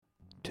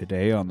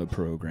Today on the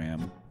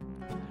program,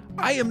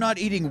 I am not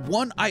eating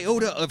one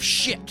iota of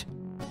shit.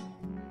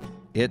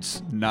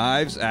 It's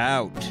Knives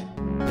Out.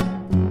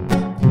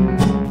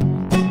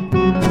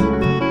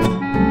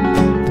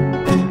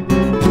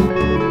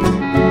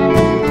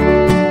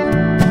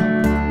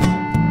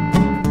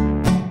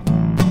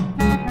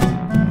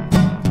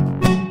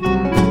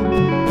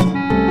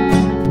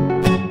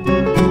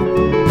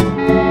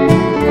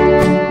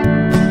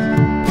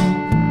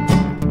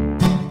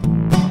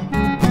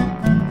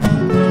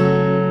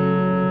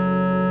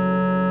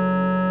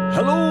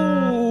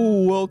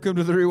 Welcome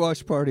to the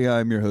Rewatch Party.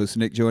 I'm your host,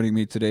 Nick. Joining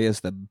me today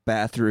is the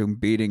bathroom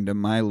beating to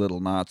my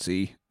little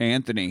Nazi,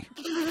 Anthony.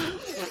 I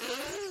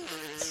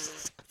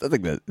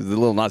think that the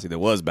little Nazi that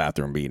was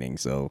bathroom beating,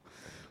 so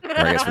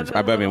I guess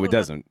I mean, it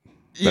doesn't.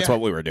 That's what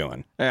we were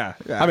doing. Yeah.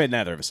 I mean,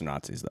 neither of us are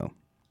Nazis, though.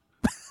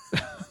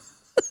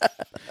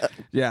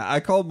 Yeah, I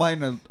called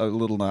mine a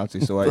little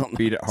Nazi, so I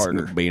beat it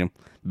harder. Beat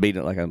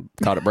it like I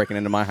caught it breaking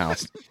into my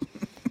house.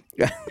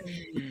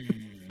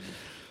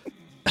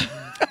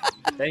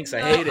 Thanks,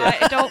 I hate it.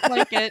 I don't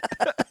like it.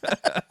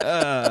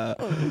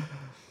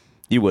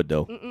 You would,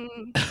 though.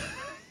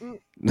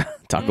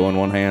 Taco in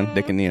one hand,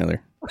 dick in the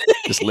other.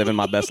 Just living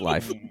my best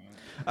life.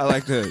 I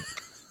like to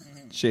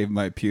shave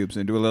my pubes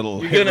into a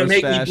little You're going to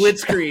make stash. me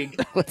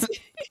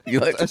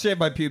blitzkrieg. I shave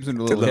my pubes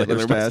into a little Hitler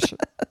stash.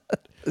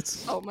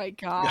 Oh my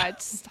God.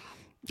 Stop.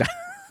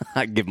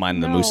 I give mine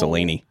the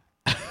Mussolini.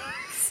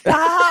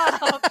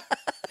 Stop.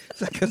 Is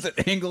that because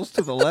it angles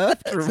to the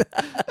left? Or...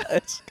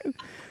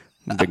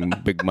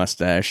 Big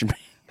mustache.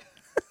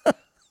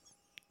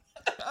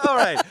 All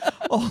right.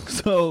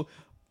 Also,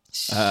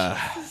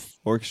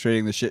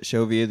 orchestrating the shit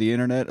show via the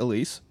internet,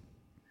 Elise.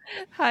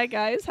 Hi,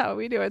 guys. How are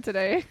we doing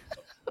today?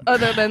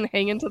 Other than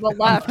hanging to the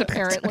left,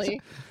 apparently.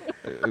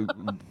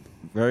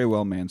 Very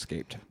well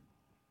manscaped.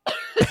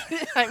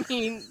 I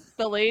mean,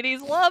 the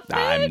ladies love it.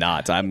 I'm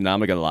not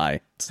going to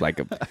lie. It's like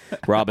a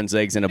robin's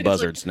eggs in a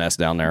buzzard's nest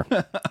down there.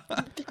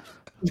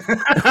 You said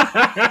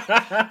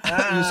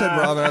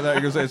Robin. I thought you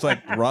were going to say it's like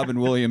Robin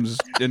Williams'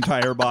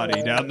 entire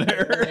body down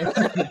there.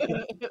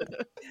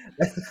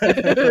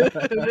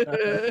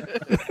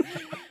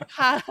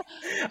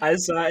 I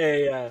saw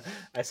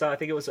I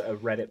think it was a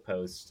Reddit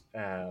post.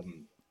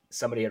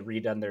 Somebody had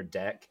redone their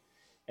deck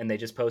and they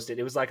just posted,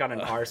 it was like on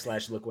an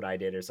r/look what I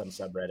did or some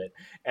subreddit.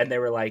 And they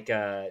were like,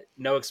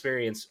 no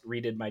experience,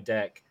 redid my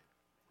deck.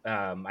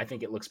 I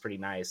think it looks pretty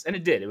nice. And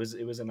it did. It was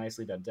a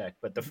nicely done deck.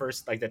 But the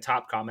first, like the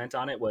top comment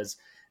on it was,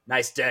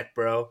 nice deck,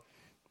 bro.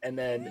 And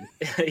then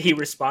he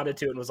responded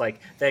to it and was like,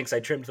 thanks, I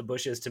trimmed the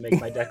bushes to make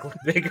my deck look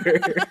bigger.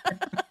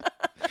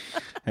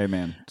 Hey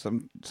man,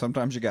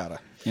 sometimes you gotta,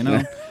 you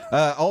know.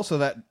 Also,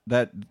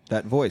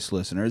 that voice,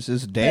 listeners,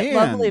 is Dan.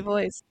 That lovely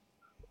voice.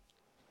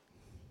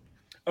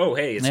 Oh,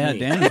 hey, it's me.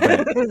 Dan's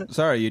back.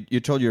 Sorry, you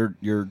told your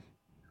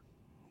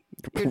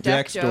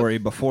deck story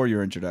before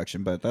your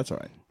introduction, but that's all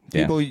right.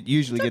 Yeah. People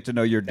usually get to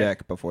know your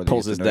deck before they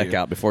pulls get his to know deck you.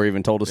 out before he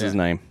even told us his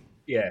name.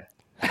 Yeah.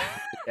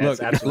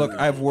 Look,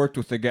 I've worked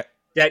with the guy.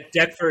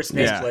 Deck first,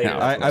 next later.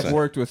 I've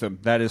worked with him.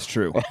 That is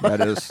true.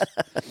 That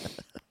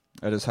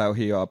is how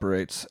he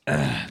operates.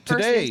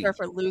 Today, First are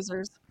for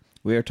losers.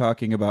 we are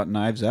talking about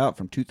Knives Out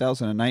from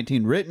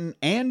 2019, written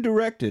and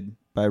directed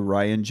by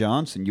Rian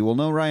Johnson. You will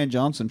know Rian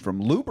Johnson from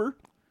Looper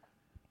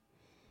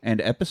and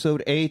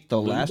Episode 8,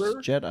 The Last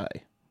Jedi.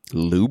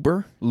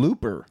 Looper?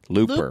 Looper.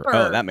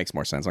 Oh, that makes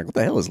more sense. Like, what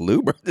the hell is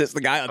Looper? This the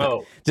guy on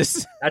I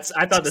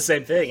thought the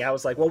same thing. I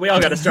was like, well, we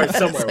all got to start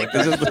somewhere. Like,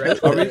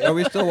 Are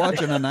we still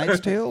watching A Knight's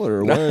Tale,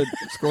 or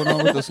what's going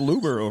on with this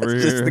Looper over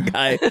here? Just the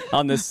guy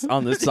on the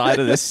side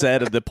of this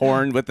set of the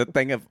porn with the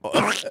thing of.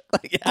 I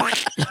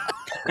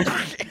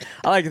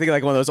like to think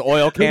like one of those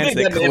oil cans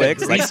that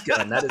clicks. Like,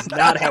 gun. That is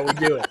not how we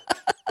do it.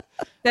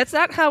 That's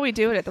not how we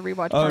do it at the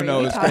Rewatch Oh Party.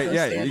 no, We it's talk great. those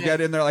Yeah, you standards.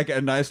 got in there like a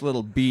nice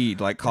little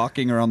bead, like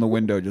cocking around the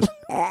window, just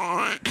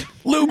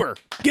Looper,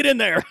 get in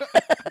there.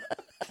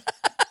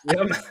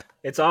 Yep.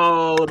 It's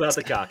all about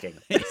the cocking.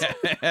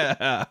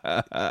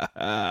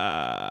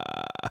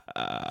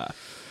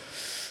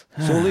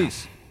 So,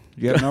 Elise,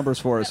 you have numbers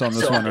for us on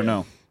this one or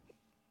no?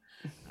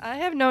 I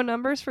have no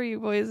numbers for you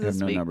boys this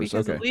no week numbers,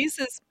 because okay.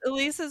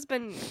 Elise has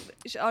been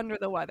under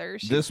the weather.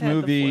 She's This had the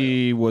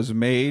movie was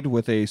made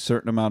with a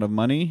certain amount of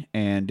money,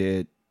 and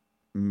it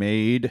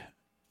made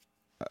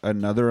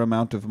another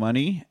amount of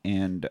money,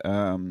 and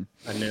I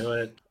knew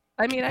it.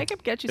 I mean, I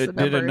could get you It some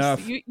did numbers.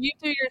 enough. You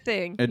do your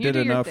thing. it You did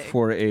do your enough thing.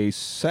 for a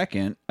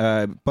second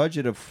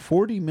budget of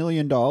 $40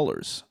 million.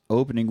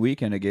 Opening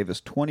weekend, it gave us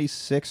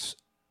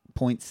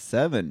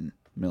 $26.7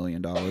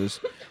 million.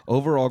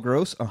 Overall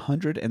gross,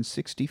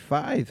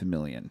 $165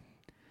 million.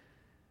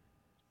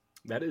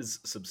 That is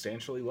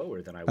substantially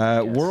lower than I would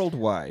guess.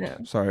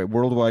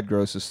 Worldwide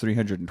gross is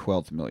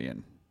 $312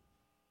 million.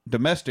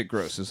 Domestic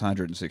gross is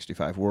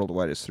 $165.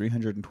 Worldwide is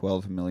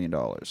 $312 million.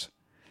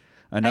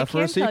 Enough for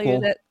a can tell you sequel,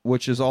 that-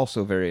 which is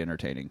also very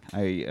entertaining.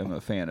 I am a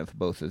fan of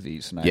both of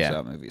these Knives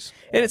Out movies.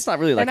 And it's not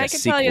really like And a I can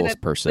tell you sequel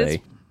that per se. this-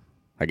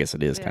 I guess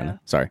it is Yeah. kind of.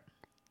 Sorry.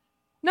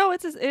 No,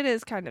 it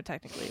is kind of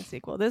technically a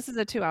sequel. This is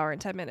a 2-hour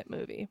and 10-minute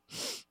movie.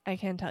 I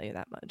can tell you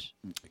that much.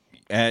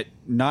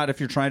 Not if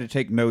you're trying to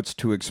take notes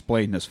to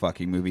explain this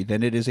fucking movie.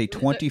 Then it is a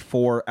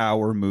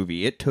 24-hour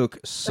movie. It took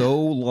so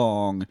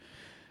long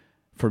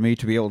for me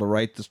to be able to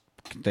write this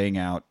thing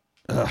out.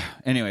 Ugh.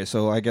 Anyway,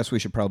 so I guess we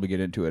should probably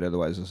get into it.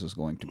 Otherwise, this is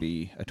going to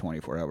be a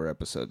 24-hour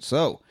episode.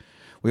 So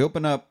we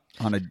open up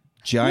on a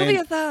giant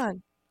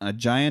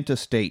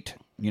estate.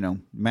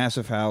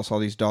 Massive house, all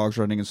these dogs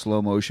running in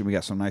slow motion. We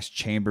got some nice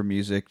chamber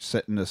music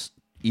set in this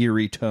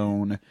eerie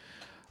tone.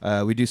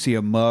 We do see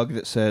a mug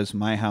that says,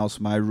 "My house,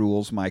 my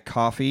rules, my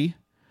coffee."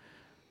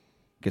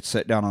 Gets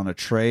set down on a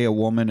tray. A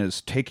woman is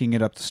taking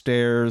it up the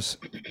stairs.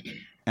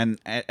 And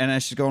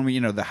as she's going,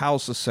 the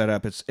house is set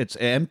up. It's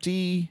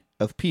empty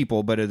of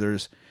people, but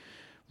there's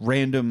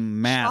random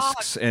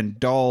masks and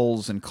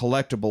dolls and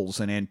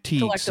collectibles and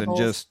antiques and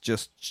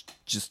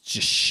just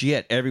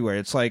shit everywhere.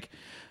 It's like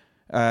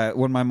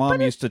when my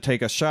mom used to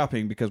take us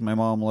shopping, because my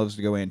mom loves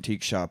to go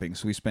antique shopping,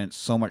 so we spent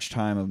so much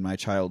time of my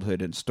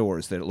childhood in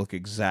stores that it looked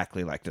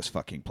exactly like this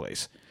fucking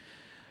place.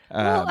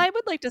 Well, I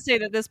would like to say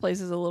that this place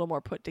is a little more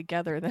put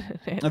together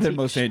than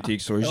most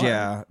antique stores,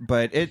 yeah.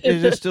 But it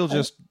is still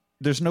just,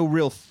 there's no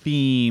real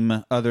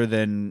theme other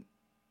than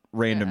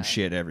random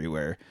shit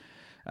everywhere.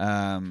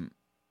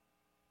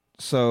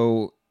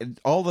 So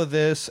all of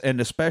this,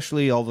 and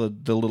especially all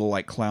the little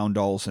like clown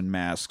dolls and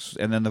masks,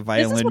 and then the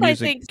violin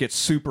music gets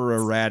super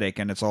erratic,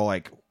 and it's all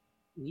like,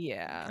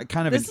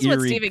 kind of this an eerie, is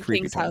what Stephen creepy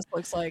King's tone. house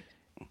looks like.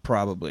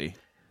 Probably.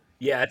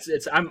 Yeah,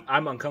 it's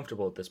I'm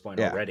uncomfortable at this point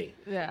already.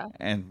 Yeah.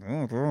 And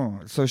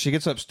so she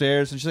gets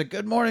upstairs and she's like,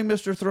 "Good morning,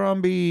 Mr.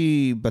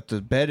 Thromby," but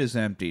the bed is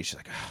empty. She's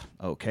like,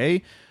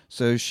 "Okay."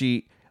 So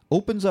she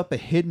opens up a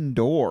hidden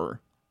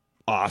door.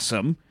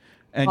 Awesome.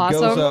 And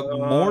goes up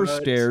more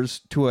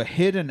stairs to a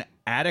hidden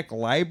attic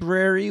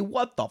library.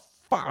 What the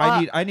fuck?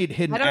 I need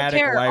hidden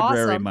attic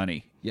library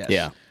money. Yes.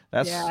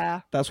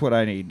 Yeah. That's what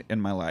I need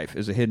in my life,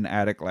 is a hidden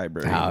attic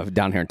library.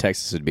 Down here in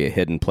Texas, it'd be a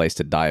hidden place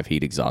to die of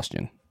heat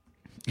exhaustion.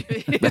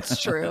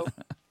 That's true.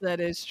 That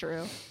is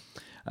true.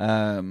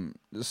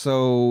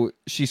 So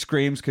she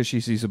screams because she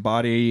sees a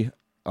body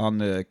on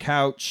the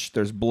couch.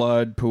 There's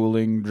blood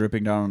pooling,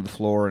 dripping down on the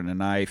floor, and a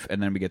knife.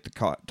 And then we get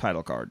the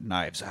title card,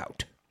 "Knives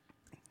Out."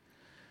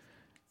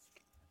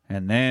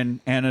 And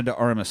then Anna de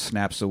Armas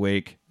snaps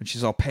awake, and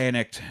she's all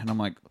panicked. And I'm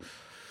like,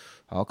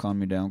 "I'll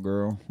calm you down,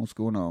 girl. What's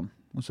going on?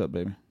 What's up,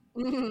 baby?"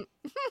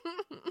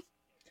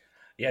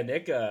 Yeah,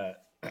 Nick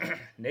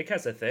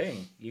has a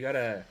thing.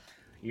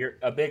 You're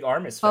a big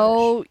Armas fetish.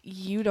 Oh,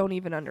 you don't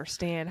even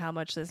understand how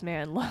much this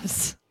man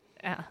loves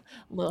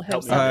little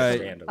hips.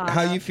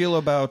 How you feel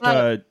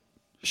about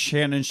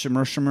Shannon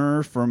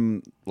Shimmer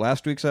from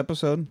last week's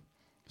episode?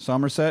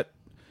 Somerset?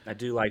 I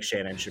do like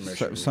Shannon Shimmer.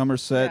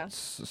 Somerset,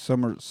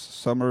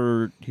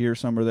 summer here,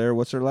 summer there.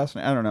 What's her last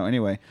name? I don't know.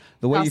 Anyway,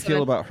 the way you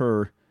feel about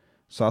her,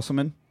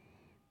 Sossaman?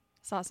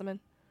 Sossaman.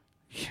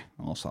 Yeah,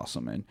 all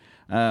Sossaman.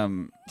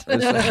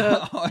 That's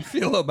how I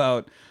feel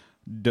about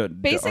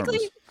basically.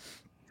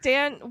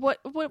 Dan, what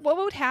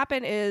would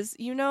happen is,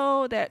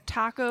 that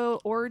taco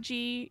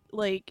orgy,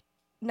 like,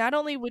 not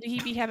only would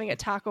he be having a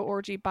taco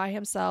orgy by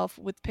himself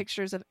with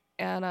pictures of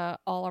Anna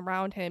all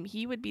around him,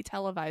 he would be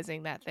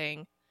televising that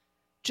thing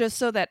just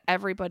so that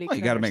everybody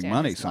you got to make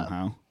money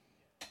somehow.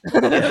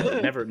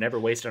 Never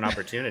waste an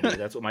opportunity.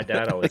 That's what my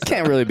dad always said. It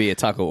can't really be a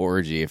taco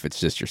orgy if it's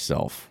just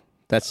yourself.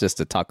 That's just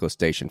a taco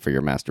station for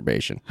your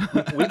masturbation.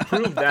 We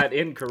proved that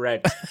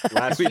incorrect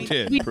last week. We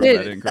did.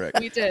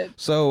 We did.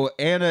 So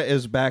Anna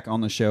is back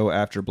on the show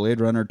after Blade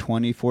Runner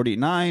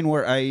 2049,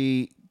 where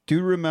I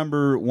do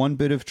remember one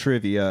bit of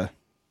trivia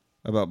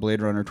about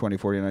Blade Runner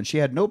 2049. She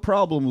had no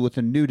problem with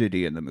the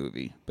nudity in the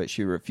movie, but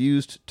she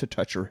refused to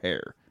touch her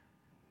hair.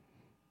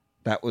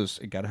 That was,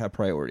 you got to have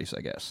priorities,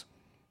 I guess.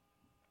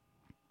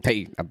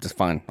 Hey, I'm just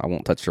fine. I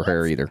won't touch her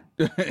hair either.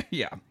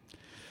 Yeah.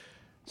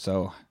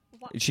 So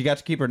she got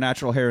to keep her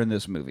natural hair in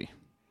this movie.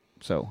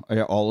 So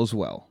all is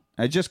well.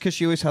 Just because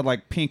she always had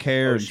like pink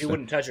hair. She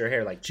wouldn't touch her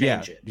hair, like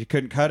change it. You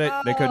couldn't cut it.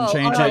 They couldn't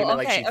change it.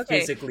 Like she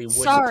physically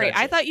wouldn't Sorry, touch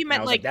I it. thought you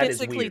meant like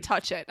physically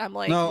touch it. I'm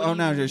like,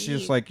 no, she's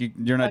just like,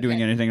 you're not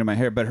doing anything to my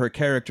hair. But her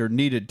character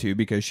needed to,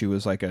 because she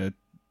was like a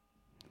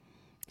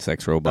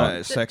sex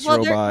robot.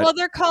 Robot.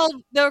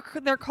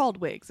 They're called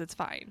wigs. It's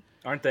fine.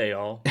 Aren't they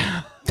all?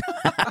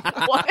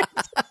 What?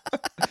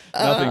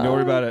 Nothing. Don't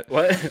worry about it.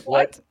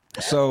 What?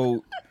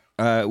 So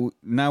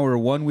now we're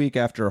 1 week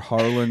after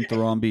Harlan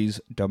Thrombey's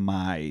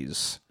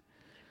demise.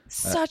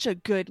 Such a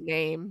good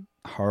name.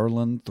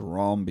 Harlan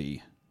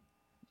Thrombey.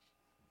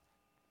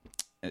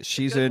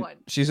 She's in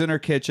her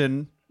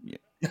kitchen.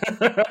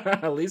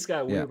 Elise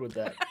got weird with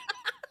that.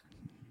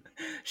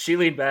 She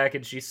leaned back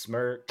and she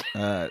smirked.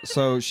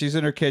 So she's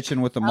in her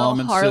kitchen with the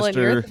mom and Harlan,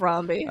 sister. you're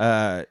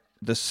Thrombey.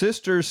 The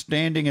sister's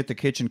standing at the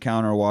kitchen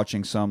counter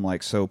watching some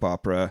like soap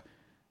opera.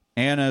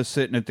 Anna's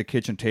sitting at the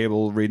kitchen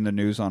table reading the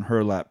news on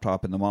her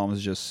laptop, and the mom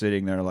is just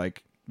sitting there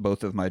like,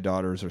 both of my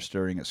daughters are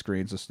staring at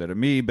screens instead of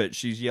me, but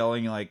she's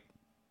yelling like,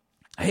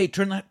 "Hey,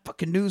 turn that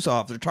fucking news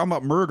off. They're talking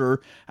about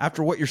murder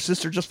after what your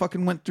sister just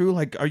fucking went through.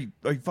 Like, are you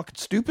fucking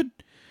stupid?"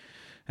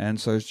 And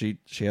so she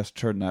has to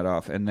turn that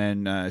off. And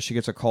then she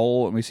gets a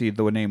call, and we see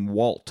the name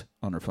Walt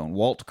on her phone.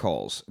 Walt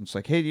calls. And it's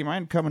like, hey, do you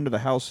mind coming to the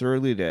house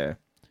early to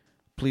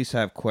please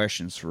have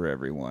questions for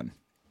everyone?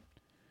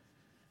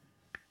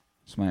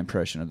 It's my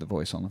impression of the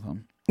voice on the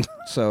phone.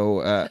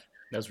 So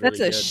That's really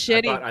good.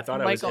 shitty I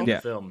thought I was in Michael.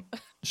 the film.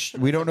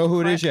 we don't know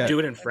who it is yet. Do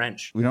it in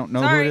French. We don't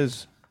know Sorry. who it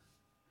is.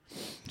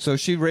 So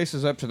she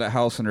races up to the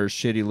house in her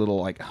shitty little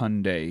like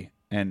Hyundai,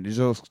 and it's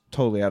just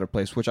totally out of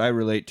place, which I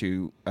relate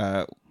to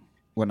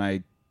when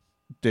I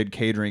did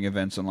catering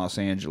events in Los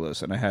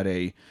Angeles, and I had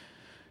a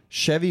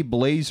Chevy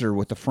Blazer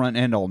with the front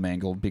end all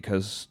mangled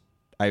because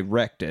I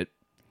wrecked it.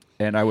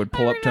 And I would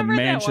pull up to remember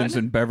that mansions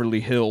one. in Beverly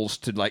Hills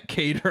to like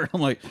cater.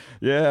 I'm like,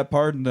 yeah,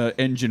 pardon the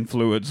engine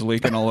fluids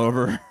leaking all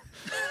over.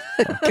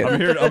 I'm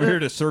here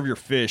to serve your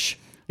fish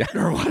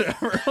or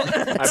whatever.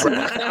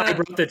 I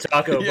brought the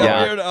taco Yeah, bar.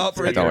 I'm here to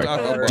operate Don't the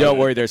taco worry. bar. Don't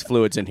worry, there's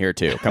fluids in here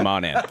too. Come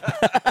on in.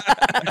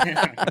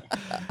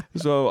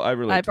 So I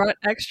really, I brought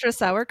extra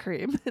sour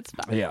cream. It's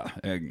fine. yeah,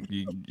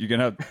 you can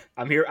have.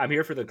 I'm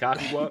here for the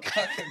cocky walk.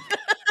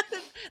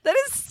 That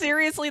is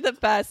seriously the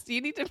best. You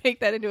need to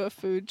make that into a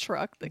food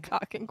truck, the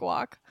cock and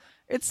guac.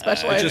 It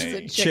specializes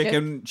in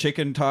chicken.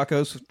 chicken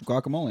tacos with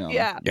guacamole on them.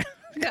 Yeah. Yeah.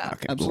 Yeah.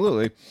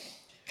 Absolutely.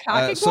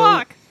 Cock and so-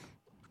 guac.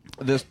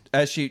 This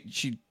as she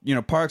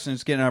parks and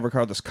is getting out of her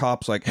car. This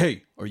cop's like,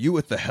 "Hey, are you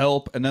with the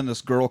help?" And then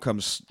this girl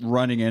comes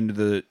running into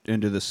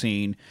the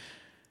scene.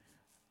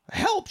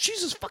 Help!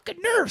 She's this fucking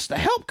nurse. The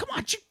help! Come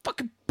on, she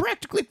fucking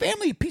practically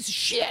family. You piece of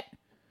shit.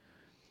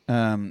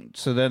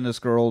 So then this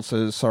girl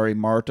says, "Sorry,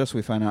 Marta." So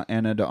we find out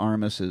Anna de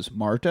Armas is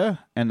Marta,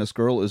 and this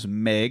girl is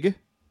Meg.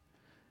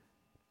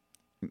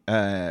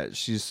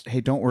 She's,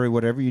 hey, don't worry,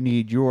 whatever you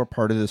need, you're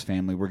part of this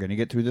family. We're gonna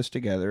get through this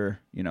together.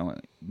 You know,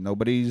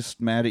 nobody's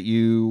mad at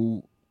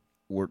you.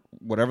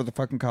 Whatever the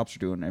fucking cops are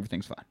doing,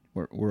 everything's fine.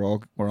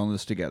 We're on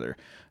this together.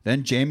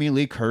 Then Jamie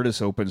Lee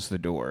Curtis opens the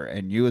door,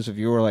 and you as a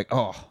viewer are like,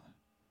 oh,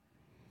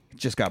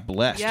 just got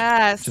blessed.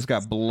 Yes. Just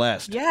got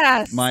blessed.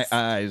 Yes. My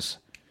eyes.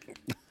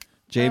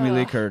 Jamie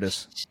Lee Ugh.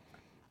 Curtis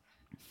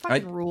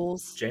Fucking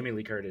rules. Jamie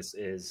Lee Curtis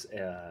is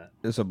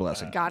is a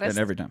blessing. Goddess. And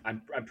every time.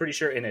 I'm pretty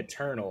sure an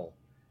eternal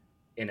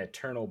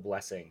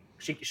blessing.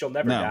 She'll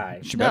never No, die.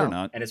 she better No.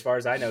 not. And as far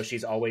as I know,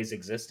 she's always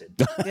existed.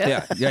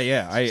 Yeah.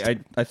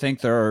 I think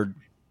there are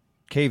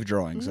cave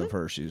drawings of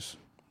her. She's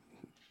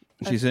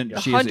she is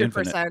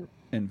 100%.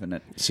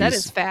 infinite. That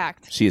is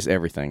fact. She is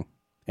everything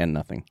and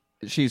nothing.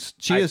 She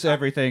is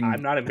everything.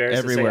 I'm not embarrassed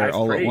everywhere to say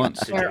I've all at prayed once.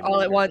 to Or Jamie all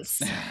Lee at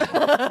once.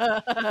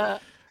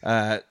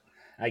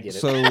 I get it.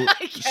 So get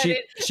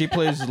it. she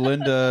plays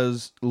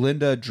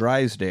Linda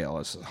Drysdale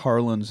as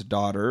Harlan's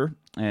daughter,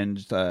 and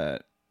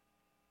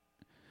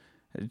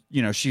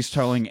she's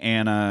telling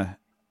Anna,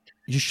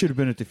 "You should have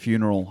been at the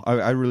funeral.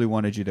 I really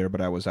wanted you there,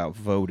 but I was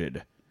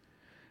outvoted."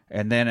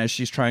 And then as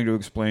she's trying to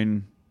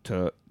explain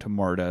to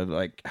Marta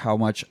like how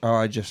much,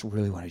 I just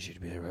really wanted you to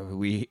be there,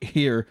 we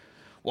hear,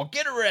 "Well,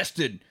 get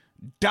arrested,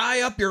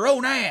 die up your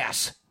own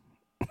ass."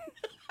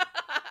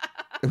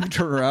 And we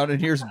turn around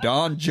and here's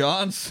Don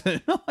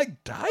Johnson. I'm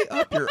like, die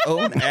up your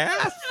own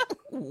ass?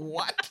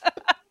 What?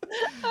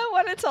 I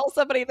want to tell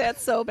somebody that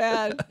so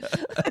bad.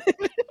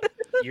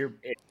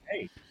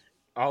 Hey,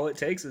 all it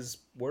takes is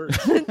words.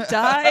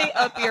 Die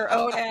up your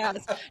own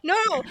ass. No,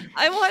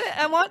 I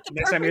want the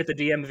Next time you're at the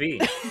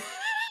DMV.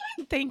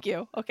 Thank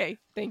you. Okay,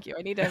 thank you.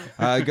 I need to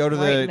Go to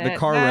write the that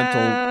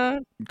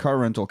car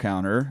rental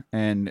counter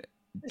and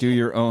do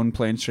your own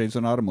planes, trains,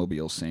 and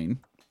automobiles scene.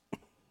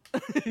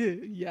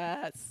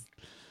 Yes.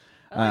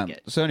 I like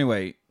it. So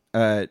anyway,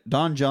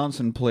 Don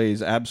Johnson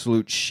plays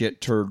absolute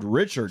shit turd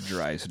Richard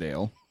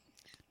Drysdale,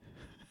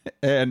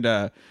 and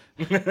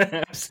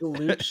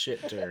Absolute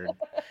shit turd.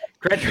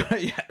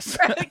 Credit. yes.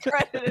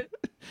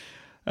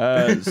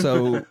 Credited.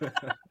 So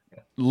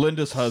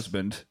Linda's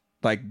husband,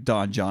 like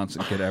Don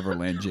Johnson could ever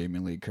land Jamie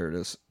Lee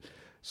Curtis.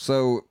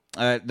 So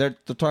they're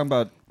talking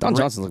about Don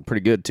Johnson looked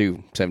pretty good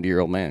too,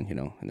 70-year-old man,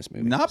 in this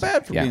movie. not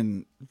bad for Yeah.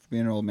 being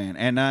an old man.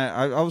 And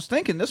I was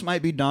thinking this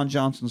might be Don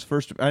Johnson's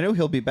first. I know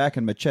he'll be back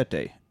in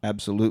Machete,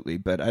 absolutely,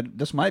 but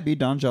this might be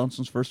Don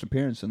Johnson's first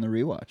appearance in the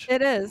rewatch.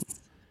 It is.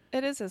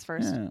 It is his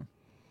first. Yeah.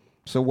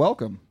 So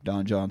welcome,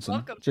 Don Johnson.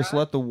 Welcome, Just Don.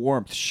 let the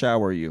warmth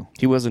shower you.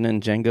 He wasn't in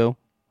Django.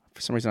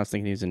 For some reason, I was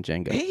thinking he was in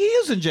Django. He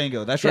is in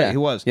Django. That's right. Yeah. He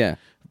was. Yeah.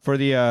 For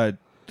the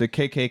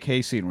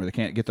KKK scene where they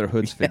can't get their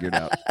hoods figured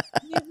out.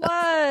 He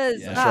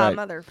was. That's right.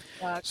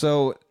 Motherfucker.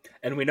 So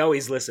And we know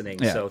he's listening,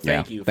 Yeah. so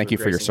thank Yeah. you. Thank you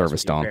for your gracing us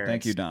service, with Don. parents.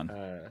 Thank you, Don.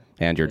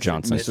 And your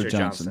Johnson. Mr.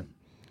 Johnson.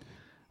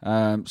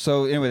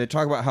 So anyway, they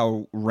talk about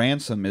how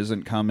Ransom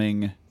isn't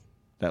coming.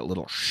 That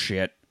little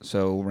shit.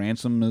 So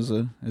Ransom is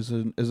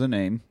a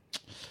name,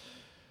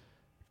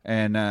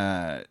 and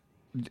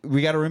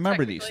we got to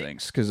remember these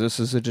things because this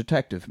is a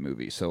detective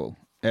movie. So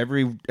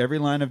every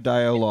line of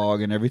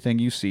dialogue and everything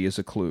you see is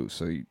a clue.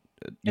 So you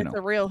It's know.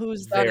 a real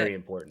who's done Very it.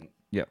 important.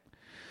 Yep.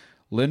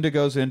 Linda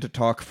goes in to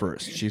talk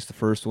first. She's the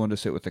first one to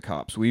sit with the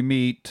cops. We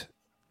meet.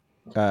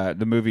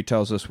 The movie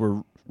tells us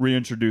we're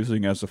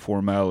reintroducing as a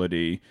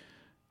formality.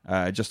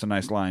 Just a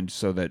nice line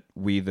so that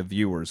we, the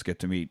viewers, get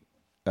to meet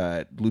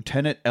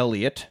Lieutenant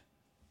Elliot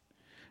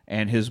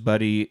and his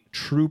buddy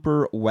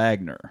Trooper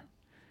Wagner.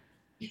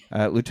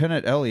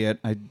 Lieutenant Elliot,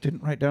 I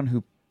didn't write down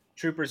who.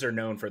 Troopers are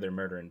known for their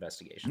murder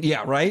investigations.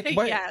 Yeah, right?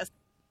 Yes.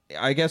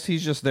 I guess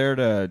he's just there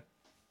to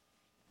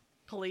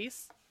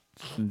Police.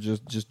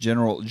 just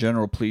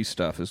general police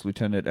stuff. Is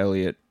Lieutenant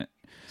Elliot?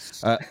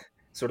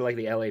 Sort of like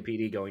the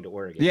LAPD going to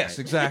Oregon. Yes, right?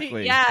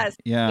 exactly. Yes.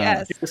 Yeah.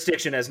 Yes.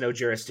 Jurisdiction has no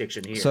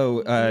jurisdiction here. So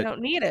You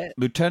don't need it.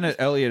 Lieutenant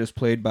Elliot is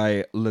played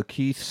by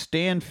Lakeith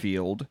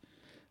Stanfield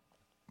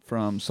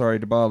from Sorry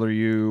to Bother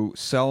You,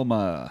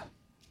 Selma.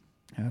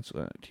 That's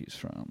what he's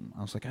from.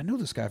 I was like, I know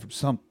this guy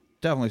from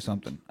definitely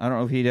something. I don't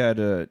know if he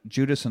had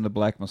Judas and the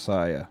Black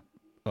Messiah.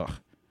 Ugh,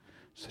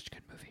 such a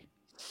good movie.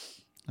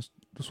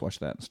 Let's watch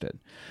that instead.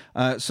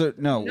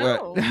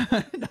 No.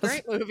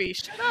 Great movie.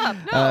 Shut up.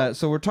 No.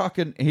 So we're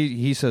talking.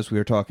 He says we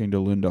were talking to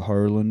Linda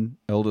Harlan,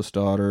 eldest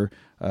daughter,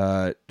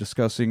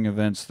 discussing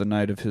events the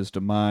night of his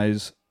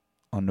demise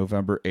on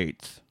November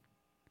 8th.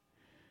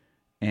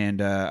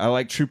 And I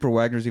like Trooper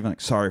Wagner's even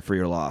like, sorry for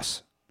your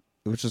loss,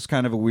 which is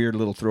kind of a weird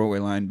little throwaway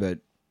line, but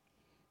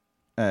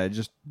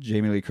just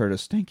Jamie Lee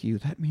Curtis, thank you.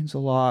 That means a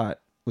lot,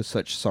 with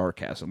such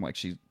sarcasm. Like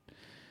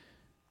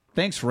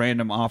thanks,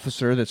 random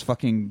officer that's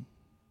fucking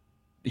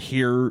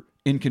here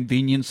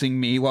inconveniencing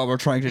me while we're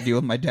trying to deal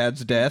with my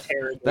dad's death.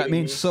 That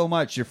means so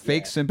much. Your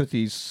fake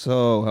sympathy's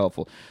so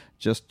helpful.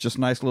 Just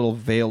nice little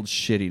veiled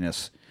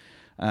shittiness.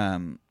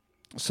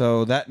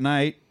 So that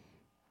night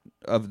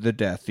of the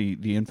death,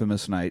 the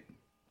infamous night,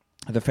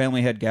 the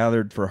family had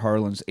gathered for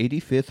Harlan's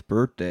 85th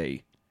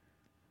birthday.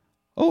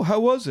 Oh, how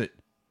was it?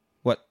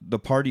 What, the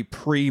party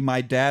pre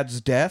my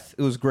dad's death?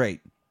 It was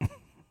great.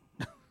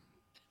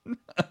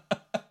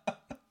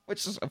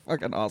 Which is a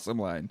fucking awesome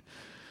line.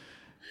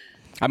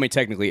 I mean,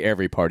 technically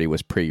every party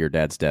was pre your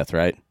dad's death,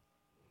 right?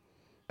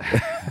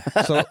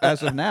 So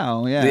as of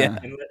now, yeah.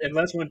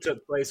 Unless one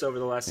took place over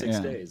the last 6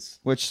 days.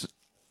 Which,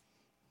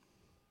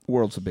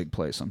 world's a big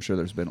place. I'm sure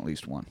there's been at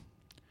least one.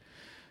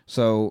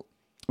 So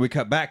we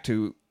cut back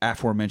to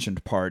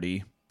aforementioned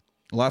party.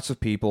 Lots of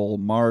people.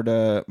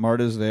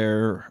 Marta's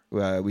there.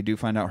 We do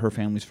find out her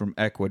family's from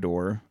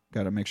Ecuador.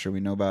 Got to make sure we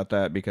know about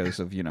that because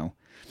of,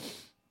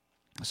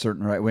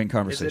 certain right-wing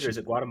conversation. Is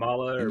it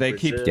Guatemala or they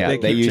Brazil? keep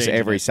they use changing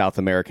every it. South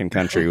American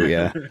country.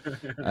 Yeah.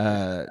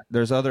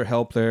 There's other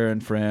help there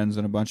and friends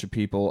and a bunch of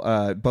people.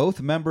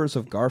 Both members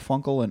of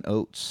Garfunkel and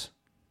Oates,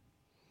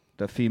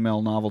 the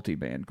female novelty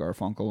band,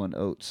 Garfunkel and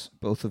Oates.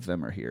 Both of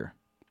them are here.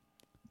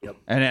 Yep.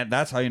 And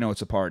that's how you know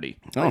it's a party.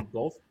 Oh, Like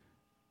both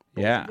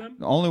Yeah. of them?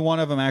 Only one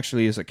of them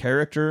actually is a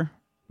character,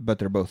 but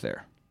they're both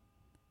there.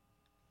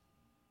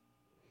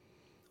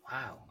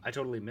 Wow. I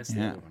totally missed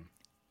the Yeah. other one.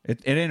 It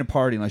ain't a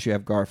party unless you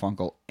have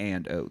Garfunkel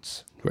and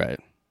Oates. right.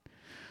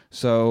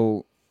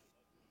 So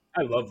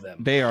I love them.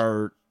 they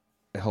are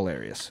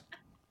hilarious.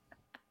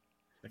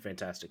 They're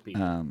fantastic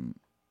people.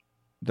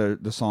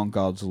 The song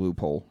God's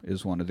Loophole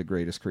is one of the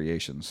greatest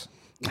creations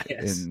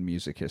Yes. in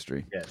music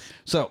history. Yes.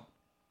 So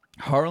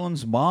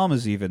Harlan's mom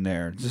is even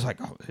there. Just like,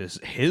 oh, is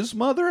his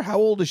mother? How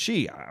old is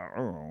she? I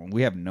don't know.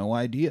 We have no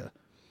idea.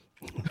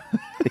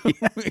 We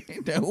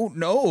don't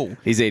know.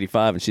 He's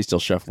 85 and she's still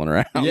shuffling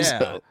around. Yeah.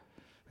 So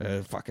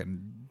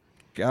Fucking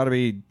got to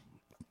be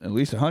at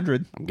least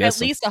 100. I'm At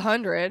guessing. least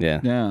 100.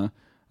 Yeah.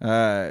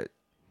 Yeah.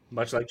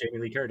 Much like Jamie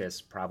Lee Curtis,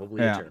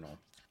 probably Yeah. eternal.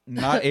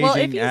 Not Well, if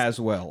aging he's- as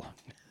well.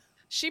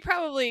 She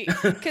probably,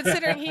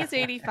 considering he's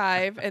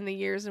 85 and the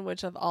years in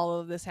which all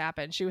of this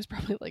happened, she was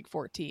probably like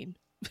 14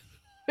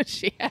 when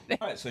she had it.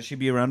 All right, so she'd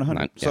be around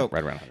 100. Yeah, So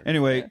right around 100.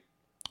 anyway,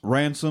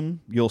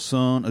 Ransom, your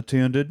son,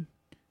 attended.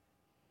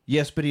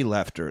 Yes, but he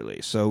left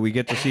early. So we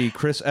get to see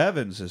Chris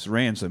Evans as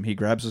Ransom. He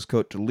grabs his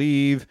coat to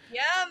leave.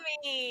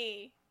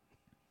 Yummy.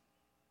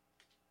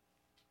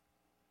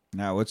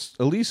 Now it's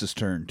Elise's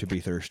turn to be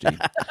thirsty. He's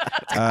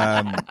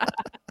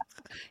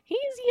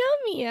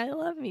yummy. I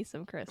love me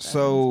some Chris Evans.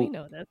 So- We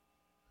know this.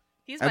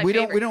 He's my And we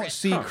favorite don't Chris.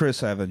 see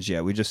Chris Evans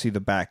yet. We just see the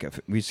back of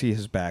it. We see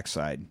his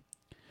backside.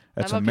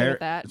 That's I'm okay with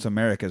that. It's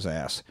America's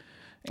ass.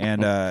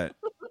 And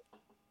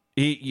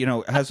he,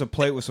 has a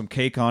plate with some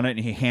cake on it, and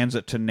he hands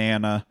it to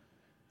Nana.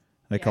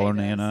 They Yeah, call her he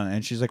does. Nana,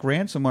 and she's like,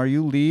 "Ransom, are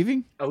you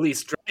leaving?"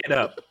 Elise, dry it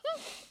up.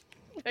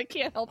 I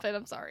can't help it.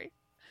 I'm sorry.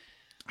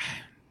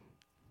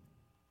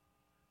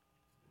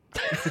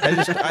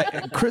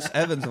 Chris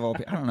Evans of all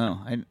people. I don't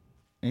know.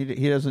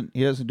 He doesn't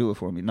do it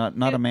for me.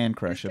 Not a man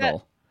crush at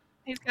all.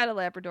 He's got a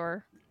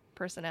Labrador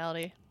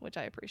personality, which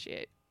I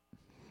appreciate.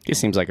 He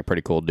seems like a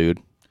pretty cool dude.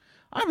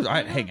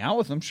 I'd hang out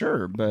with him,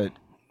 sure, but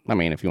I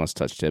mean, if he wants to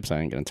touch tips, I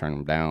ain't going to turn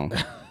him down.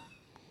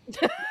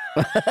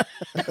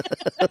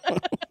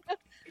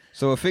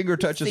 so a finger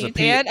touches See, a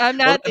Dan, I'm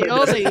not the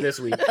only. This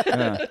week.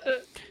 Yeah.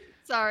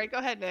 Sorry, go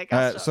ahead, Nick.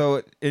 I'll stop.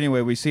 So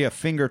anyway, we see a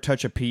finger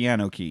touch a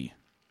piano key.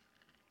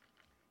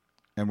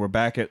 And we're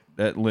back at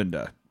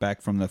Linda,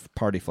 back from the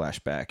party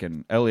flashback.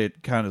 And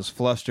Elliot kind of is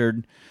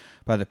flustered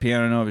by the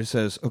piano note. He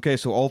says, okay,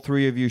 so all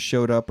three of you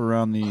showed up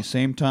around the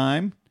same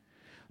time?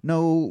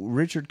 No,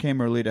 Richard came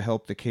early to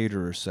help the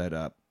caterer set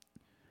up.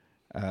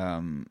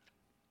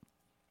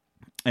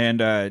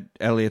 And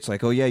Elliot's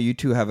like, oh, yeah, you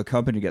two have a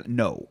company together.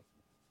 No,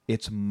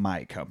 it's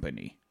my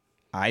company.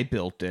 I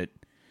built it.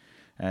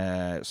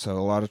 So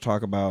a lot of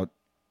talk about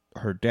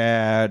her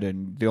dad,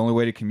 and the only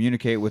way to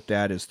communicate with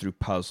dad is through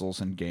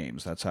puzzles and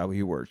games. That's how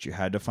he works. You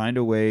had to find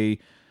a way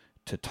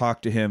to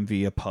talk to him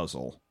via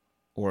puzzle,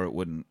 or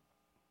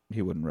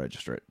he wouldn't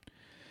register it.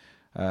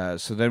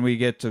 So then we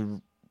get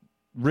to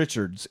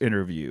Richard's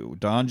interview.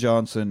 Don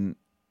Johnson,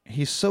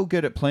 he's so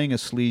good at playing a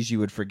sleaze you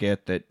would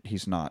forget that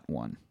he's not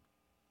one.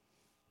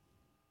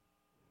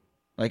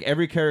 Like,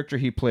 every character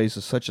he plays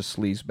is such a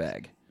sleaze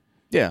bag.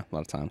 Yeah, a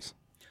lot of times.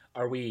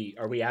 Are we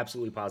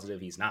absolutely positive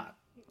he's not?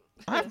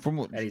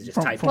 He's just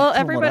typing. Well,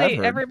 everybody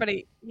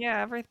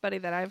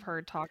that I've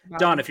heard talk about.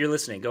 Don, if you're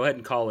listening, go ahead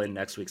and call in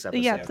next week's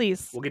episode. Yeah,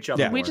 please. We'll get you on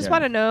the We board. just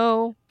want to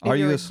know if Are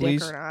you you're a a dick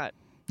sleaze? or not.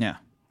 Yeah.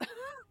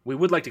 We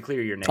would like to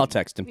clear your name. I'll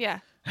text him. Yeah.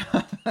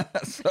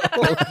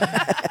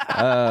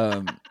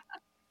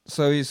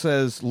 So he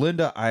says,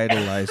 Linda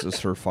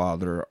idolizes her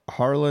father.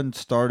 Harlan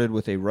started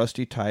with a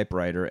rusty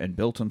typewriter and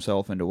built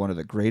himself into one of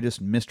the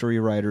greatest mystery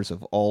writers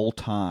of all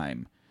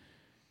time.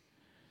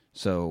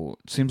 So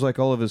it seems like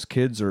all of his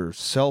kids are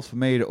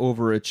self-made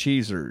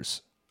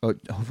overachievers.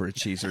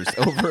 Overachievers.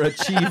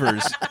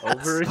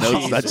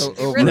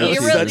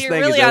 You're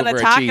really on the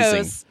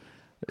tacos.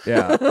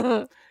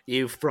 Yeah.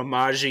 You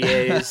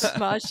fromagiers.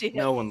 Fromagier.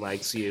 No one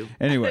likes you.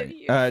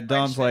 Anyway,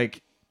 Don's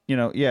like,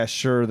 yeah,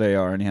 sure they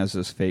are. And he has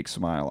this fake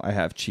smile. I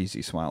have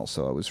cheesy smiles,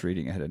 so I was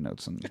reading ahead of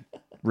notes and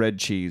red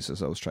cheese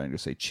as I was trying to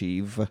say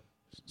cheeve.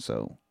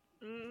 So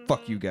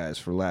fuck you guys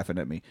for laughing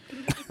at me.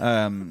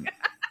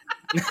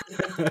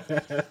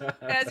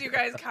 As you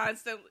guys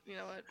constantly, you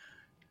know what?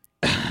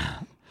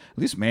 At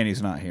least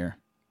Manny's not here.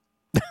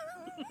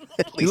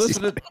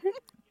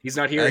 He's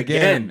not here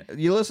again. again.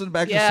 You listen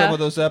back to some of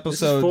those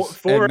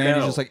episodes, and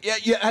Manny's just like,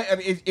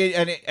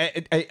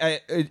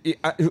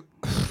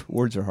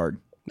 words are hard.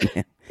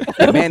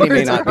 Manny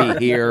may not be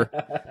here,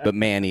 but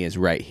Manny is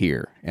right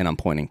here, and I'm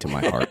pointing to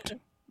my heart.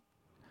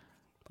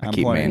 I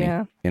keep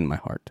Manny in my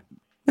heart.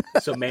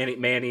 So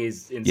Manny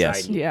is inside.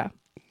 Yes. You. Yeah.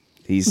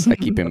 I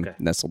keep him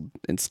nestled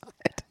inside.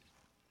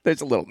 There's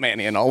a little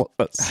Manny in all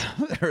of us.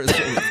 There is a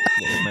little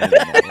Manny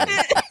in all of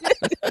us.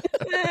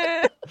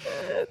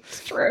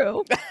 It's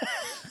true.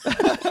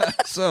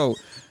 So,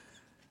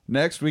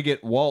 next we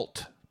get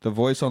Walt, the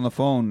voice on the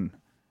phone,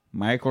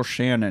 Michael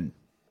Shannon.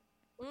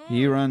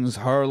 He runs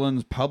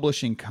Harlan's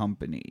publishing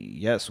company.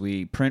 Yes,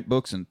 we print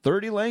books in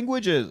 30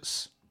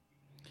 languages.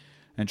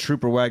 And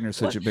Trooper Wagner's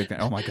such a big fan.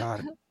 Oh my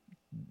God.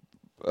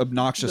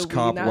 Obnoxious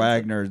cop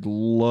Wagner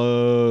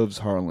loves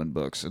Harlan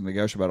books, and they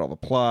gush about all the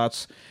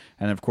plots.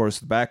 And of course,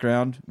 the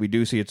background, we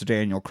do see it's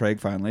Daniel Craig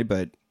finally,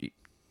 but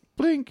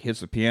blink,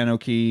 hits the piano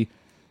key,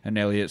 and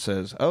Elliot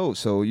says, oh,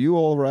 so you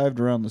all arrived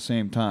around the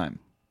same time.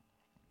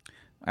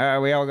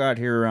 We all got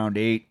here around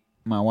 8.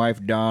 My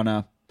wife,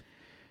 Donna,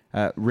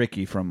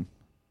 Ricky from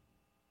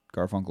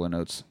Garfunkel and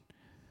Oates.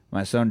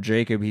 My son,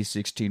 Jacob, he's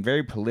 16,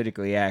 very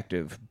politically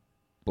active.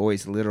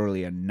 Boy's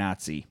literally a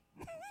Nazi.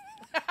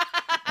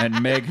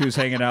 And Meg, who's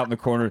hanging out in the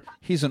corner,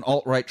 he's an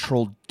alt-right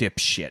troll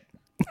dipshit.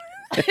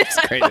 It's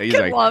crazy. He's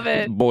like, love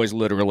it. Boy's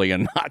literally a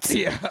Nazi.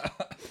 Yeah.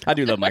 I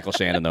do love Michael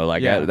Shannon, though.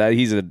 Like,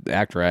 he's an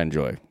actor I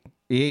enjoy.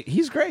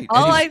 He's great.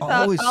 All I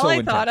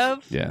thought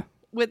of Yeah.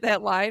 with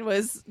that line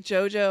was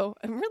JoJo.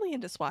 I'm really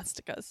into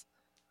swastikas.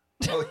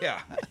 Oh,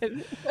 yeah.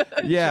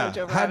 Yeah.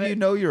 Jojo How do you Rabbit.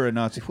 know you're a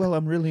Nazi? Well,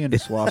 I'm really into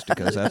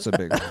swastikas. That's a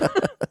big one.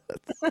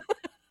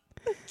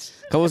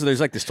 There's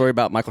like the story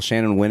about Michael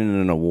Shannon winning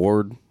an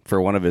award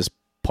for one of his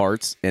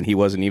parts, and he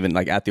wasn't even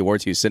like at the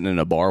awards. He was sitting in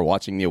a bar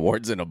watching the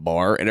awards in a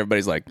bar, and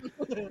everybody's like,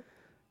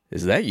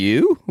 is that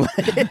you?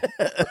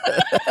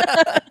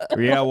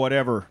 Yeah,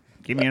 whatever.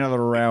 Give me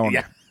another round.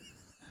 Yeah.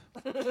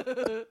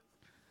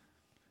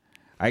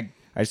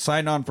 I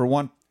signed on for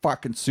one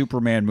fucking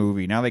Superman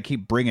movie. Now they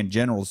keep bringing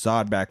General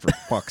Zod back, for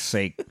fuck's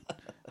sake.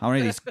 How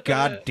many of these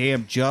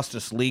goddamn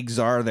Justice Leagues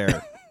are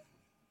there?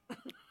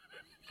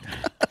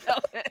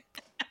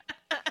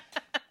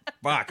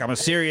 Fuck, I'm a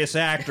serious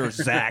actor,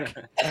 Zach.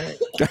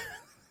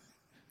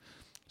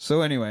 So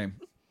anyway,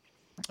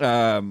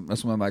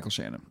 that's my Michael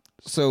Shannon.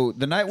 So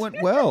the night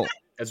went well.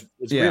 It's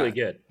really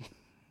good.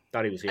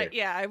 Thought he was here.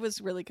 I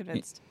was really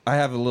convinced. I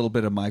have a little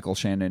bit of Michael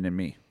Shannon in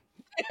me.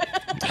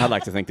 I'd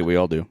like to think that we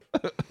all do.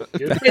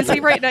 Is he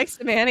right next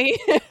to Manny?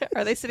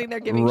 Are they sitting there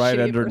giving Right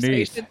shitty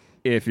underneath, impersonation?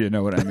 if you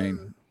know what I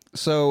mean.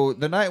 So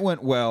the night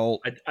went well.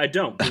 I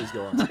don't. Please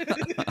go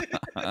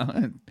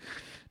on.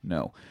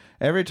 No.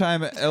 Every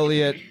time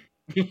Elliot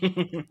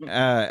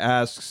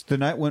asks, the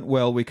night went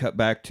well, we cut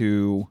back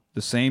to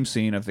the same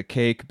scene of the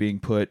cake being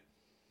put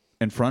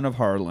in front of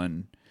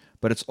Harlan,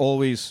 but it's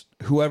always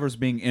whoever's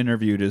being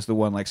interviewed is the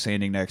one like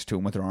standing next to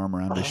him with their arm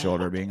around his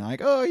shoulder being like,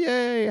 oh,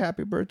 yay,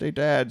 happy birthday,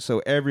 Dad. So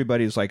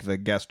everybody's like the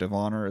guest of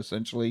honor,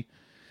 essentially.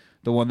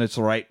 The one that's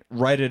right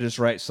at his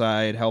right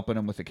side, helping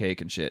him with the cake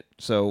and shit.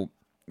 So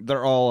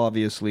they're all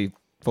obviously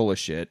full of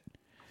shit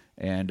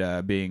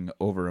and being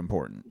over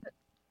important.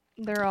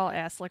 They're all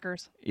ass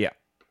lickers. Yeah.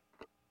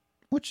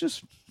 Which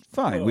is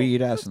fine. We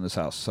eat ass in this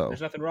house, so.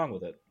 There's nothing wrong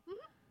with it.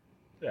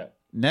 Yeah.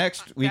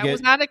 Next, that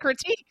was not a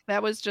critique.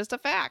 That was just a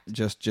fact.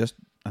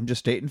 I'm just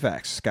stating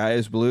facts. Sky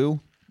is blue.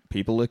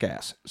 People lick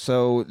ass.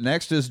 So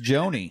next is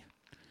Joni,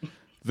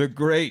 the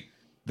great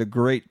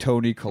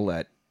Toni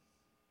Collette.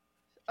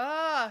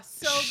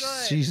 So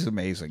good. She's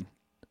amazing.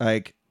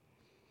 Like,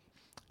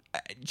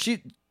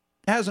 she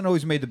hasn't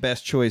always made the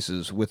best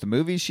choices with the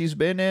movies she's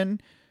been in,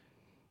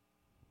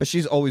 but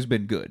she's always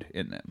been good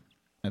in them.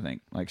 I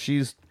think. Like,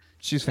 she's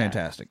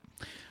fantastic.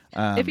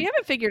 If you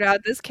haven't figured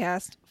out, this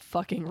cast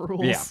fucking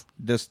rules.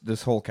 Yeah,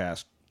 this whole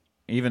cast,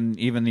 even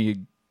the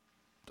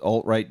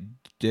alt-right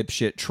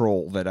dipshit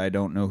troll that I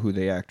don't know who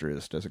the actor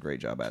is, does a great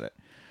job at it.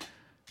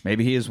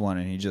 Maybe he is one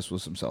and he just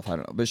was himself. I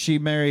don't know. But she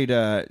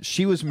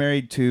was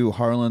married to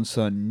Harlan's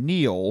son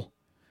Neil,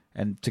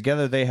 and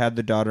together they had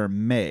the daughter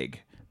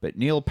Meg. But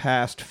Neil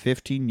passed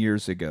 15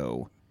 years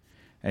ago,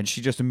 and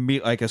she just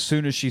like as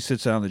soon as she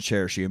sits down in the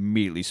chair, she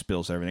immediately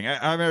spills everything.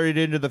 I married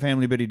into the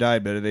family, but he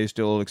died. But they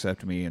still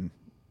accept me, and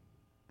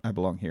I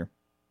belong here.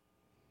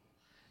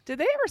 Did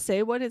they ever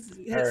say what his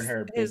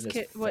business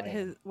kid,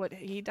 what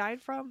he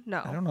died from?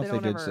 No, I don't know if they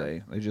did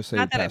say. They just say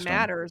not he that it passed on.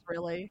 matters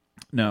really.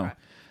 No,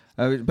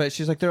 but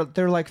she's like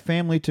they're like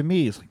family to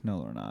me. It's like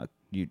no, they're not.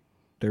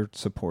 They're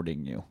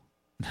supporting you,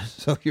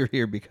 so you're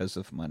here because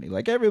of money,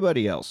 like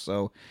everybody else.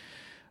 So,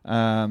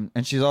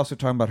 and she's also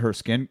talking about her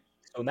skin.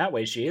 So in that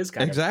way, she is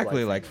kind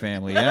exactly of like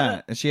family.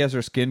 Yeah, and she has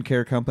her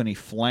skincare company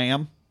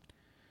Flam,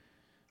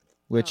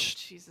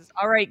 which Jesus.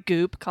 All right,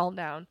 Goop, calm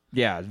down.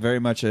 Yeah, very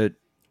much a.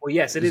 Well,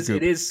 yes, it is. Goop.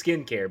 It is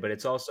skincare, but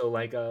it's also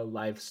like a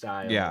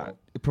lifestyle. Yeah,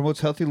 it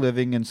promotes healthy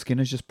living, and skin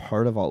is just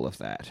part of all of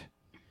that.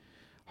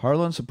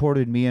 Harlan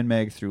supported me and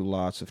Meg through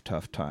lots of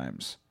tough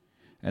times.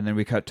 And then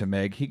we cut to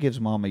Meg. He gives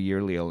Mom a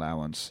yearly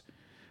allowance,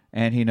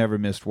 and he never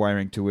missed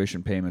wiring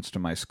tuition payments to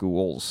my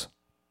schools.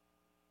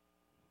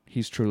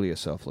 He's truly a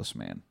selfless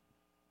man.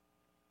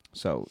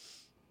 So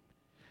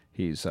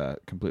he's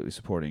completely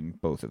supporting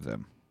both of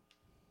them.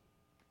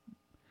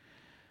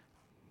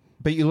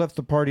 But you left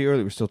the party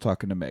early. We're still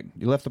talking to Meg.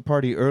 You left the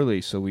party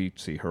early, so we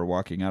see her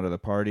walking out of the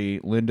party.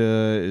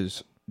 Linda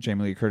is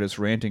Jamie Lee Curtis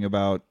ranting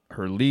about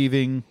her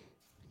leaving.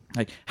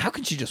 Like, how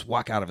can she just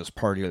walk out of his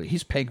party early?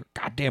 He's paying her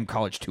goddamn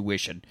college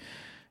tuition.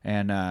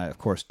 And, of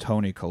course,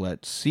 Toni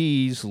Collette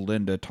sees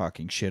Linda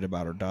talking shit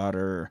about her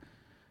daughter.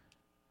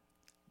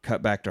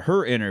 Cut back to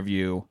her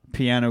interview.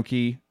 Piano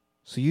key.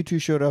 So you two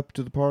showed up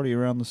to the party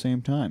around the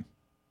same time.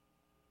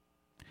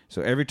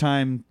 So every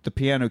time the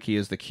piano key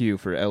is the cue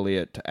for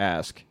Elliot to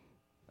ask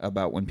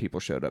about when people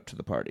showed up to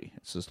the party.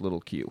 It's this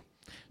little cue.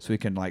 So he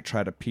can, like,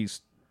 try to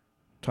piece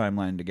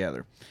timeline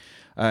together.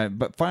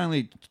 But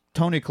finally,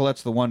 Toni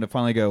Collette's the one to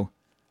finally go,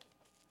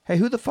 hey,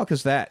 who the fuck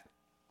is that?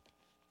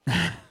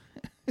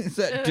 Is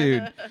that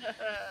dude?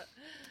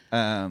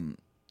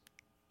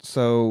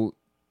 So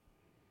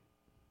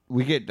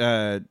we get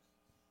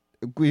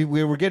we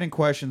were getting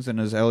questions, and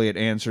as Elliot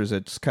answers,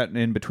 it's cutting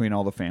in between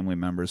all the family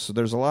members. So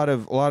there's a lot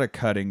of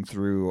cutting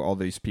through all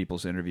these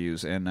people's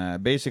interviews,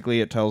 and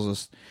basically it tells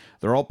us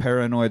they're all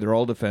paranoid, they're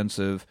all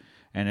defensive,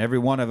 and every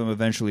one of them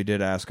eventually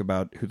did ask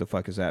about who the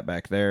fuck is that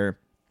back there.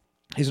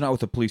 He's not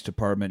with the police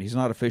department. He's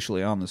not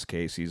officially on this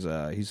case. He's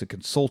a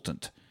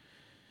consultant.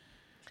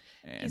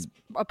 And he's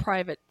a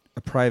private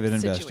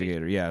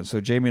investigator. Yeah.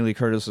 So Jamie Lee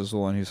Curtis is the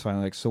one who's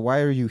finally like, so why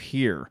are you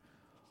here?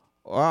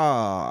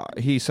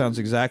 He sounds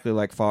exactly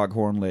like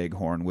Foghorn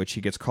Leghorn, which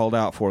he gets called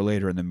out for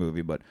later in the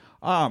movie. But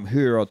I'm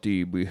here at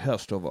the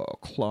behest of a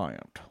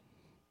client.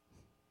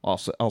 I'll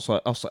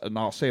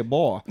say,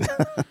 boy.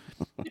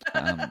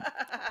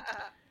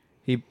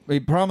 He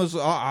promised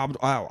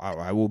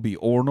I will be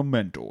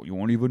ornamental. You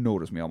won't even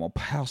notice me. I'm a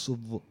passive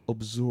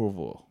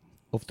observer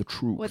of the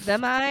truth. With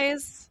them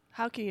eyes,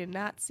 how can you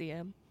not see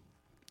him?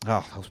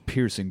 Oh, those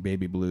piercing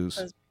baby blues.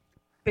 Those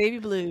baby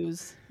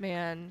blues,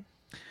 man.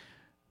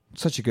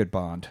 Such a good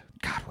Bond.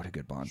 God, what a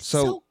good Bond.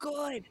 So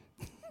good.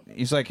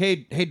 He's like,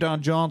 hey,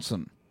 Don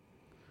Johnson.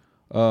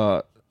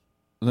 The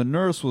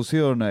nurse was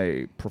here in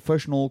a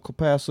professional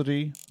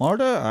capacity.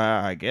 Marta,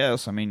 I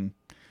guess. I mean,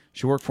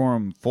 she worked for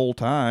him full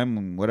time,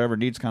 and whatever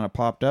needs kind of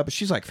popped up. But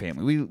she's like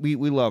family.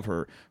 We love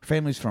her. Her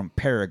family's from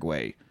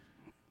Paraguay.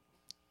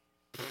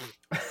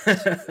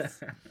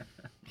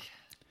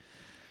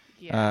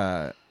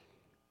 Yeah.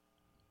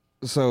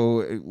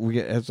 So we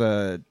get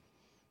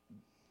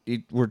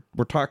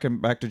we're talking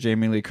back to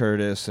Jamie Lee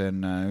Curtis,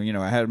 and I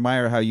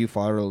admire how you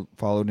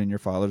followed in your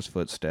father's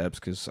footsteps,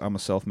 because I'm a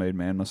self-made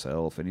man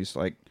myself, and he's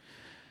like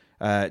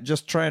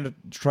just trying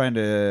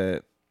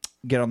to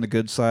get on the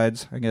good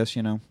sides, I guess,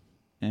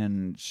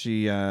 and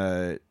she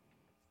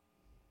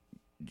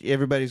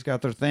everybody's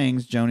got their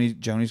things.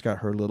 Joni's got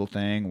her little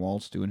thing,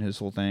 Walt's doing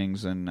his little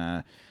things,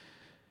 and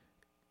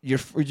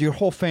your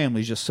whole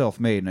family's just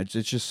self-made, and it's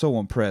just so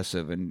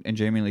impressive. And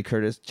Jamie Lee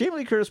Curtis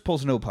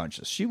pulls no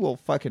punches. She will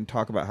fucking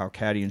talk about how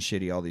catty and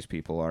shitty all these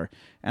people are,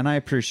 and I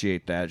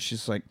appreciate that.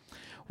 She's like,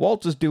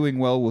 Walt is doing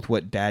well with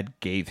what Dad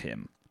gave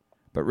him,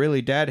 but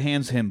really, Dad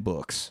hands him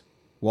books.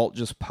 Walt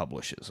just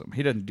publishes them.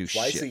 He doesn't do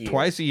shit.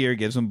 Twice a year,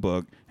 gives him a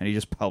book, and he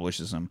just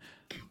publishes them.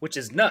 Which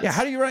is nuts. Yeah,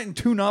 how do you write in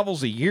 2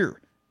 novels a year?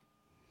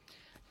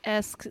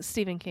 esque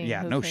Stephen King.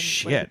 Yeah, who no can,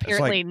 shit. like, It's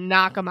apparently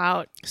knock him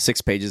out.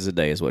 6 pages a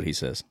day is what he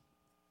says.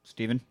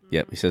 Steven?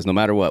 Yep. He says no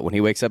matter what. When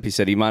he wakes up, he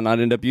said he might not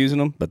end up using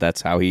them, but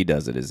that's how he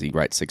does it, is he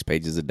writes 6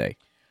 pages a day.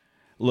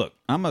 Look,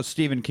 I'm a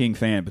Stephen King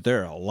fan, but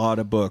there are a lot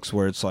of books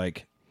where it's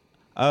like,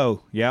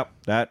 oh, yep,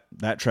 that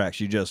tracks.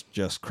 You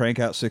just crank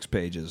out 6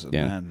 pages. And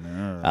Yeah.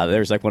 then,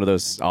 There's like one of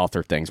those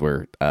author things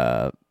where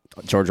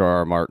George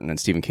R.R. Martin and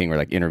Stephen King were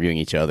like interviewing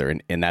each other,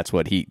 and that's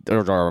what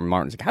George R.R.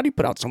 Martin's like, how do you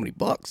put out so many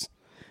books?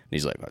 And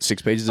he's like,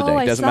 6 pages a day.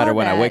 I Doesn't saw matter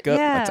when I that. wake up.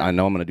 Yeah. I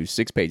know I'm going to do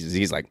 6 pages.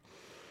 He's like,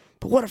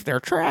 but what if they're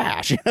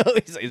trash? You know,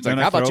 he's Then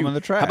like, I throw 'em in the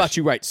trash. how about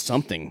you write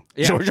something,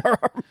 Yeah. George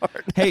R.R.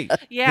 Martin? hey,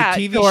 Yeah,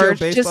 the TV George,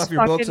 show based just off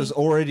your books fucking- is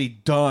already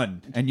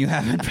done, and you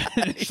haven't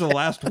finished the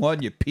last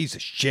one, you piece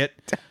of shit.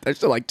 There's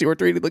still like 2 or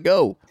 3 to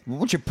go. Why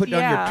don't you put down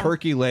Yeah. your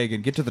turkey leg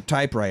and get to the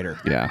typewriter?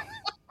 Yeah.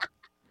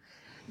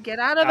 Get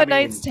out of I A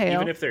Knight's mean, Tale.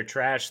 even if they're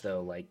trash,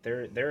 though, like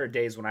there are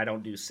days when I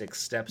don't do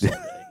 6 steps all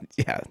day.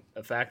 Yeah.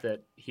 The fact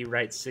that he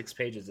writes 6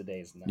 pages a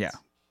day is nuts. Yeah.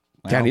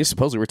 God, Well, he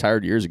supposedly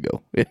retired years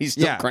ago. He's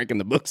still Yeah. cranking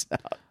the books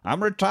out.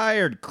 I'm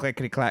retired.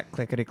 Clickety clack,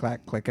 clickety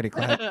clack, clickety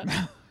clack.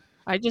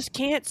 I just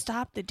can't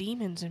stop the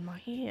demons in my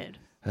head.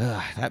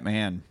 That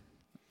man,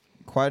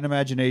 quite an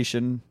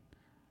imagination.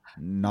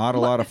 Not a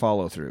lot of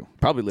follow through.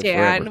 Probably live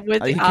Dan forever.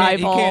 with He the can't,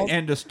 he eyeballs. can't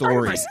end a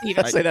story.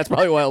 I'd say that's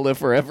probably why I'll live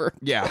forever.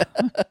 Yeah.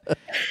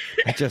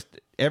 I just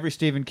every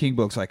Stephen King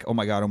book's like, oh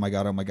my god, oh my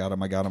god, oh my god, oh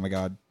my god, oh my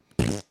god.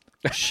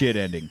 Shit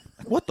ending.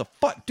 What the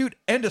fuck? Dude,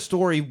 end a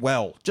story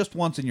well. Just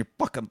once in your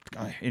fucking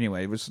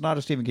anyway, it was not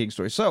a Stephen King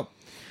story. So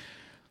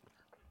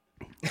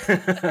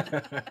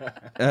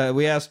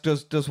we asked,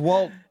 does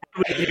Walt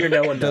Here,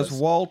 no one does knows.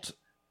 Walt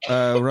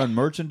run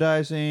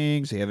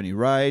merchandising? Does he have any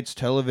rights?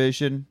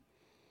 Television?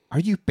 Are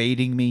you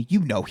baiting me?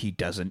 You know he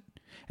doesn't.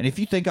 And if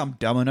you think I'm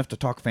dumb enough to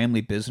talk family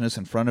business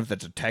in front of the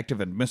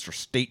detective and Mr.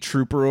 State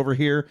Trooper over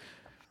here,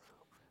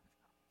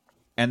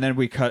 and then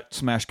we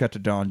smash cut to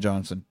Don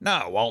Johnson.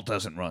 No, Walt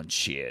doesn't run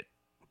shit.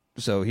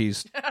 So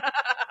he's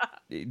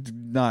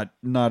not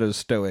as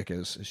stoic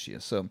as she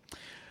is. So,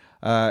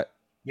 Yeah,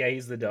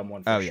 he's the dumb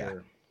one for Oh, sure. yeah.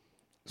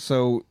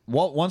 So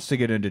Walt wants to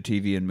get into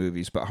TV and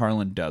movies, but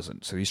Harlan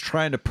doesn't. So he's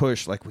trying to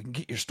push, like, we can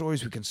get your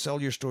stories, we can sell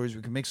your stories,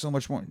 we can make so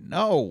much more.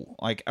 No,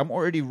 like, I'm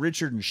already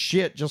richer than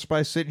shit just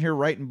by sitting here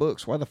writing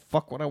books. Why the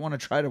fuck would I want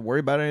to try to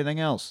worry about anything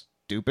else?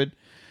 Stupid.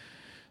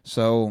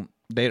 So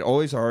they'd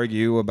always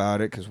argue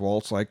about it because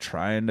Walt's like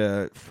trying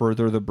to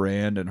further the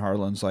brand, and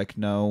Harlan's like,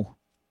 no.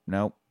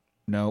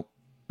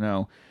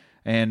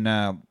 And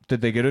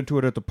did they get into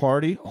it at the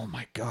party? Oh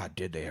my God,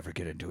 did they ever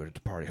get into it at the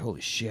party?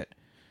 Holy shit.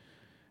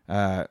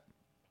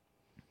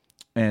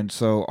 And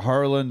so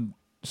Harlan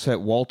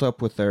set Walt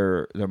up with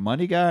their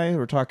money guy.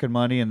 We're talking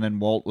money, and then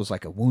Walt was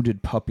like a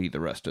wounded puppy the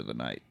rest of the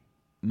night.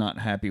 Not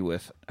happy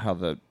with how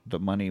the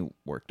money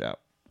worked out,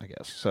 I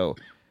guess. So,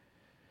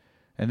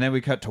 and then we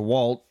cut to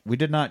Walt. We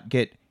did not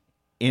get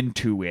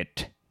into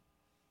it,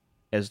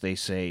 as they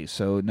say.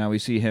 So now we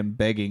see him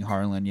begging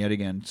Harlan yet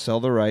again, sell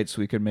the rights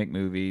so we can make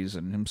movies,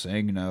 and him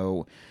saying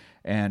no.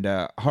 And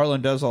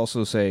Harlan does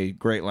also say,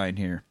 great line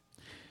here,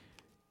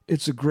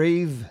 it's a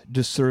grave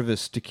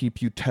disservice to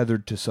keep you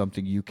tethered to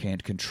something you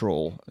can't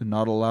control and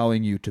not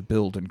allowing you to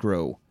build and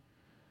grow.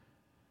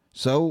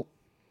 So,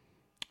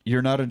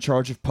 you're not in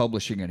charge of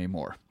publishing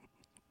anymore.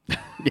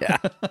 Yeah.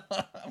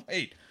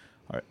 Wait,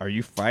 are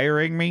you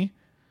firing me?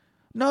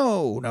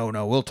 No,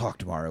 we'll talk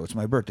tomorrow. It's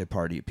my birthday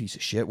party, you piece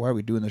of shit. Why are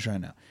we doing this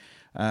right now?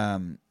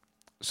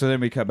 So then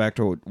we cut back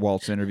to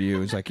Walt's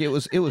interview. He's like, it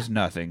was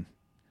nothing.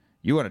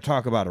 You want to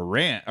talk about a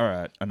rant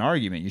or an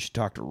argument, you should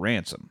talk to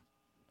Ransom.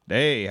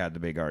 They had the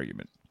big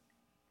argument.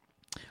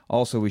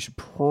 Also, we should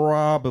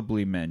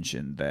probably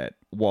mention that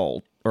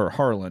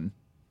Harlan,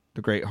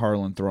 the great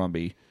Harlan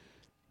Thrombey,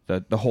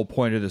 the whole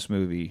point of this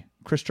movie,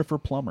 Christopher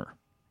Plummer.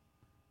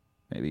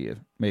 Maybe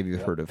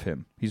you've heard of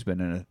him. He's been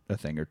in a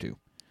thing or two.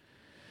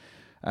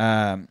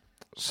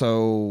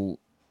 So,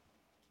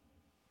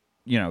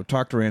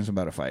 talk to Ransom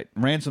about a fight.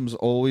 Ransom's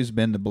always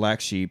been the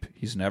black sheep.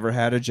 He's never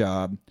had a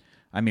job.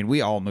 I mean,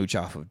 we all mooch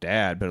off of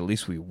Dad, but at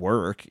least we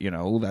work.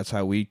 That's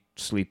how we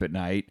sleep at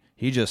night.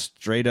 He just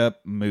straight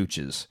up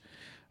mooches.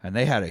 And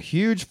they had a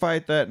huge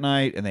fight that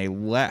night, and they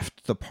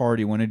left the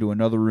party, went into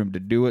another room to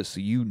do it,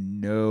 so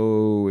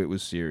it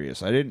was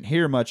serious. I didn't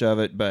hear much of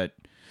it, but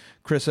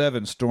Chris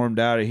Evans stormed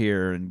out of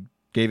here and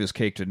gave his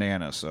cake to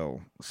Nana,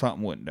 so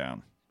something went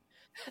down.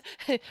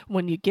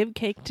 When you give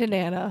cake to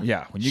Nana,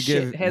 Yeah, when you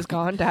shit has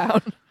gone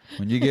down.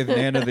 when you give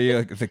Nana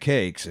the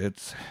cakes,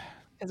 it's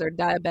Is there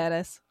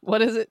diabetes?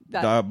 What is it?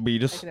 I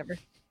diabetes. can never.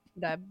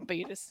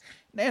 Diabetes.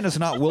 Nana's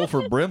not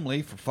Wilford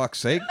Brimley, for fuck's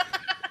sake.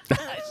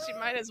 She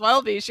might as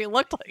well be. She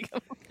looked like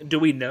him. Do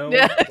we know?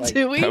 Yeah, Like,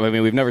 do we? I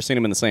mean, we've never seen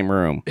him in the same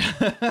room.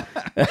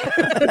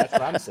 That's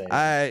what I'm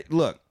saying.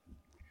 Look,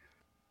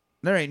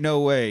 there ain't no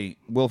way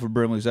Wilford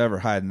Brimley's ever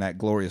hiding that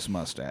glorious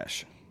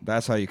mustache.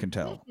 That's how you can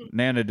tell.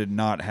 Nana did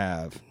not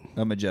have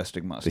a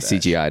majestic They mustache.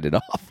 CGI'd it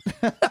off.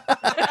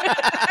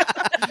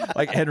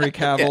 Like Henry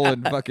Cavill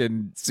and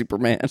fucking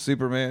Superman.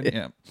 Superman.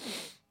 Yeah.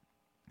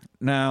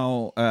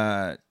 Now,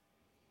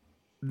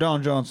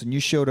 Don Johnson, you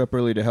showed up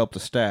early to help the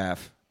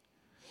staff,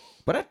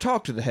 but I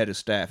talked to the head of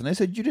staff, and they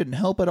said you didn't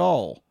help at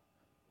all.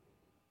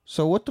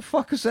 So what the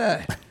fuck is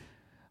that?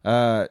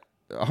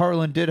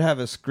 Harlan did have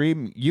a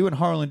scream. You and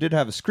Harlan did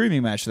have a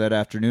screaming match that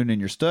afternoon in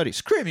your study.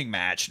 Screaming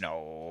match?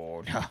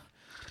 No,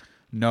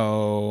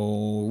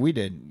 no, we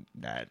didn't.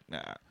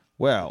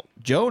 Well,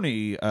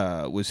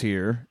 Joni was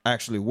here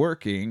actually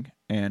working,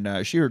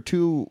 and she heard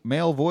two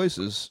male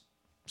voices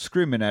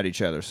screaming at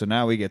each other. So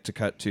now we get to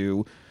cut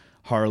to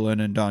Harlan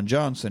and Don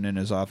Johnson in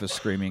his office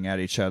screaming at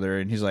each other,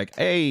 and he's like,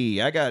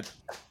 "Hey, I got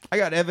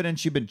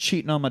evidence you've been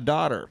cheating on my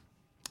daughter."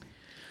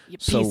 You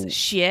piece of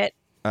shit.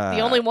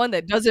 The only one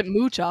that doesn't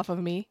mooch off of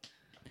me.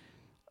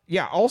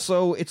 Yeah.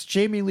 Also, it's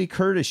Jamie Lee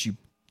Curtis.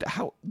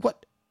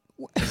 What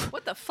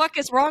the fuck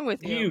is wrong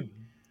with you? You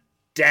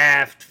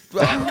daft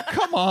fuck.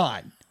 Come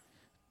on.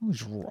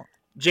 What's wrong?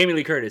 Jamie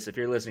Lee Curtis, if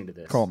you're listening to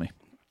this, Call me.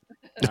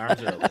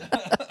 Arms are open.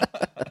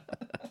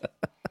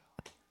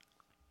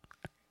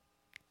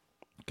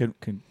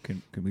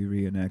 Can we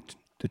reenact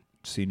the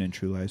scene in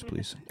True Lies,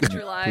 please?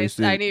 True Lies.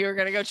 I knew you were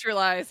gonna go True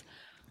Lies.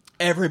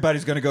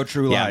 Everybody's gonna go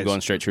True Lies. Yeah, I'm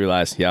going straight True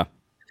Lies. Yeah.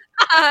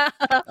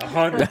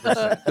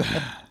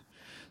 100%.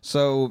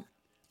 So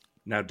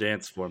Now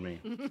dance for me.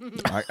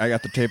 I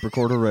got the tape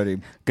recorder ready.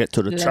 Get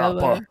to the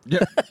chopper. Yeah.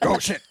 Oh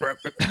shit.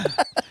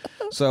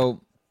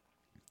 So,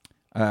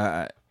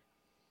 Don's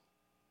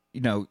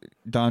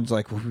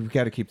like, well, we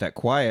got to keep that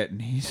quiet,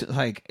 and he's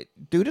like,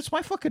 dude, it's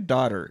my fucking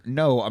daughter.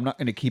 No, I'm not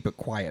going to keep it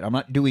quiet. I'm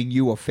not doing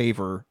you a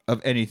favor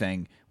of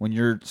anything when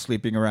you're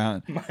sleeping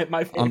around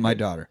on my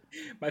daughter.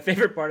 My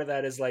favorite part of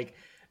that is like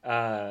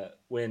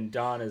when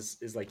Don is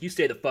like, you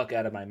stay the fuck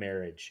out of my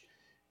marriage.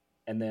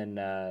 And then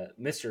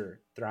Mr.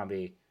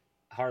 Thromby,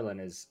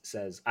 Harlan,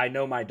 says, I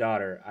know my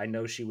daughter. I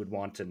know she would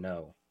want to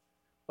know.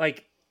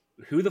 Like,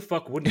 who the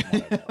fuck wouldn't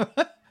want to know?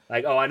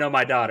 Like, oh, I know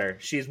my daughter.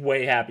 She's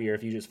way happier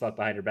if you just fuck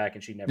behind her back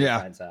and she never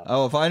finds out.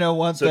 Oh, if I know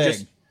one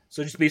thing.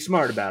 Just be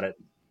smart about it.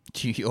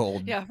 You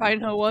old. Yeah, if I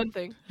know one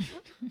thing.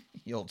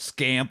 You old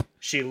scamp.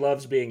 She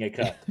loves being a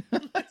cup.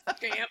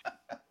 Scamp.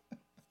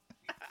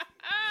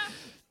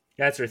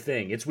 That's her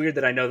thing. It's weird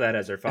that I know that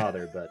as her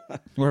father,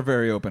 but We're a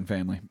very open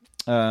family.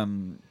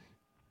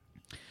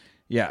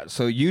 Yeah,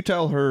 so you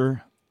tell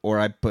her, or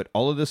I put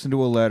all of this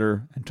into a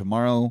letter, and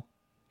tomorrow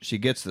she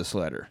gets this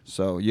letter.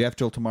 So you have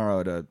till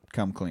tomorrow to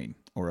come clean,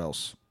 or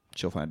else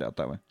she'll find out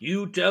that way.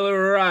 you tell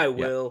her or I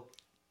will.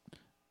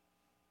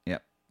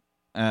 Yep.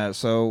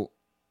 So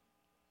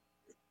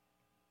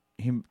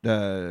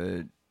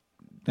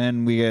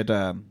then we get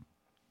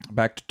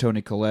back to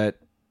Toni Collette,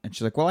 and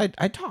she's like, "Well,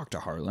 I talked to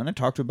Harlan. I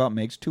talked to him about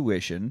Meg's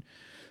tuition.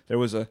 There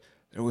was a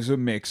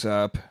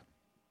mix-up."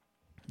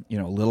 A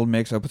little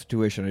mix-up with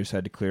tuition I just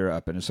had to clear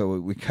up. And so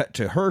we cut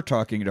to her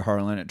talking to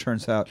Harlan. It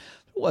turns out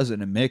it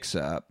wasn't a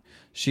mix-up.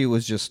 She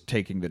was just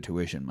taking the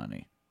tuition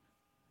money.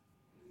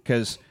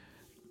 Because...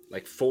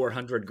 like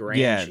 400 grand.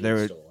 Yeah,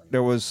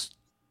 there was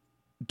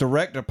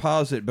direct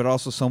deposit, but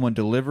also someone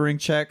delivering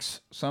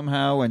checks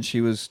somehow. And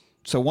she was...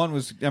 So one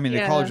was... I mean,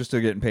 the college was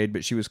still getting paid,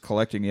 but she was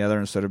collecting the other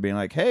instead of being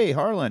like, hey,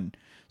 Harlan,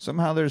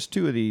 somehow there's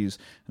two of these.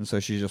 And so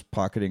she's just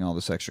pocketing all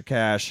this extra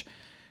cash.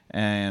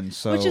 And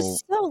so, which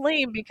is so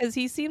lame because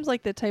he seems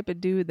like the type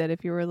of dude that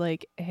if you were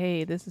like,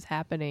 "Hey, this is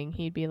happening,"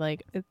 he'd be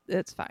like,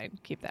 "It's fine,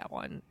 keep that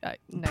one."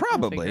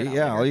 Probably,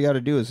 yeah. All you got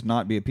to do is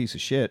not be a piece of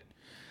shit.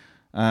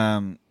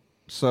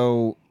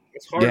 So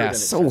it's harder yeah, than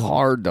so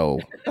hard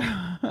though.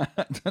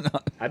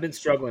 I've been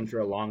struggling for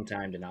a long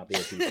time to not be a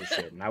piece of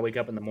shit, and I wake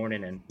up in the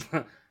morning and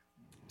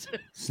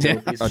still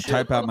a piece of I shit.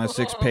 type out my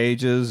 6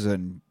 pages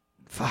and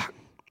fuck,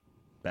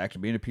 back to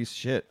being a piece of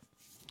shit.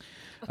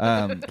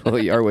 Well,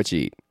 you are what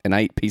you eat, and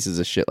I eat pieces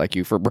of shit like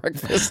you for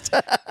breakfast.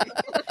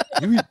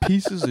 You eat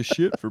pieces of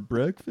shit for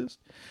breakfast?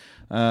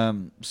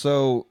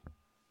 So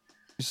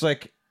it's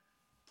like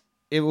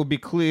it will be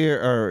clear,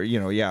 or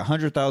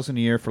 $100,000 a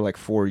year for like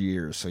 4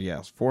 years. So yeah,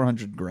 it's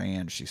 400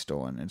 grand she's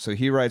stolen. And so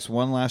he writes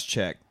one last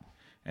check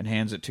and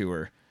hands it to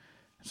her.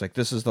 It's like,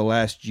 this is the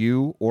last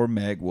you or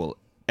Meg will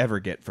ever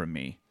get from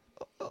me.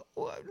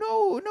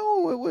 No,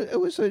 it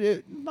was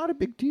not a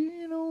big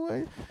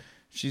deal.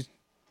 She's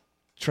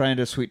trying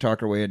to sweet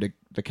talk her way into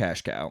the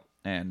cash cow,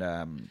 and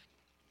I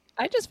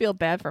just feel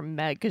bad for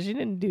Meg because she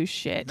didn't do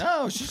shit.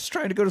 No, she's just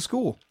trying to go to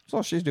school. That's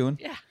all she's doing.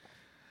 Yeah.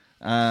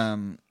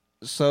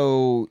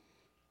 So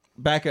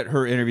back at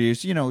her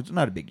interviews, it's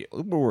not a big deal.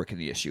 We're working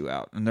the issue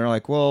out, and they're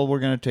like, "Well, we're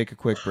gonna take a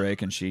quick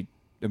break," and she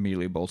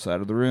immediately bolts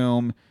out of the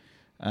room.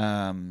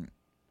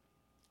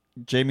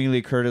 Jamie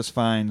Lee Curtis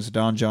finds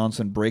Don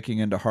Johnson breaking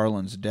into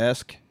Harlan's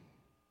desk,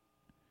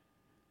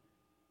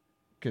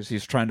 because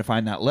he's trying to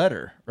find that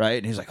letter, right?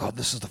 And he's like, "Oh,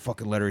 this is the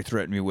fucking letter he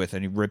threatened me with,"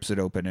 and he rips it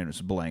open and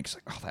it's blank. He's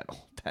like, "Oh,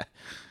 that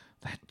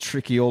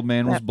tricky old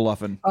man was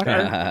bluffing."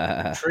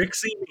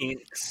 Trixie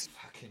Minx.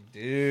 Fucking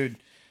dude.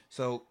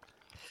 So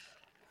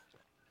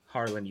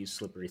Harlan, you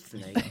slippery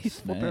snake.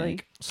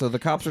 Snake. So the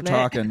cops are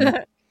talking,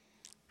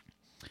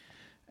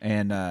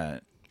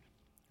 and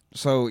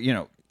so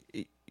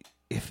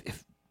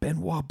if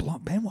Benoit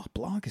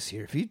Blanc is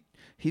here, if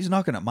he's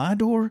knocking at my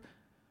door,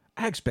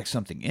 I expect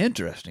something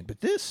interesting,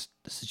 but this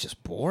is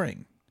just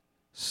boring.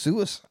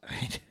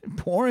 Suicide.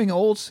 Boring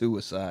old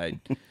suicide.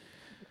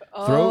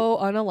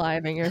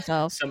 Unaliving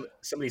yourself.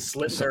 Somebody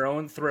slits their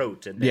own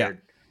throat and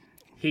their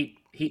heat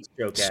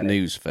stroke at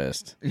Snooze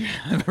fest.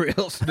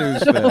 Real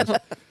snooze fest.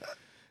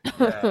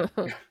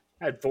 it.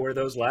 I had 4 of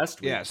those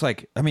last week. Yeah, it's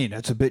like, I mean,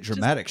 that's a bit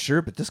dramatic,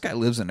 sure, but this guy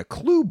lives in a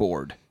clue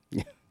board.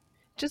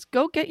 Just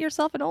go get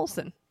yourself an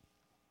Olsen.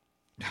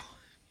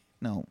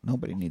 No,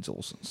 nobody needs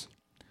Olsons.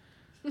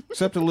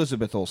 Except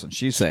Elizabeth Olsen.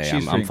 She's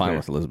I'm fine clear.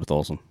 with Elizabeth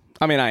Olsen.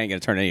 I mean, I ain't going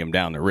to turn any of them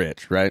down. They're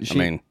rich, right?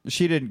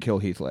 She didn't kill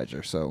Heath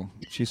Ledger, so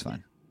she's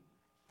fine.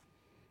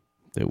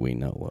 That we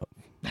know of.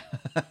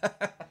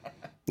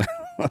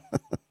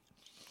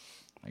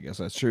 I guess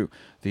that's true.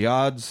 The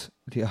odds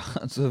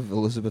of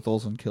Elizabeth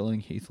Olsen killing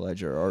Heath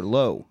Ledger are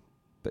low,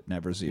 but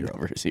never zero.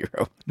 Never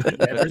zero.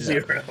 Never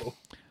zero.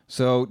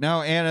 So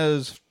now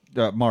Anna's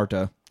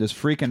Marta is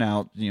freaking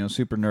out,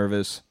 super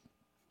nervous.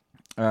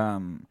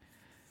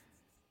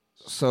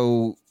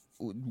 So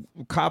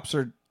cops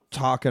are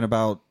talking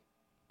about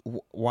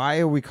why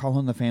are we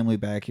calling the family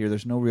back here?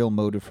 There's no real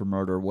motive for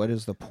murder. What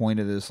is the point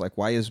of this? Like,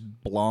 why is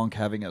Blanc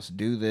having us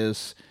do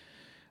this?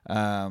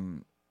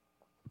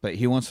 But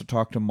he wants to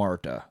talk to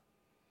Marta.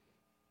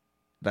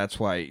 That's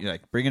why,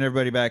 bringing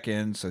everybody back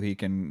in so he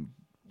can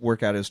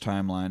work out his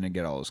timeline and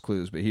get all his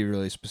clues. But he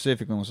really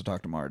specifically wants to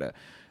talk to Marta.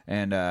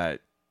 And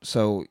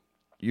so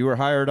you were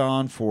hired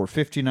on for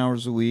 15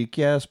 hours a week,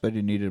 yes, but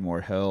he needed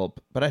more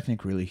help. But I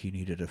think really he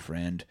needed a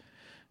friend.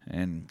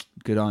 And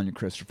good on you,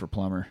 Christopher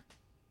Plummer.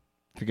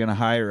 If you're going to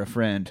hire a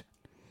friend,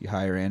 you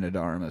hire Anna de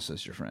Armas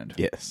as your friend.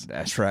 Yes.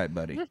 That's right,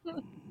 buddy.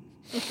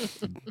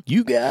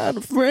 You got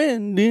a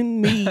friend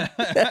in me.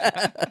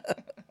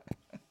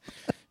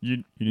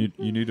 You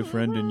need a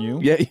friend in you?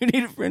 Yeah, you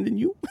need a friend in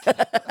you.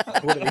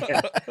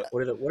 What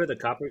are the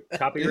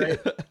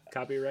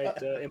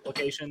copyright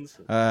implications?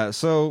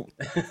 So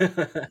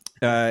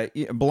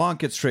Blanc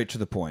gets straight to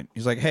the point.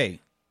 He's like, hey,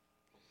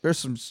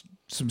 there's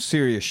some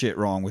serious shit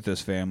wrong with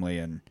this family,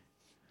 and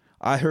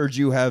I heard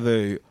you have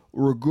a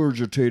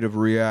regurgitative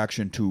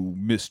reaction to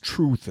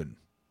mistruthin'.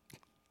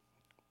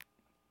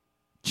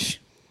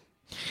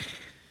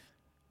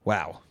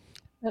 Wow.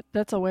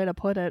 That's a way to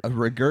put it. A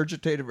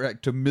regurgitative reaction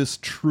to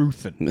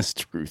mistruthin'.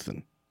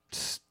 Mistruthin'.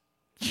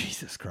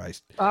 Jesus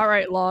Christ. All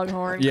right,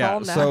 Longhorn. Yeah,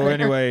 Calm down. so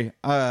anyway,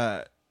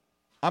 I'm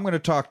going to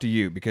talk to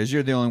you because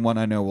you're the only one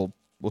I know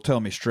will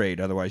tell me straight.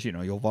 Otherwise,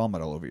 you'll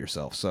vomit all over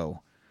yourself. So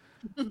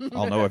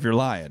I'll know if you're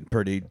lying.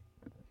 Pretty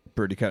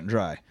cut and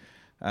dry.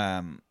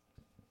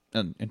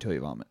 Until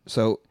you vomit.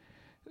 So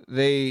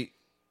they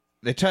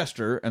test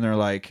her and they're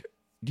like,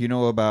 do you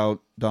know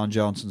about Don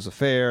Johnson's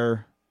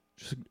affair?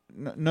 She's like,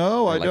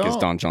 no, I don't. Like, is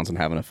Don Johnson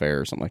having an affair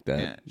or something like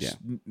that? Yeah.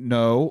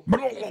 No.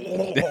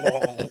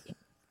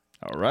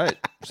 All right.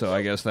 So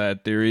I guess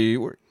that theory...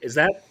 Is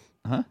that...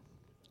 Huh?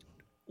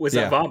 Was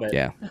that vomit?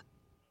 Yeah.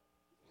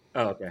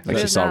 Oh, okay. Like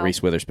she saw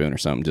Reese Witherspoon or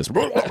something. Just...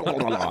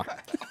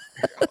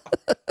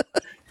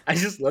 I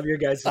just love your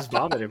guys'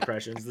 vomit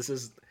impressions. This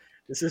is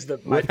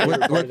my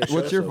favorite part of the show.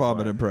 What's your so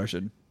vomit far.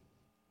 impression?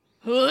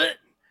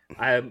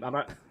 I'm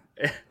not...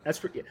 That's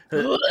pretty...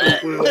 Well,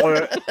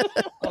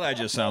 that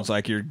just sounds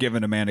like you're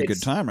giving a man a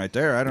good time right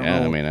there. I don't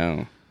know. I mean, I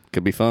don't.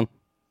 Could be fun.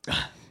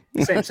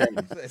 Same. Same.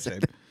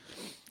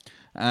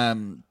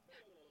 No,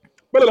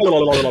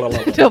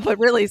 but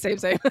really, same.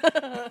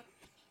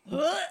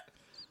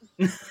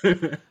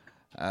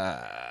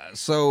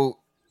 So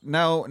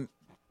now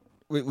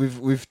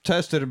we've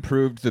tested and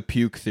proved the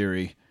puke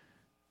theory,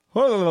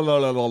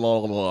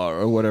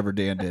 or whatever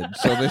Dan did.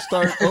 So they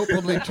start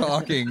openly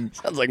talking.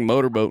 Sounds like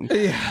motorboating.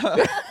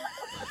 Yeah.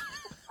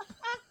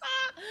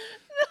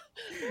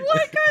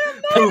 What kind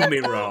of Prove me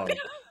wrong.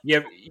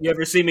 You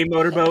ever see me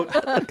motorboat?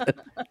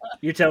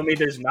 You tell me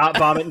there's not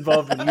vomit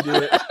involved when you do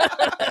it.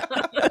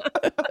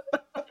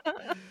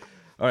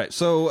 All right,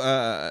 so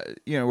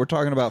we're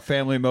talking about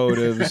family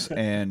motives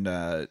and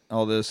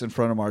all this in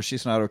front of Mars.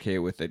 She's not okay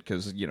with it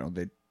because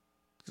this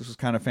was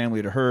kind of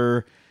family to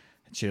her,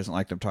 and she doesn't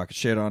like them talking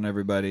shit on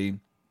everybody.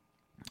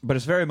 But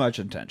it's very much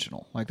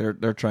intentional. Like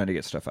they're trying to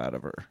get stuff out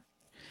of her.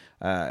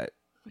 Yeah,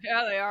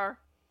 they are.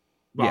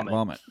 Vomit. Yeah,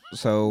 vomit.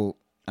 So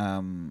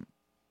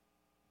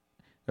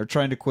they're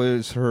trying to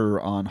quiz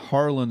her on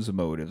Harlan's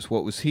motives.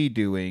 What was he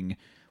doing?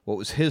 What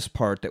was his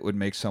part that would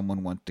make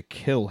someone want to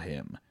kill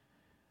him?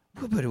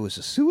 But it was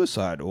a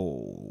suicide.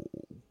 Oh,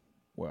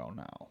 well,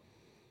 now.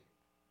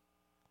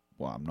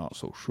 Well, I'm not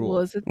so sure.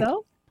 Was it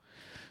though?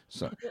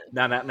 So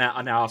Now,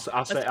 I'll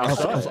say,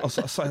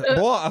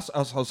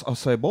 I'll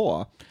say,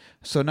 boy.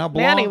 So now,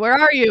 Manny, where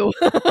are you?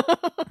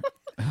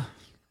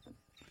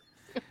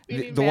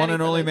 the one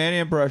and only Manny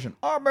impression.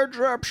 I'm a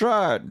drop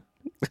side.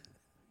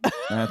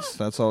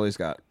 That's all he's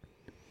got.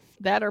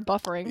 That or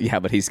buffering. Yeah,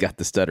 but he's got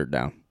the stutter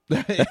down.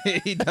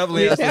 He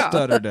definitely has the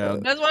stutter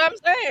down. That's what I'm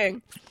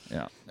saying.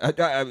 Yeah.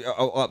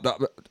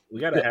 we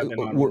gotta have him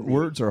on.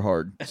 Words are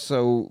hard.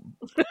 So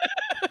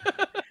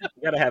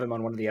We gotta have him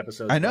on one of the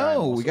episodes. I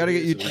know, we gotta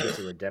get you. So we get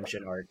to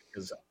redemption arc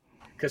because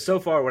so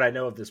far what I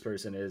know of this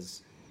person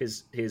is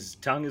his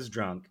tongue is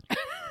drunk.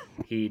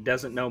 He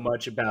doesn't know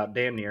much about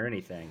damn near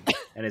anything,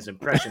 and his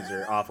impressions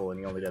are awful, and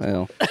he only does.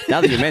 Well,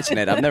 now that you mention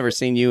it, I've never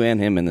seen you and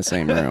him in the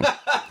same room.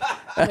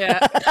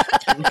 Yeah.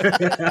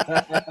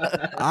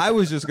 I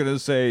was just going to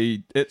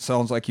say, it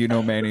sounds like you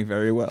know Manny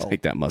very well.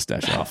 Take that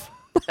mustache off.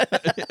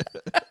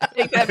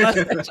 Take that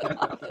mustache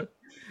off.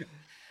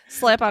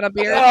 Slap on a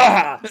beard.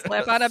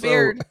 Slap on a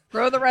beard.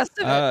 Grow the rest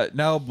of it.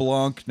 Now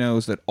Blanc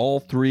knows that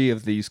all 3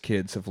 of these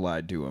kids have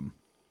lied to him.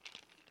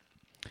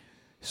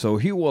 So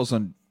he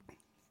wasn't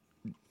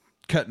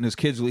cutting his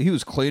kids. He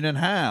was cleaning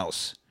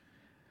house.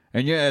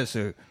 And yes,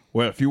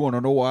 well, if you want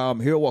to know why I'm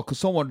here, well, because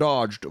someone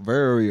dodged a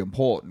very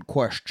important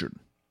question.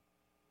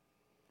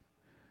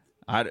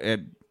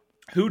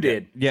 Who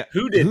did? Yeah.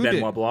 Who did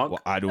Benoit Blanc? Well,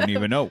 I don't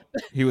even know.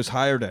 He was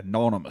hired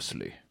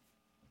anonymously.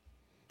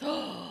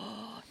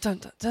 Dun,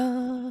 dun,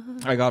 dun.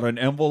 I got an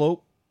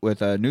envelope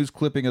with a news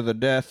clipping of the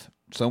death.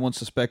 Someone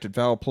suspected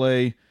foul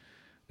play.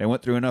 They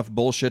went through enough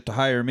bullshit to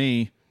hire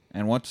me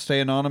and want to stay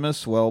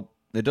anonymous. Well,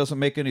 it doesn't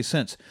make any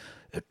sense.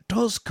 It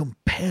does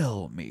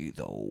compel me,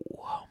 though.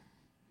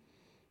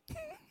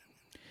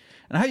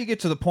 And how you get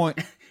to the point...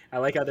 I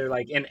like how they're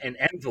like, an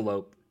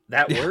envelope.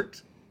 That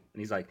worked? And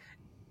he's like,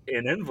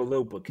 an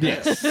envelope of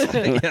cash.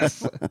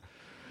 Yes.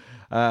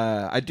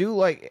 I do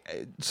like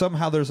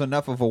somehow there's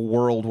enough of a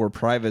world where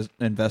private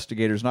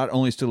investigators not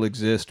only still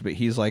exist, but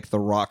he's like the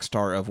rock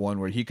star of one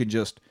where he can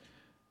just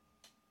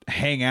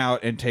hang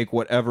out and take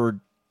whatever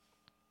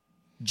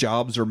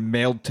jobs are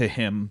mailed to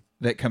him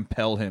that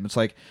compel him. It's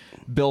like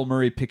Bill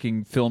Murray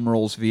picking film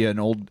roles via an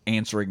old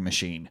answering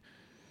machine.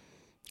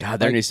 God,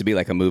 there needs to be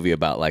like a movie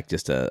about like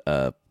just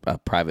a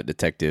private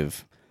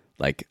detective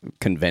like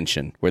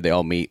convention where they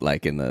all meet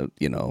like in the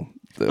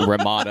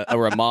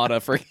Ramada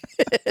for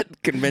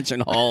convention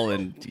hall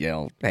in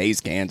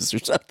Hayes, Kansas or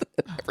something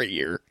every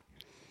year.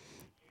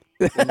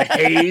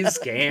 Hayes,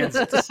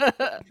 Kansas.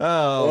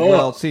 Oh,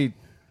 well, see,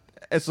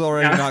 it's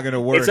already not going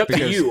to work It's up to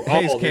because you,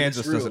 Hayes, all in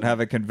Kansas this room doesn't have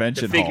a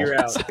convention to figure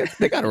hall. out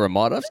They got a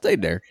Ramada. I've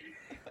stayed there.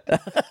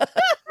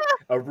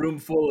 a room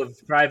full of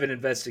private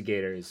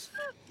investigators.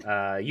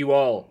 You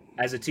all,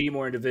 as a team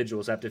or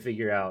individuals, have to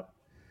figure out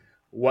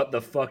what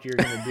the fuck you're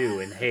going to do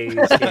in Hayes,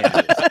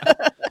 Kansas.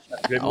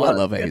 Good luck. I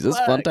love Hayes. It's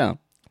a fun town.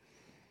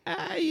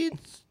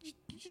 It's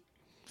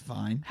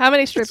fine. How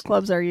many strip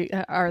clubs are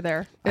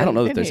there? I don't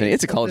know that in there's any. Hayes?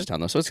 It's a college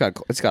town though, so it's got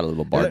a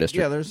little bar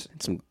district. Yeah, there's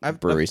some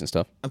breweries and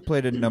stuff. I've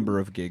played a number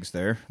of gigs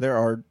there. There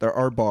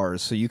are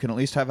bars, so you can at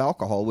least have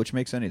alcohol, which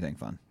makes anything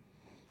fun.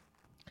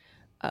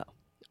 Oh,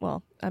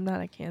 well, I'm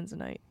not a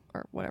Kansanite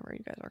or whatever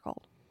you guys are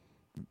called.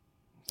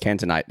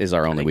 Cantonite is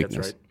our only I think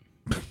weakness.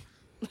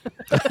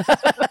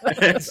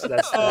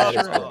 That's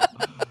right.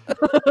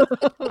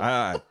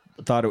 I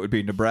thought it would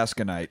be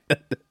Nebraskanite.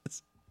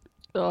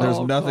 Oh, There's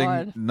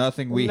God.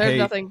 nothing we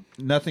There's hate.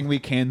 Nothing we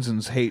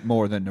Kansans hate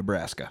more than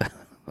Nebraska.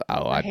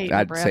 Oh, I hate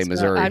I'd Nebraska. say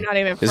Missouri. I'm not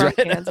even Is from right.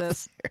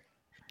 Kansas.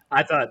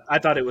 I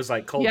thought it was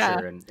like culture Yeah.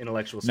 and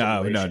intellectual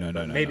No, stimulation.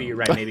 no. Maybe you're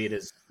right. Maybe it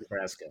is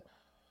Nebraska.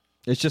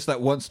 It's just that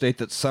one state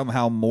that's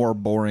somehow more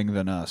boring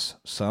than us.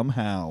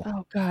 Somehow.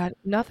 Oh, God.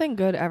 Nothing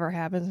good ever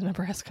happens in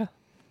Nebraska.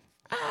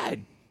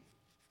 I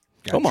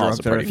got Omaha's drunk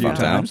a there a pretty few fun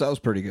town. times. That was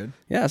pretty good.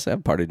 Yes,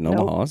 I've partied in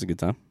Omaha. It's a good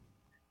time.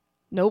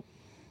 Nope.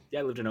 Yeah,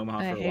 I lived in Omaha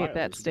I for a hate while. that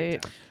It was a good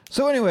state. time.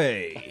 So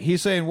anyway,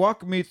 he's saying,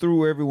 walk me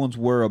through everyone's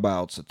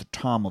whereabouts at the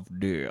time of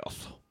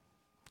death.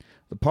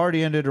 The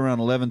party ended around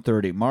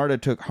 11:30. Marta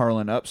took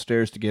Harlan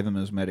upstairs to give him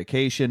his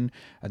medication,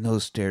 and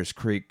those stairs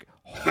creak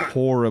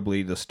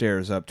horribly, the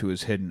stairs up to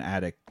his hidden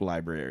attic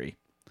library.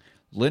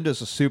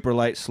 Linda's a super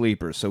light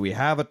sleeper, so we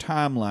have a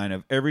timeline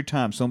of every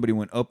time somebody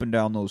went up and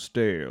down those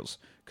stairs,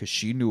 because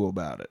she knew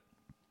about it.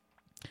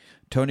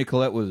 Toni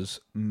Collette was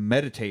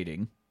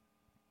meditating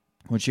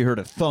when she heard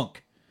a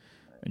thunk,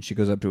 and she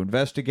goes up to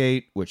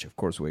investigate, which of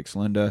course wakes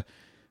Linda.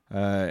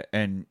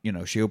 And,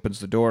 she opens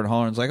the door and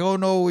Harlan's like, oh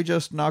no, we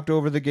just knocked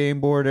over the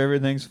game board.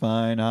 Everything's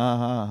fine. Ha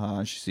ha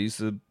ha. She sees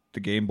the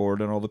game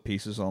board and all the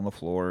pieces on the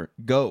floor.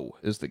 Go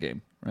is the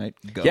game, right?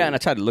 Go. Yeah, and I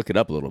tried to look it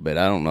up a little bit.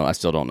 I don't know. I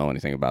still don't know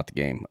anything about the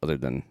game other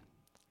than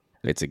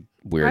it's a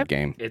weird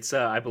game. It's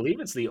I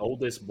believe it's the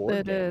oldest board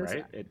It game, is.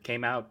 right? It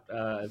came out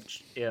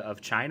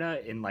of China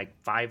in like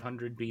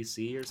 500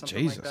 BC or something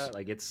Jesus. like that.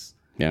 Like it's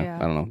Yeah,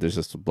 I don't know. There's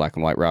just black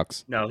and white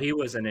rocks. no, he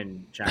wasn't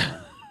in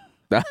China.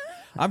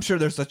 I'm sure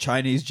there's a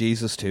Chinese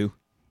Jesus too.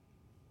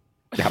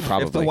 Yeah,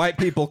 probably. If the white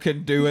people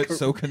can do it,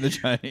 so can the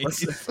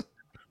Chinese.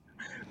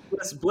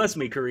 bless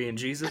me, Korean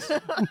Jesus.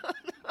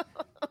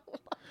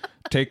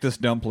 Take this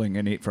dumpling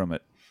and eat from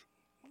it.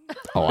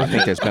 Oh, I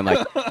think there's been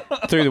like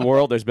through the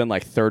world. There's been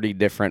like 30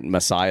 different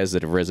messiahs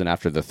that have risen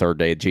after the third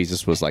day.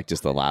 Jesus was like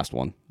just the last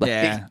one.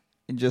 Yeah,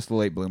 just a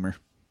late bloomer.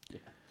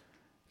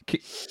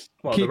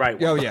 Well, the right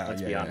one. Oh yeah,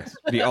 let's be honest.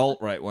 the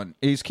alt-right one.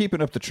 He's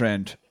keeping up the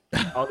trend.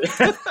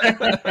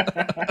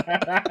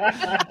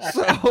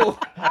 So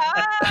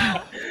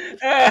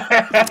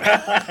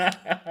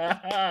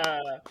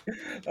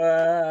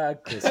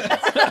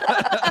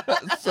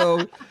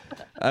so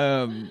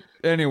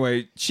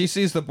anyway, she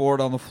sees the board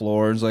on the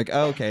floor and is like,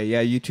 oh, okay,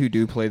 yeah, you two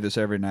do play this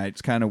every night.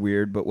 It's kind of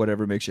weird, but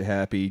whatever makes you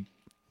happy.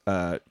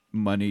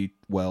 money,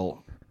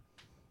 well,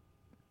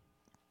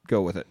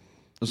 go with it.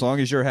 As long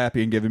as you're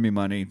happy and giving me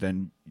money,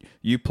 then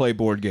you play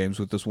board games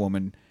with this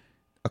woman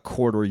a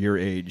quarter your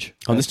age.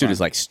 Oh, this dude is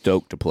like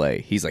stoked to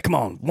play. He's like, come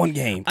on, one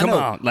game. Come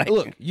on. Like,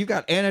 look, you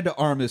got Anna de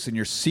Armas in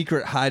your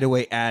secret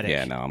hideaway attic.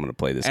 Yeah, no, I'm going to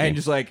play this and game.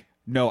 just like,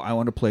 no, I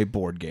want to play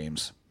board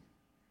games.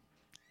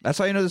 That's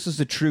how you know this is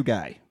a true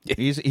guy.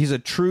 He's a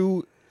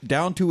true,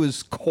 down to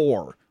his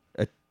core,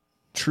 a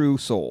true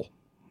soul.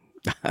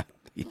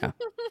 Yeah.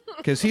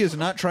 Because he is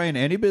not trying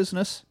any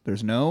business.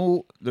 There's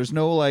no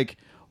like,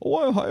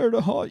 oh, I hired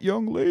a hot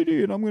young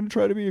lady and I'm going to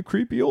try to be a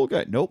creepy old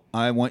guy. Nope.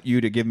 I want you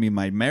to give me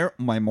my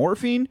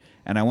morphine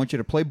and I want you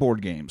to play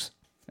board games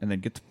and then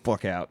get the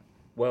fuck out.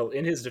 Well,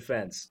 in his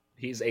defense,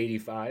 he's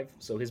 85,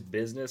 so his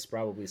business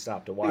probably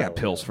stopped a while I got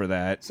pills ago. for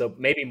that. So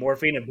maybe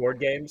morphine and board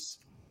games.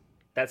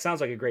 That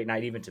sounds like a great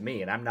night even to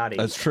me, and I'm not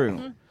 85. That's true.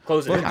 Mm-hmm.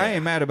 Close it. Look, I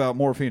ain't mad about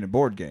morphine and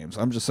board games.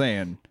 I'm just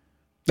saying.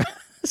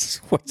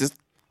 What, just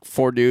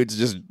 4 dudes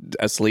just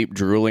asleep,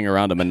 drooling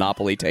around a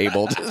Monopoly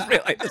table. Just be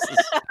like,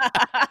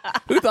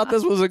 who thought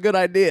this was a good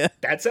idea?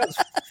 That sounds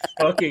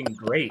fucking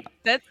great.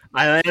 That's-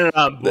 I landed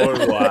on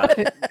Boardwalk.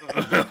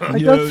 I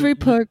got free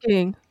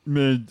parking.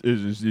 Man,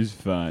 it's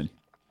fine.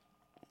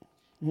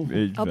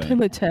 It's I'll pay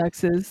my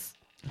taxes.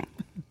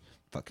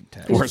 fucking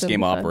tax. Worst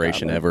game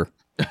operation ever.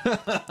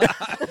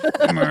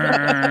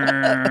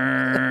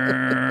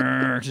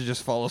 To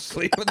just fall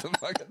asleep with the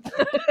fucking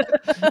thing.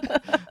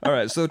 All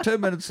right, so 10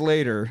 minutes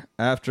later,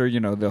 after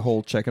the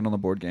whole checking on the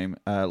board game,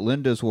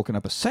 Linda's woken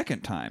up a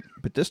second time,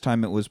 but this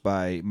time it was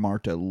by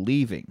Marta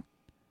leaving.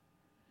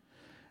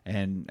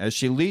 And as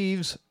she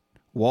leaves,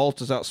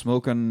 Walt is out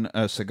smoking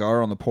a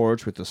cigar on the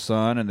porch with the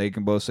son, and they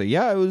can both say,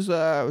 "Yeah, it was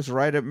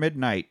right at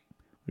midnight.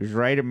 It was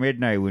right at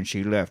midnight when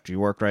she left. She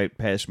walked right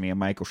past me and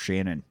Michael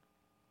Shannon."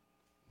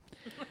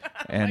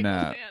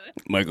 And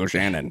Michael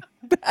Shannon.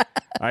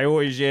 I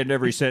always end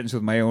every sentence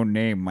with my own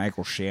name,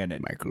 Michael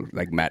Shannon. Michael,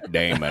 like Matt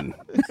Damon.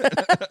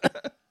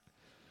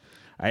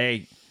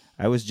 I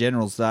was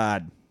General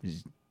Zod.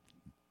 Does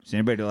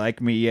anybody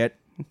like me yet?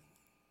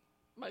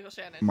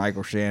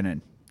 Michael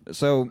Shannon.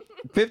 So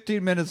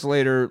 15 minutes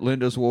later,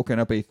 Linda's woken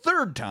up a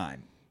third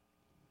time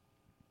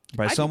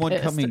by someone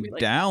coming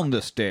down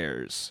the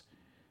stairs.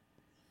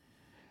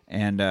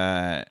 And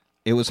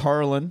it was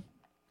Harlan.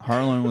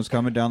 Harlan was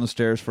coming down the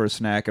stairs for a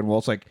snack, and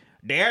Walt's like,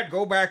 "Dad,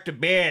 go back to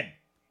bed."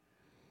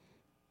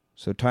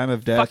 So time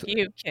of death. Fuck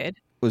you, kid.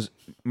 Was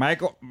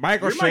Michael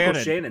Your Shannon.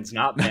 Michael Shannon's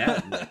not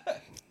bad.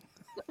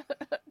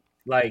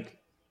 Like,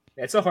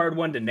 that's a hard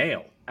one to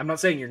nail. I'm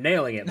not saying you're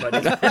nailing it, but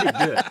it's pretty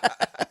good.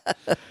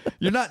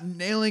 You're not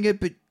nailing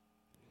it, but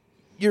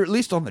you're at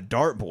least on the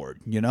dartboard,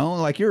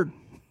 Like you're...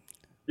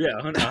 Yeah,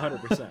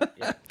 100%.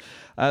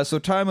 Yeah. So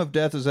time of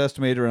death is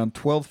estimated around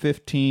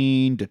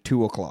 12:15 to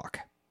 2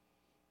 o'clock.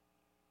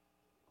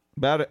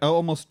 About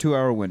almost a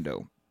 2-hour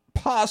window.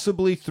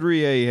 Possibly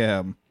 3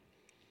 a.m.,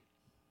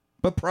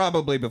 but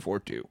probably before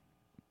 2.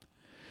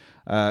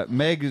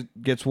 Meg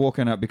gets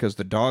woken up because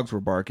the dogs were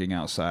barking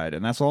outside,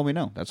 and that's all we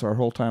know. That's our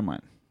whole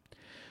timeline.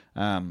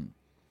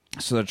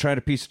 So they're trying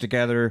to piece it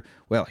together.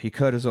 Well, he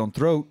cut his own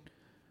throat.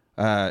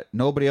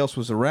 Nobody else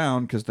was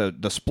around because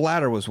the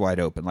splatter was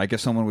wide open. Like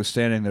if someone was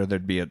standing there,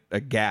 there'd be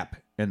a gap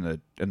in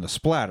the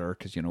splatter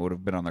because it would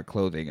have been on their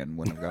clothing and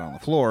wouldn't have got on the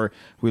floor.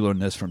 We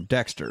learned this from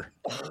Dexter,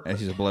 as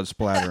he's a blood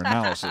splatter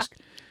analysis.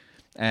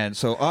 And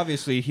so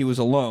obviously he was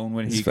alone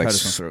when he cut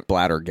his own throat.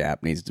 Splatter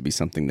gap needs to be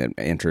something that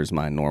enters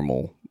my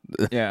normal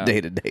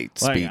day-to-day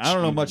speech. I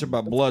don't know much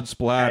about blood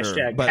splatter.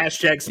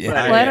 Hashtag splatter.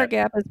 Yeah. Splatter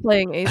Gap is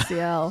playing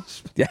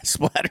ACL. Yeah,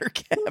 Splatter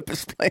Gap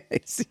is playing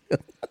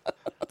ACL.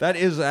 That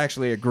is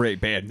actually a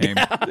great band name.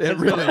 It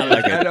really is. I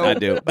like it. I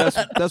do.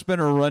 That's been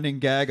a running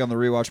gag on the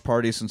Rewatch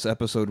Party since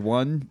episode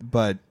 1,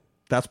 but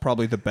that's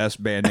probably the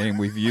best band name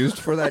we've used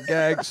for that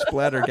gag.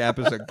 Splatter Gap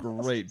is a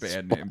great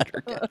band name.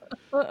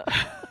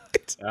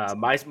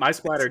 My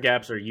splatter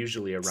gaps are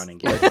usually a running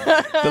gag.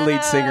 The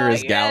lead singer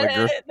is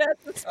Gallagher.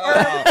 That's a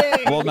smart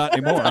thing. Well, not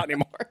anymore. Not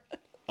anymore.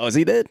 Oh, is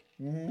he dead?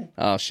 Mm-hmm.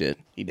 Oh, shit.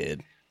 He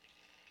did.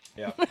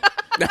 Yeah.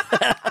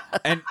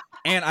 and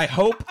I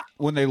hope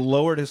when they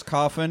lowered his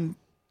coffin,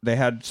 they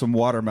had some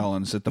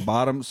watermelons at the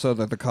bottom so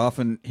that the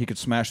coffin, he could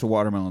smash the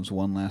watermelons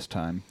one last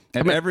time.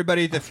 And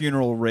everybody at the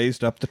funeral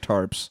raised up the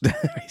tarps.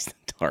 Raised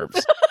the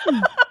tarps.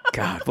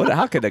 God,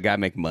 how could a guy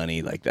make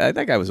money like that?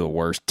 That guy was the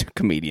worst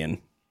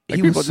comedian. Like,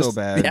 he was so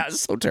bad. Yeah, it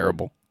was so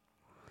terrible.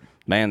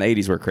 Man, the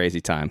 80s were a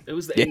crazy time. It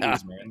was the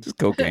 80s, man. Just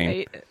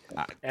cocaine.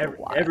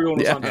 Everyone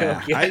was on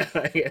coke.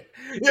 Yeah,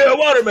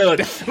 watermelon.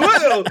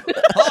 Whoa.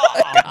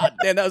 God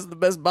damn, that was the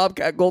best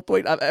Bobcat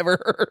Goldthwait I've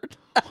ever heard.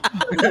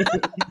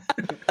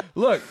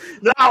 Look,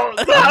 I'm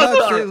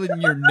not saying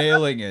you're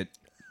nailing it,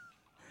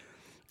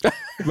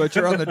 but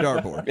you're on the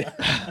dartboard.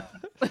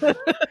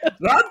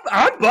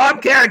 I'm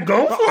Bobcat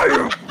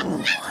Goldthwait.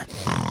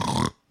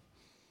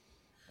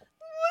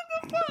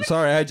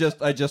 Sorry, I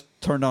just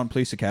turned on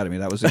Police Academy.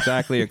 That was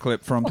exactly a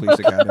clip from Police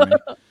Academy.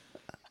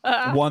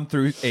 1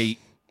 through 8.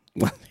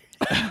 All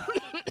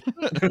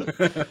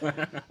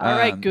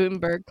right,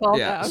 Gutenberg, call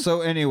down.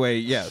 So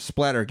anyway,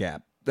 Splatter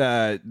Gap.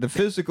 the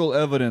physical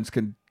evidence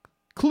can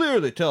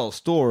clearly tell a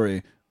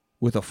story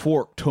with a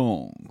forked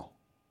tongue.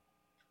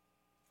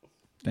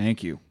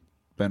 Thank you,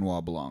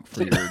 Benoit Blanc,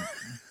 for your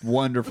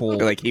wonderful... I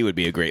feel like he would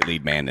be a great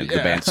lead man in the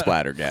band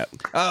Splattergap.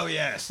 Oh,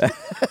 yes.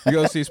 You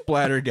go see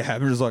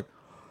Splattergap, and it's like,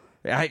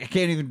 I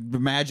can't even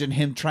imagine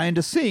him trying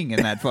to sing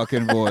in that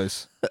fucking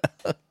voice.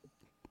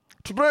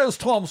 Today's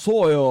Tom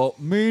Sawyer,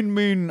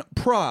 mean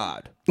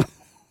pride.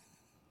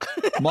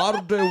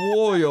 Modern day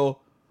warrior,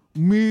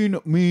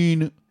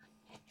 mean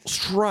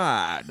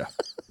stride.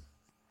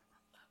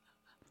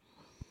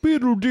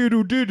 Biddle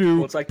diddle diddle.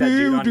 Well, it's like that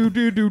dude on-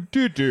 diddle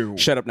diddle.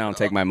 Shut up now and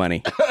take my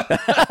money.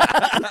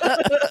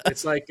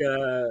 It's like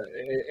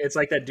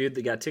that dude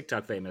that got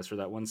TikTok famous for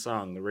that one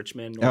song, the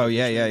Richmond. Oh,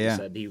 yeah. He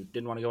said he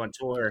didn't want to go on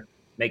tour,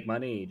 make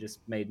money. He just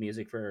made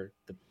music for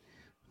the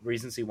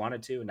reasons he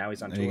wanted to, and now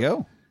he's on There tour. you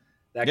go.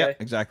 That Yeah, guy.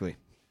 exactly.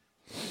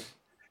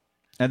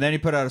 And then he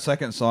put out a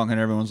second song, and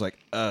everyone's like,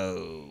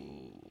 "Oh,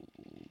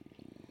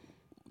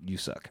 you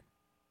suck."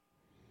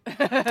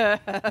 I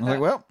was like,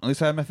 "Well, at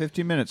least I had my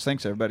 15 minutes.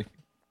 Thanks, everybody."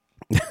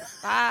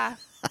 Ah.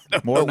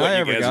 More than what I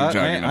you ever guys got. are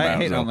talking I about,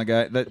 hate so. on the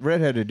guy, that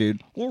redheaded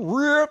dude.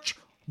 Rich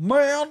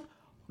man,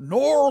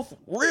 North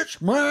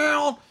rich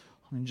man,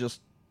 and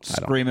just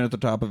screaming at the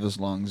top of his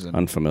lungs. And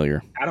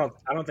Unfamiliar. I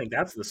don't think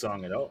that's the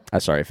song at all. I'm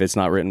sorry. If it's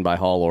not written by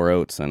Hall or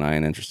Oates, then I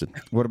ain't interested.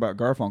 what about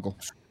Garfunkel?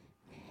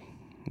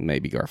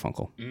 Maybe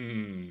Garfunkel.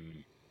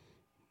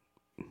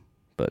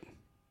 But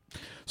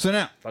So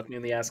now, Fuck me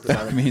in the ass because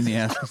I I love mean the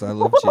ass because I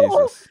love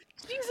Jesus.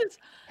 Jesus.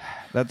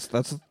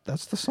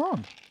 That's the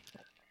song.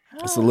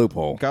 it's the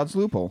loophole. God's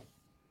loophole.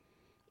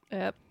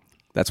 Yep.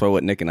 That's why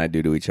what Nick and I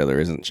do to each other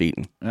isn't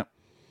cheating. Yep.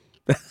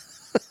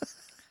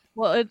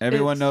 Well,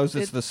 Everyone knows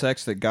it's the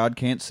sex that God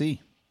can't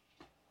see.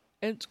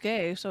 It's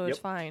gay, so it's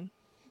Yep. fine.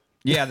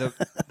 Yeah, the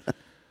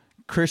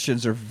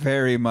Christians are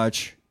very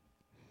much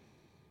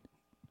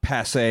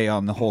passe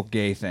on the whole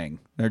gay thing.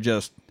 They're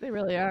just They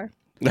really are.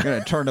 going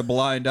to turn a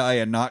blind eye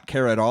and not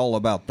care at all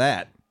about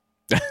that.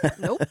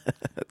 Nope.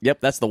 Yep,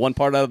 that's the one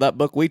part out of that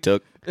book we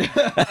took.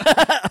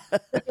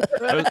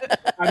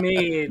 I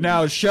mean,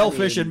 Now,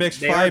 shellfish and mixed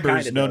they are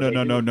fibers, kinda,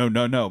 though. They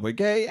do. no. But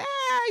gay,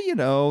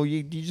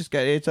 you just got,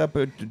 it's up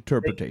to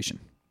interpretation.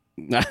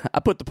 I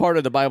put the part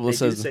of the Bible They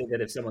that do says, say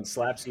that if someone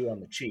slaps you on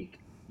the cheek,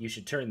 you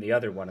should turn the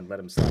other one and let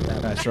them slap that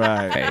one. That's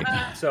right. hey,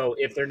 So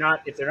if they're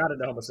not into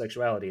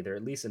homosexuality, they're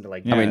at least into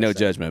like. Yeah. I mean, no sex.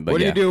 judgment, but What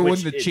do yeah. you do when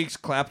Which the is- cheeks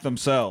clap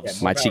themselves?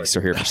 Yeah. My cheeks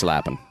are here for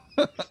slapping.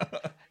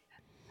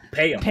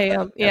 Pay them. Pay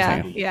 'em.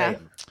 Yeah, yeah.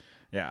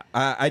 Yeah,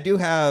 I do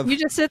have You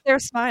just sit there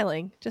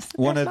smiling. Just sit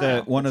one there of the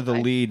smile. one of It's the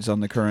fine. leads on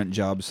the current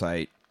job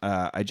site.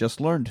 I just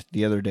learned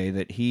the other day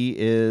that he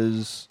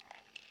is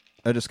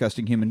a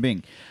disgusting human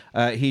being.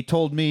 He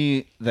told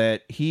me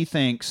that he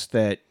thinks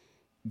that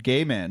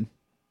gay men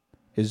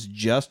is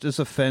just as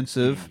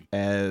offensive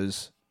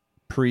as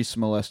priests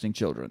molesting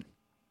children.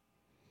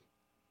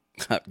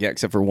 Yeah,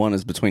 except for one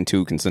is between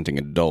two consenting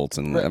adults,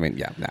 and Right. I mean,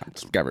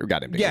 it's got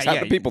him. Yeah, How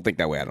yeah. do people think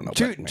that way? I don't know.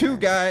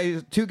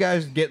 Two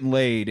guys getting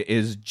laid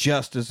is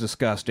just as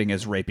disgusting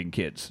as raping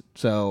kids.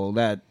 So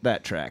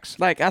that tracks.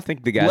 Like, I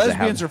think the guys that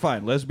Lesbians have, are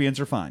fine. Lesbians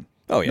are fine.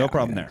 oh yeah, no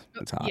problem yeah,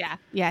 there. It's hot.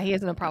 Yeah, he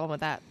has no problem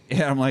with that.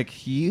 Yeah, I'm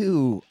like,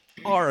 you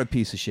are a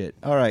piece of shit.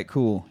 All right,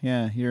 cool.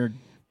 Yeah, you're.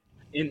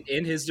 In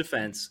his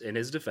defense,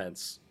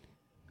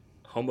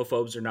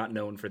 homophobes are not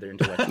known for their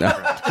intellectual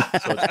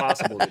prowess. So it's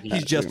possible that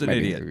He's just an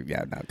Maybe- idiot.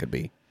 Yeah, no, it could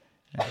be.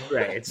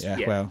 right. It's, Yeah,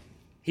 yeah. well.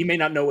 He may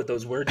not know what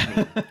those words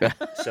mean.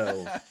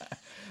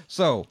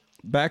 So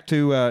back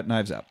to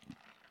Knives Out.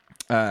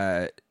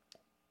 Now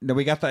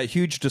we got that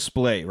huge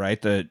display, right?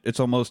 It's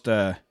almost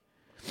not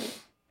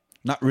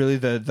really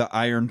the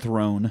Iron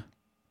Throne,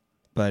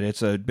 but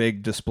it's a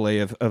big display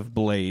of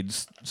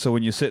blades. So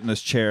when you sit in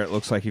this chair, it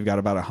looks like you've got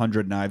about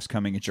 100 knives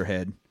coming at your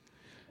head.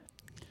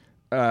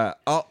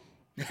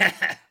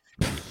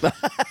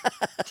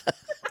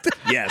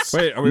 Yes.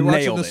 Wait, are we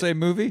watching Nailed the it. same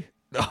movie?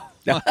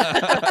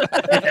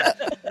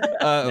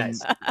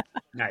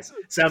 Nice.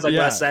 Sounds like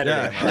last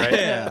Saturday, am I right?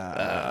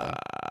 Yeah.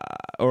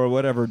 Or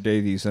whatever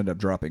day these end up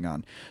dropping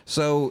on.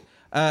 So,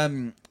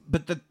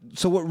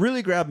 so what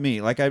really grabbed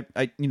me, like I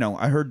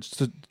heard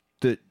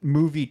the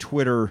movie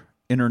Twitter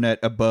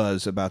internet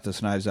abuzz about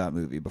this Knives Out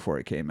movie before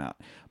it came out.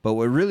 But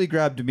what really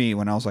grabbed me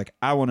when I was like,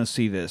 I want to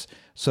see this.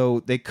 So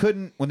they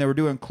couldn't, when they were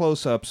doing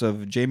close-ups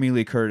of Jamie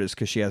Lee Curtis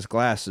because she has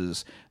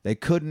glasses, they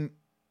couldn't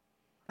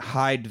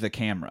hide the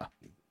camera.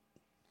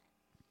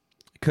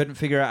 Couldn't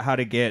figure out how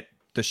to get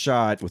the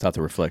shot Without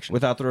the reflection.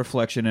 without the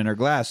reflection in her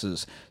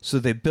glasses. So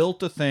they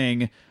built a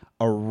thing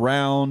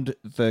around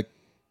the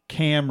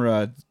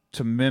camera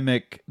to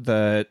mimic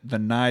the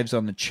knives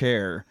on the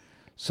chair.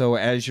 So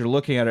as you're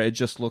looking at it, it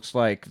just looks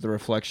like the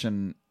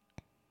reflection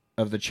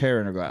of the chair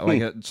in her glass.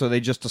 Like, so they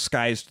just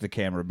disguised the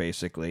camera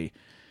basically.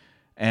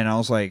 And I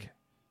was like,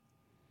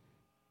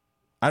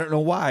 I don't know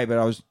why, but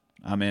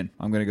I'm in.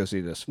 I'm going to go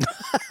see this.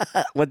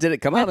 What, did it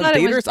come out in thought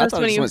it was theaters? I just thought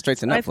it when just he went was- straight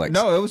to Netflix.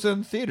 No, it was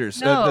in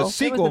theaters. No, it The was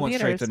sequel in went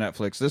straight to theaters.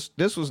 Netflix.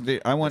 This was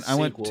the I went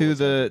sequel to was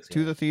the Netflix, to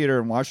yeah. the theater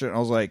and watched it, and I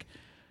was like,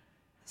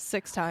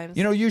 6 times.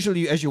 You know,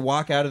 usually as you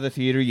walk out of the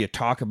theater, you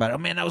talk about, oh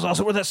man, that was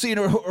awesome with that scene,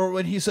 or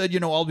when he said,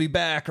 I'll be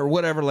back, or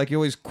whatever. Like you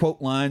always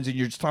quote lines, and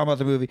you're just talking about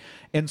the movie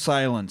in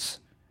silence.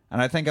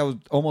 And I think I was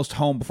almost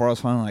home before I was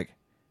finally like,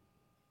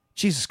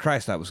 Jesus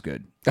Christ, that was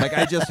good. Like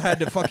I just had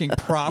to fucking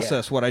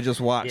process what I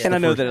just watched. And I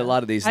know that a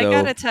lot of these, though, I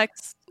got a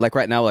text. Like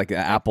right now, like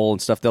Apple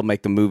and stuff, they'll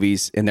make the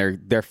movies, and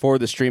they're for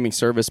the streaming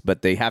service,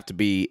 but they have to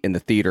be in the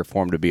theater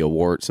for them to be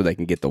award, so they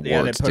can get the Yeah, they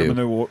awards put too. them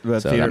in the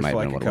So theater that might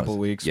for have like been a what it couple was.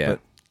 of weeks. Yeah. But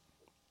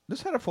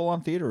this had a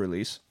full-on theater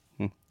release.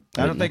 I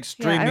don't think Yeah,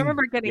 streaming... I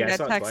remember getting Yeah, I that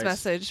saw it text twice.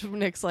 message from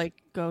Nick's like,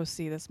 go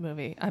see this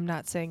movie. I'm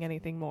not saying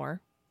anything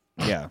more.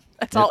 Yeah.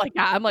 That's all I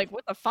got. I'm like,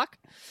 what the fuck?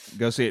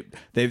 Go see it.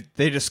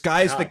 They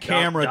disguised the Dom-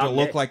 camera to Dom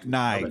look Nick. like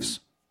knives.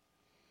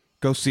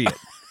 Go see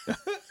it.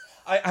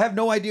 I have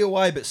no idea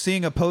why, but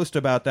seeing a post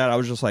about that, I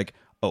was just like,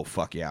 oh,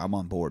 fuck yeah, I'm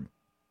on board.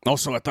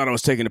 Also, I thought I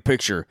was taking a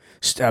picture.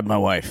 Stabbed my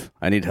wife.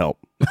 I need help.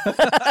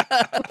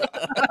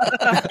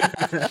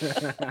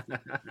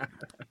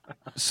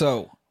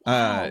 So,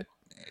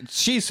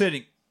 she's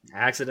sitting...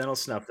 Accidental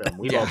snuff film.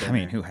 We've all Yeah, been I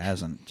mean, there. who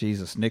hasn't?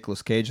 Jesus,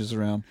 Nicolas Cage is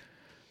around.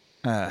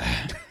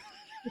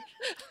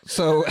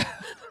 So...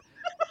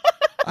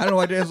 I don't know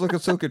why Dan's looking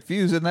so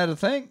confused. Isn't that a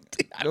thing?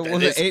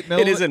 Was it 8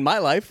 It is in my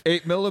life.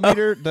 8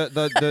 millimeter?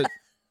 The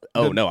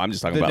Oh, no, I'm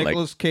just talking the about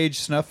Nicolas Cage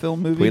snuff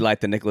film movie? we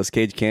light the Nicolas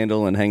Cage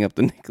candle and hang up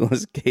the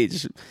Nicolas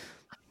Cage.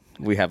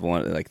 We have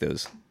one like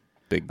those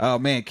big. Oh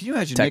man, can you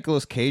imagine Tech-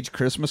 Nicolas Cage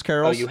Christmas Oh,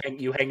 carols? you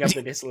hang up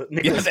the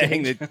Yeah, they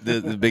hang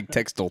the big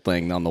textile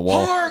thing on the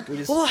wall. Hark, We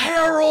just- little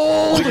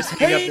Harold, we just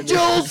hang up the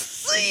angels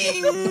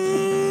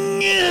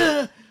sing.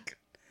 Yeah,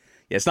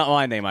 it's not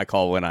my name I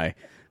call when I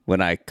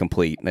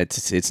complete.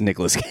 It's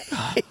Nicolas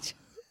Cage.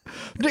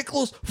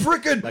 Nicolas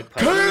freaking Like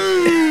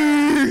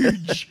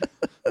Cage.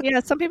 Yeah,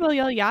 some people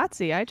yell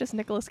Yahtzee. I just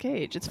Nicolas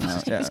Cage. It's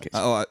fine. Yeah.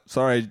 Oh,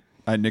 sorry,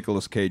 I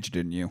Nicolas Cage,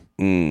 didn't you?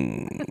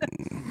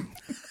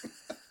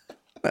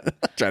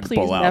 Tried to Please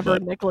pull out. never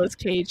But Nicolas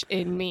Cage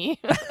in me.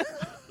 That's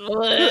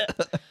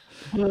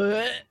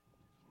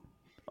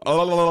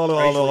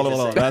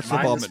the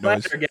Mind vomit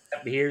noise. splatter gap.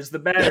 Here's the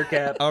batter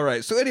cap. All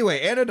right. So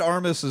anyway, Anna de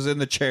Armas is in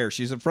the chair.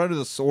 She's in front of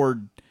the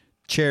sword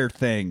chair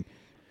thing.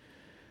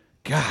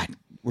 God,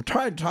 we're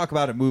trying to talk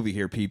about a movie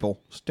here, people.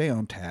 Stay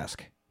on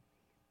task.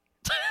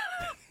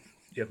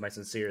 You have my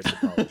sincerest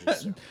apologies.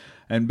 Sir.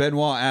 And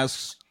Benoit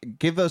asks,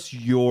 give us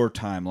your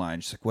timeline.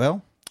 She's like,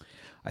 well,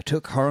 I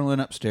took Harlan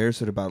upstairs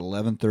at about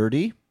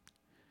 11:30.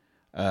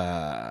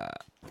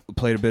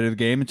 Played a bit of the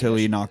game until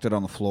he knocked it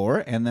on the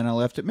floor, and then I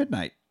left at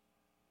midnight.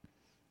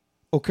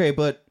 Okay,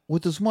 but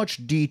with as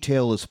much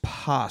detail as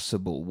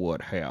possible,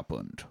 what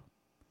happened?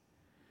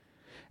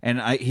 And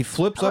he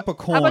flips up a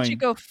coin. How about you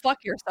go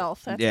fuck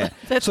yourself? That's Yeah. what,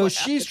 that's So what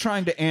she's happened.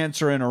 trying to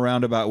answer in a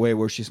roundabout way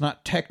where she's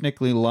not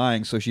technically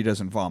lying so she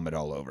doesn't vomit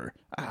all over.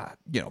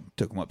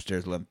 Took him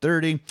upstairs at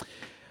 11:30,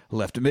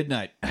 left at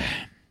midnight.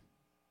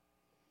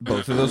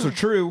 Both of those are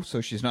true,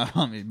 so she's not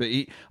on me. But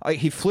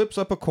he flips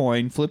up a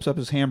coin, flips up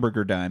his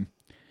hamburger dime,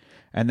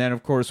 and then,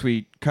 of course,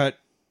 we cut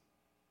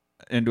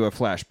into a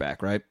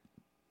flashback, right?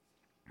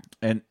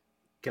 And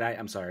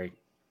I'm sorry.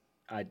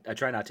 I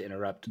try not to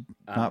interrupt.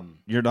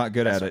 you're not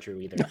good That's at not it. true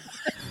either.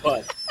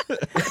 But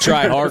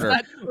try harder.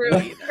 Not true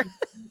either.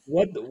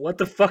 what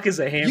the fuck is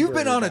a hamburger? You've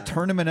been on a dime?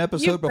 tournament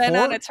episode You've before. been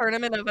on a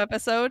tournament of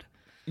episode.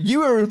 You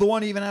were the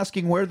one even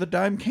asking where the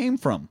dime came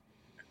from.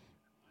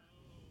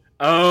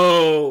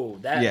 Oh,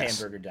 that Yes.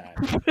 hamburger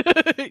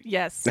dime.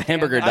 Yes. The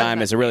hamburger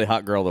dime is a really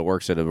hot girl that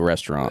works at a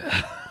restaurant.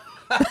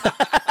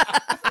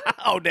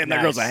 Oh, damn,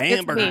 that girl's a Nice.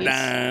 hamburger me.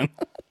 dime.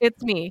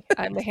 It's me.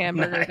 I'm the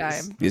hamburger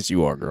Nice. dime. Yes,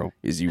 you are, girl.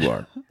 Yes, you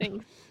are.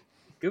 Thanks.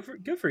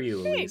 Good for you,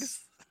 Elise.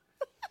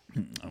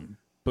 Thanks.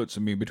 Put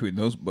some meat between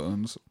those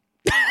bones.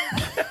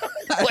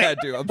 I had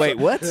to. I'm Wait,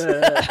 what?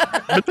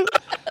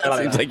 Oh,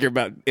 Seems like you're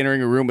about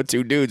entering a room with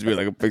two dudes. Be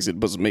like, I'm fixing to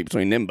put some meat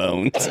between them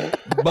bones.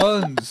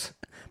 buns.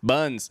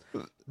 Buns.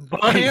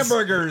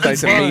 Hamburgers. Like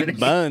some buns. meat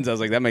buns. I was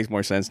like, that makes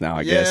more sense now,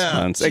 I guess. Yeah,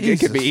 Buns. It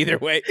could be Jesus. either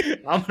way.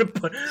 I'm gonna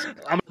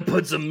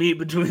put some meat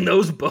between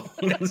those bones.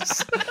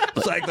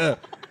 It's like the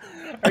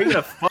Are you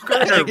gonna fuck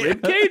her in her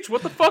rib cage?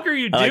 What the fuck are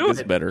you I like doing?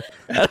 this better.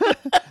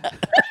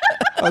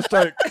 I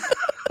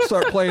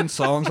start playing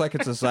songs like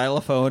it's a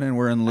xylophone and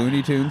we're in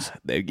Looney Tunes.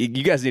 You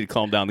guys need to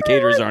calm down. The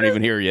caterers aren't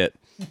even here yet.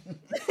 I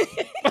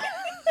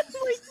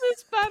like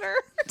this better.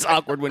 It's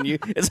awkward when you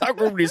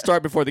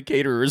start before the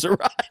caterers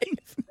arrive.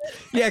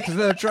 Yeah, because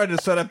they're trying to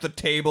set up the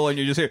table and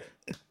you just hear.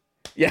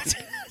 Yes.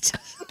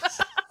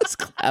 Just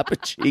clap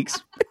of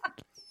cheeks.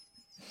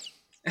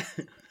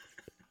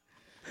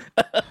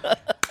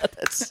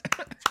 That's,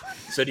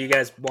 So do you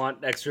guys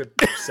want extra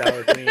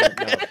sour cream? No.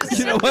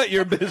 You know what?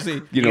 You're busy.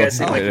 you You know, guys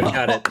seem like you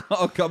got it.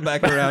 I'll come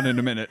back around in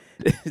a minute.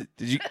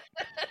 did you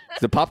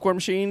the popcorn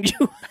machine?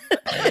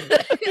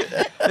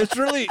 It's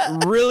really,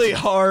 really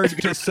hard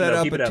to set No,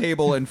 up keep it a up.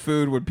 table and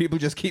food when people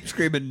just keep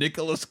screaming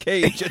Nicolas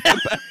Cage at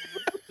the back.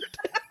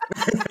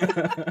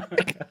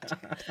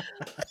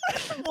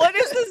 What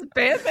is this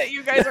band that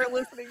you guys are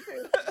listening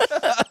to?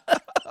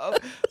 Oh,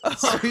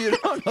 you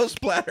don't know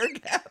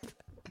Splattergap?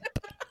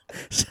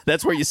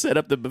 That's where you set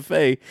up the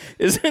buffet,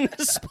 is in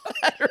the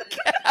spider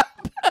cap.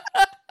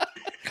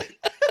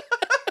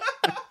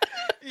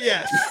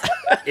 Yes.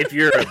 If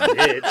you're a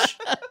bitch.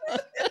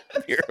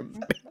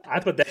 I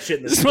put that shit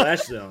in the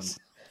splash zone.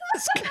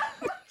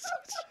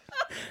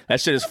 That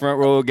shit is front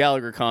row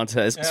Gallagher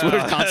contest.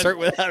 Concert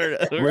without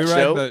a We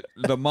show. ride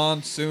the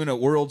monsoon at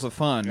Worlds of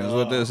Fun is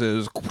what this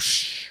is.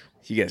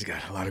 You guys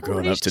got a lot of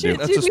growing Holy up to shit.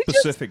 do. That's a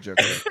specific joke.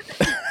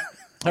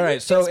 All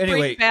right, so Bring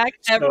anyway, back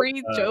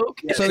every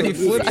joke. so he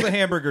flips the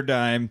hamburger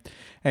dime,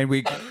 and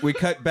we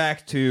cut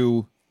back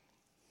to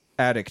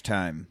attic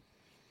time.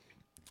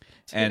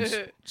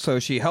 And so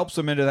she helps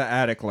him into the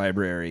attic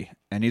library,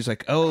 and he's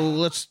like, "Oh,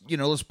 let's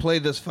play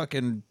this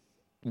fucking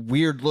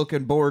weird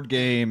looking board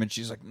game." And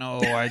she's like, "No,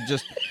 I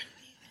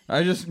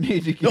just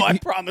need to." No, I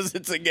promise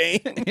it's a game.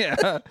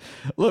 Yeah,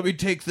 let me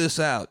take this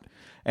out.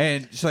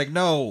 And she's like,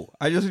 "No,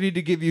 I just need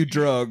to give you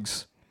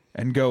drugs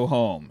and go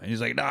home." And he's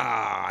like, "Nah,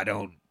 I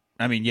don't.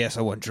 I mean, yes,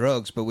 I want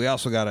drugs, but we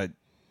also got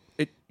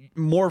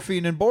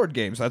morphine and board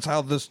games. That's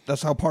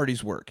how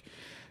parties work."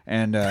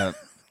 And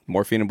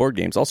Morphine and board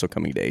games also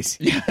coming days.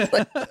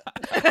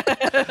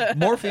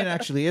 Morphine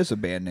actually is a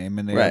band name,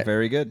 and they are Right.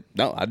 very good.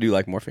 No, I do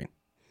like Morphine.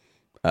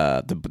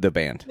 The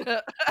band.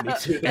 Me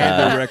too.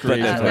 And the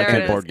recreation There it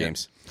and is. board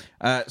games.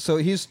 So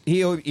he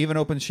even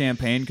opens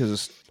champagne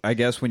because I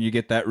guess when you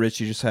get that rich,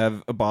 you just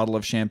have a bottle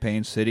of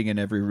champagne sitting in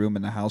every room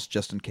in the house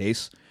just in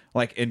case,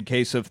 like in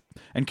case of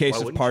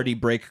wouldn't party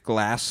break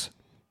glass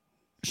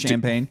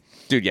champagne.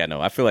 Dude, yeah,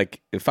 no. I feel like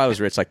if I was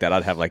rich like that,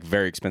 I'd have like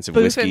very expensive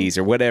Boofing. whiskeys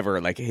or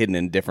whatever, like hidden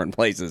in different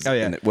places. Oh,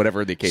 yeah. and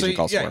whatever the occasion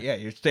calls for. Yeah,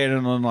 you're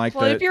standing on like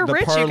Well, the, if you're the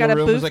rich, you parlor gotta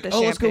room. boof It's like, the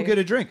oh, let's go champagne. get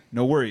a drink.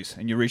 No worries.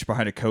 And you reach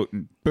behind a coat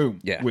and boom,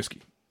 Yeah. whiskey,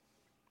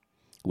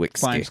 Whiskey.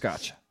 fine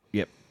scotch.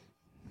 Yep.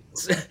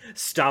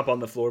 Stomp on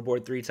the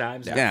floorboard 3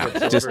 times. Yeah,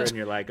 Flips just- over and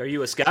you're like, "Are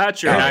you a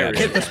Scotch or Oh, an yeah. Irish?"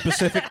 Hit the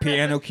specific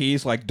piano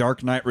keys like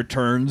Dark Knight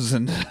Returns,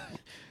 and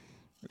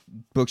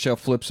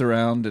bookshelf flips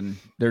around, and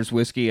there's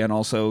whiskey and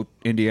also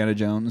Indiana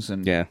Jones.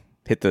 And Yeah.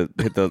 Hit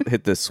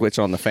the switch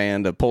on the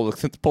fan to pull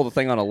the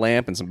thing on a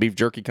lamp, and some beef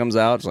jerky comes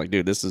out. It's like,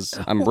 dude,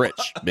 I'm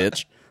rich,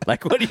 bitch.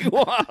 Like, what do you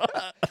want?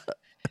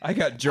 I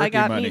got jerky I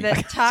got money. me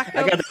the taco.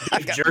 I got the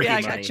beef jerky Yeah,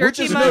 I got money.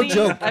 jerky Which is money. no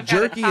joke. I've got a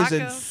Jerky is taco.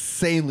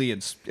 insanely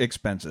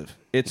expensive.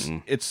 It's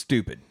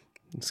stupid.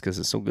 It's because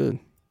it's so good.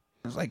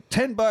 It's like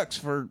 $10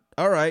 for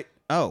all right.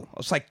 Oh,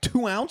 it's like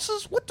 2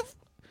 ounces. What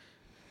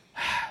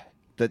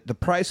the? The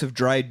price of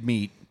dried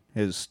meat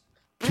is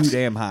too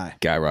damn high.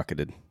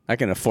 Skyrocketed. I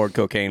can afford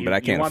cocaine, but I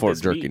You can't want afford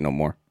this jerky meat. no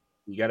more.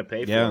 You got to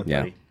pay for Yeah. it, Yeah.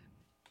 buddy.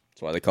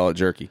 That's why they call it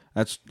jerky.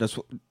 That's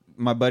what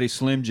my buddy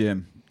Slim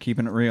Jim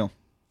keeping it real.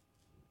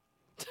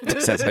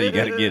 That's how you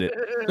got to get it.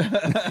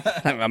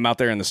 I'm out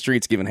there in the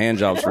streets giving hand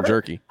jobs for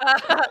jerky. Oh,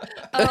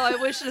 I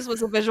wish this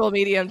was a visual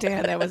medium,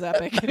 Dan. That was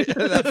epic.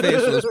 That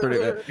face was pretty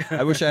good.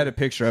 I wish I had a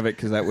picture of it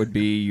because that would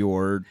be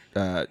your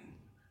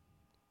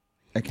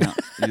account,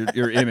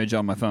 your image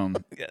on my phone.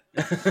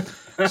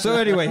 So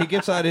anyway, he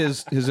gets out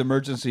his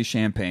emergency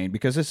champagne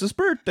because it's his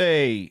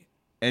birthday,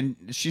 and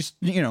she's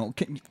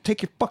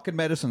take your fucking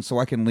medicine so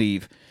I can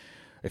leave.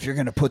 If you're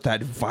gonna put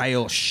that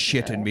vile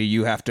shit in me,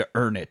 you have to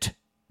earn it,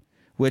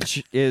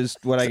 which is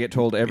what I get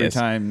told every Yes.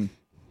 time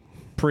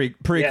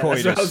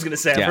pre-coitus. Yeah, that's what I was going to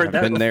say. I've Yeah, heard I've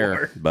that been before.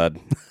 there, bud.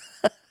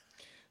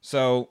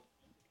 So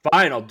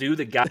Fine, I'll do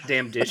the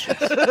goddamn dishes.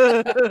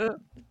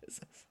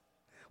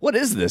 What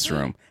is this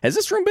room? Has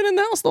this room been in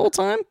the house the whole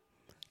time?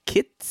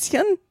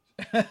 Kitchen?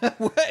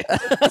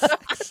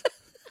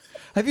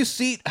 have you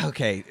seen?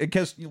 Okay,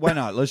 because why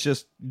not? Let's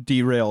just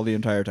derail the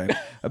entire time.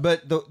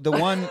 But the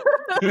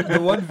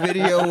one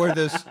video where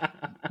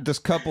this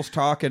couple's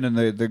talking and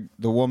the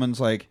woman's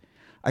like,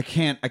 I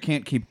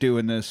can't keep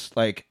doing this,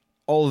 like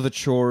all of the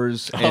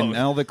chores and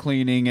all the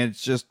cleaning.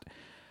 It's just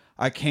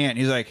I can't.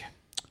 He's like,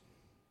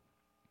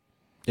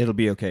 it'll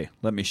be okay.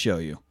 Let me show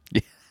you.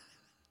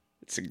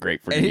 It's a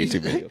great freaking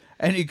YouTube video.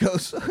 And he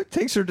goes,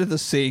 takes her to the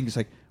sink. He's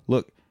like,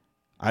 look,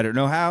 I don't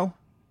know how,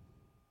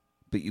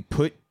 but you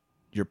put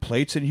your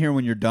plates in here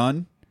when you're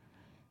done,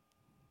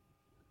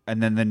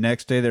 and then the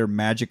next day they're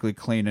magically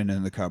cleaning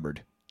in the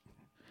cupboard.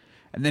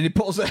 And then he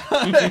pulls out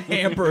a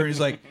hamper and he's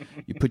like,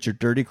 you put your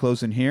dirty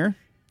clothes in here,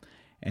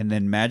 and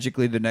then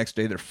magically the next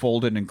day they're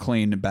folded and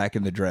cleaned and back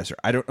in the dresser.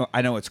 I don't know.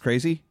 I know it's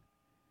crazy,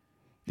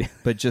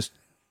 but just...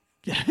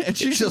 And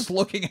she's just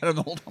looking at him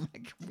the whole time.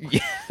 Like, Yeah,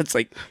 it's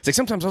like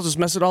sometimes I'll just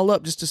mess it all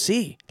up just to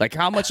see like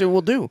how much it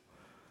will do.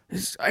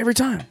 It's every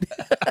time.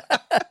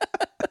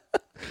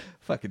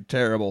 fucking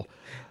terrible.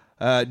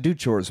 Do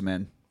chores,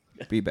 men.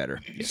 Be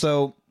better.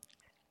 So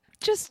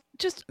just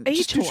a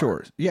just do chore.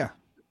 chores. Yeah.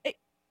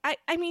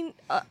 I mean,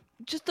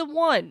 just the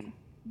one.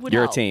 Would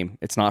You're help. a team.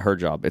 It's not her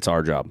job. It's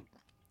our job.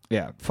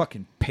 Yeah.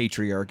 Fucking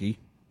patriarchy.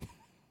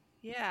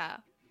 Yeah.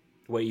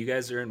 Wait, you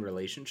guys are in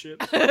relationship?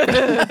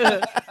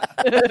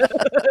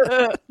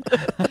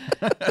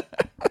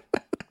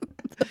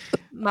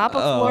 Mop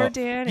a floor,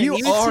 Dan. And you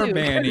are too.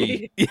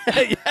 Manny.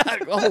 Yeah.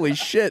 Holy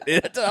shit.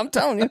 I'm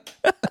telling you.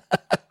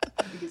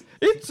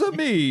 It's a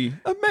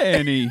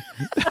Manny.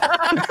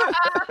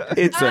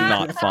 It's a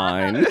not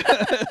fine.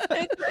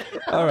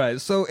 All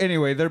right. So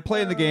anyway, they're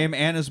playing the game.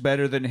 Anna's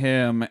better than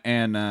him,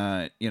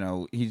 and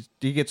he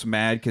gets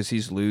mad because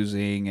he's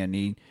losing, and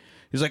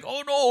he's like,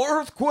 "Oh no,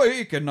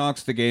 earthquake!" and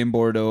knocks the game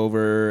board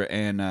over,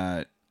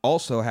 and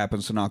also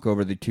happens to knock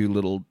over the two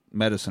little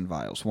medicine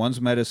vials.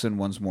 One's medicine,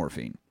 one's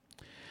morphine.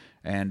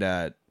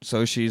 And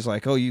so she's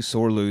like, "Oh, you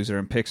sore loser,"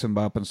 and picks him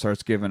up and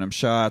starts giving him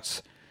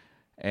shots.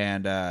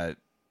 And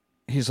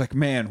he's like,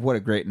 "Man, what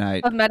a great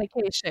night." Of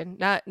medication,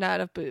 not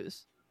of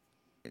booze.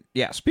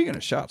 Yeah, speaking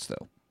of shots,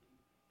 though.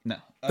 No.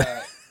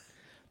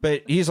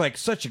 But he's like,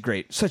 such a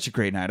great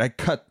night.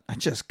 I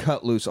just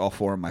cut loose all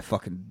four of my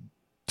fucking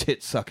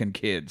tit-sucking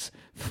kids.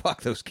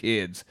 Fuck those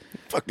kids.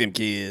 Fuck them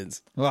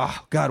kids.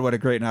 Oh, God, what a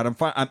great night.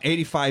 I'm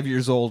 85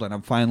 years old, and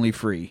I'm finally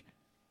free.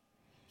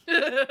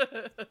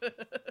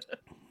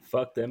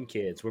 Fuck them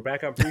kids. We're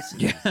back on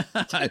preseason.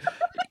 Yeah.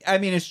 I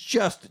mean, it's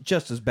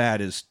just as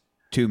bad as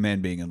two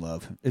men being in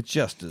love. It's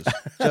just as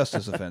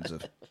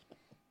offensive.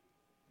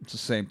 It's the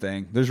same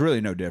thing. There's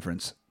really no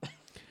difference.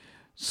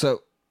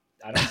 So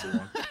I don't see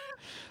one.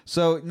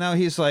 So now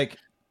he's like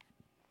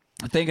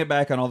thinking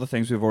back on all the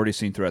things we've already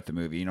seen throughout the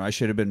movie. I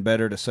should have been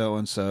better to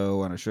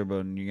so-and-so, and I should have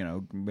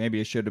been, maybe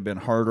I should have been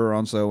harder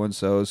on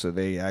so-and-so so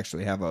they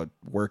actually have a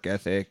work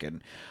ethic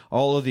and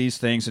all of these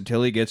things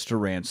until he gets to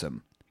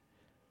Ransom.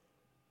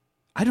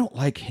 I don't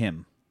like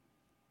him.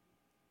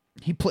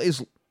 He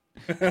plays...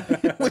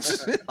 which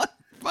is like,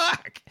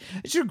 fuck.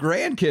 It's your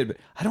grandkid, but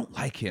I don't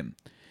like him.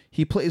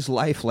 He plays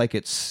life like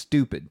it's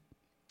stupid.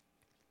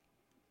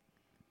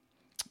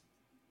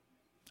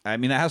 I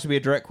mean, that has to be a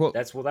direct quote.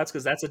 That's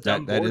because that's a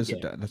dumb board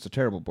game. That's a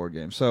terrible board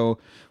game. So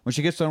when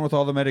she gets done with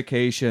all the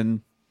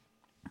medication,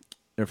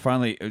 they're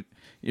finally...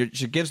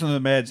 she gives them the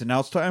meds, and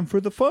now it's time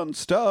for the fun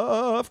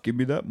stuff. Give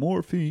me that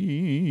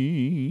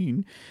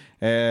morphine.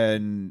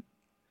 And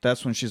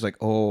that's when she's like,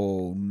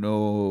 "Oh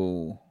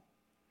no,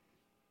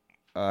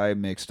 I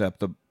mixed up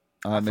the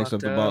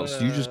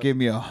bottles. You just gave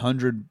me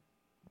 100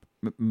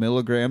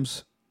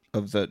 milligrams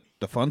of the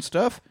fun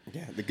stuff."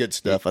 Yeah, the good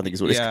stuff, I think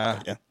is what it's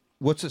called. Yeah.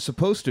 What's it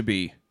supposed to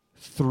be?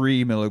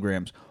 3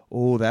 milligrams.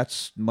 Oh,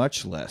 that's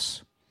much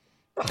less.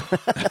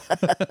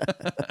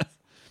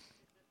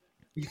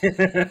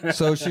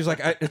 So she's like,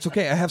 "It's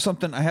okay. I have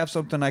something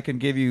I can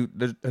give you."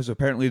 There's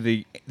apparently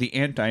the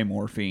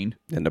anti-morphine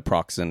and the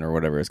naproxen or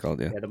whatever it's called.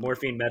 Yeah, the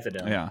morphine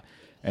methadone. Yeah,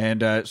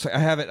 and so I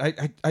have it.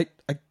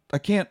 I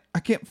can't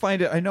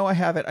find it. I know I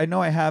have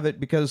it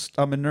because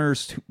I'm a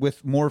nurse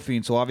with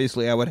morphine. So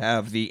obviously I would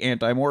have the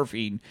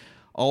anti-morphine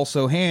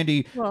also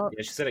handy. Well,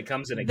 yeah, she said it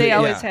comes in a kit. They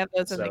always have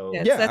those in the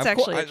kits. Yeah, that's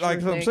actually a true like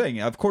thing. I'm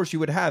saying. Of course you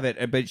would have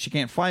it, but she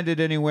can't find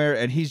it anywhere,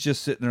 and he's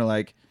just sitting there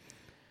like.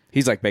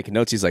 He's like making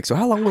notes. He's like, "So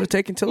how long would it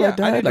take until I died?"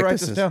 I didn't like write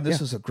this down.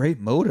 This is a great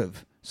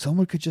motive.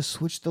 Someone could just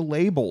switch the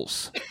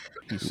labels.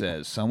 He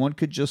says, "Someone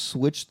could just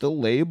switch the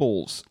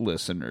labels,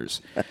 listeners."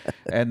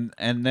 and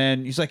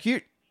then he's like, "You,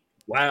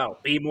 wow,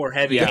 be more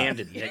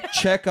heavy-handed, Nick."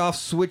 Check off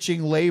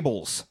switching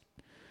labels."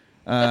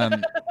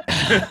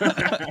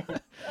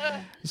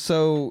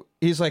 So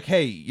he's like,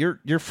 "Hey, you're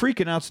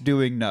freaking out's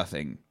doing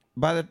nothing.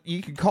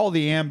 You can call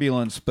the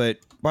ambulance, but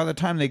by the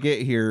time they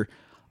get here."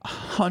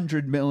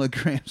 100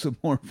 milligrams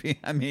of morphine.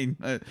 I mean,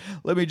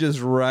 let me just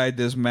ride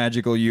this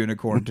magical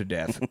unicorn to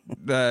death.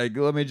 Let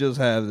me just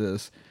have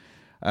this.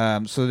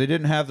 So they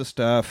didn't have the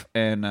stuff,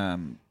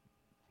 and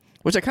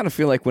which I kind of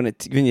feel like when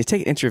you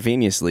take it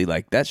intravenously,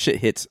 like that shit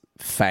hits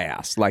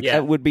fast. Like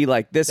that would be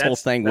like this whole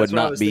thing would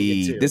not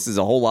be. This is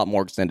a whole lot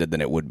more extended than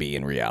it would be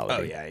in reality.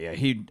 Oh yeah.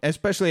 He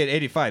especially at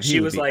 85.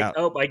 She was like, out.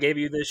 "Oh, I gave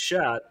you this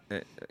shot."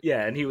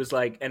 Yeah, and he was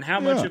like, "And how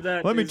much of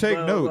that?" Let me take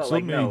notes.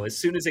 Like, no, as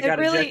soon as it got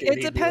injected,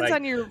 it depends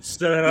on your.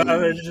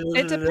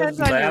 It depends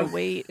on your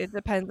weight. It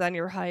depends on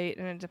your height,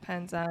 and it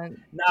depends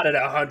on. Not at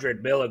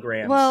 100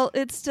 milligrams. Well,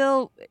 it's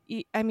still.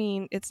 I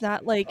mean, it's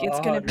not like it's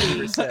going to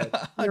be.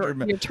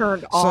 You're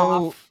turned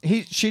off.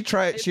 So she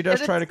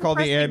does try to call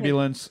the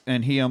ambulance,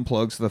 and he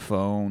unplugs the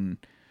phone.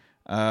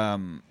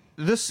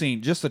 This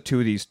scene, just the two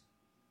of these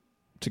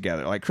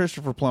together, like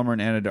Christopher Plummer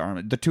and Anna de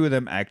Armas, the two of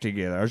them act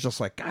together. I was just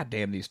like, God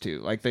damn, these two!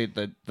 Like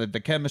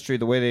the chemistry,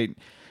 the way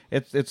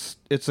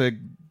it's a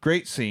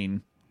great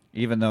scene,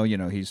 even though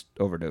he's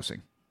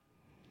overdosing.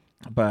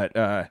 But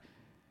yeah,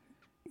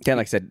 like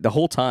I said, the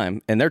whole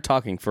time, and they're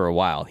talking for a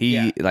while. He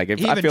I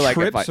feel like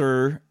trips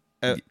her,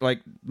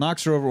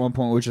 knocks her over at one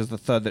point, which is the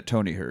thud that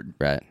Tony heard.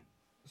 Right.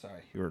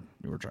 Sorry, you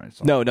were trying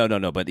to.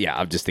 No. But yeah,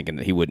 I'm just thinking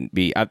that he wouldn't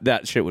be.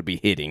 That shit would be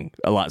hitting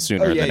a lot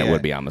sooner than it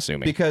would be. I'm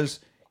assuming because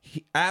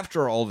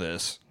after all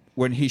this,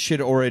 when he should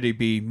already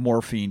be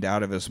morphined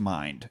out of his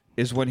mind,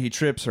 is when he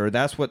trips her.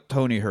 That's what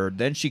Tony heard.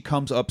 Then she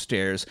comes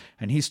upstairs,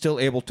 and he's still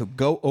able to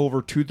go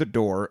over to the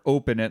door,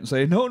 open it, and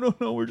say, "No,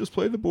 we're just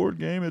playing the board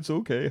game. It's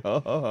okay," ha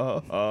ha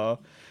ha ha,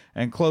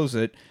 and close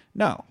it.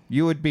 No,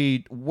 you would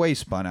be way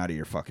spun out of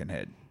your fucking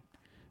head.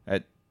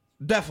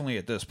 Definitely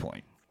at this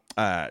point.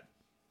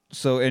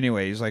 So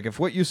anyway, he's like, "If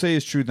what you say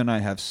is true, then I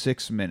have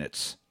 6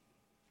 minutes."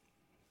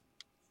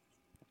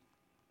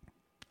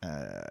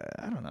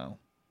 I don't know.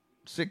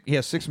 He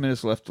has 6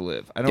 minutes left to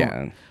live. I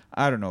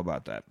don't know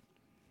about that.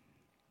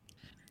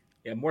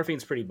 Yeah,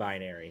 morphine's pretty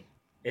binary.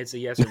 It's a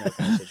yes or no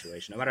kind of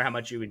situation. No matter how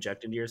much you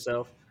inject into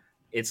yourself,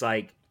 it's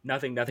like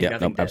nothing, Yeah,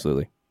 nothing. nope,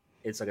 absolutely.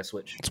 It's like a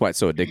switch. That's why it's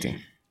so addicting.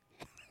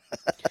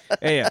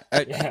 Hey,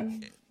 Yeah.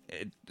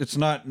 it's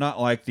not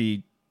like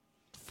the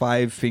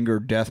 5-finger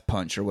death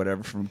punch or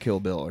whatever from Kill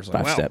Bill. It's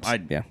like, 5 steps.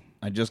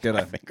 I just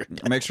gotta Five-finger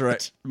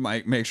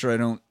make sure I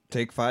don't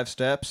take 5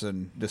 steps,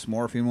 and this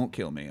morphine won't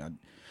kill me.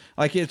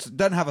 Like it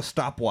doesn't have a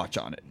stopwatch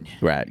on it.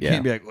 Right, You yeah.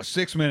 can't be like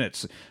 6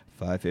 minutes,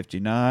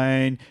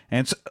 5:59,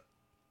 and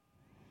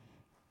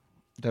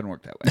doesn't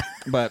work that way.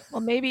 But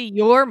Well, maybe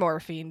your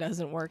morphine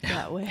doesn't work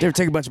that way. You ever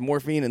take a bunch of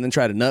morphine and then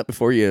try to nut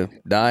before you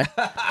die?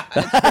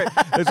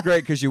 it's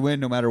great because you win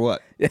no matter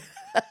what. That's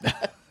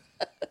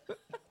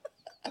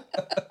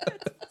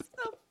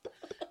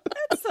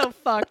so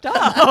fucked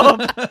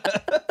up.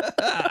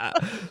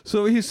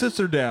 So he sits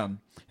her down.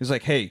 He's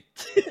like, "Hey,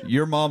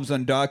 your mom's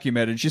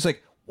undocumented." She's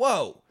like,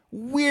 "Whoa,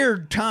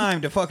 weird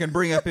time to fucking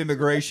bring up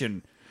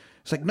immigration."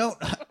 It's like, no,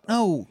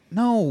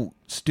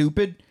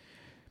 stupid.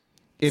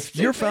 If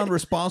you're found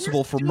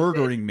responsible for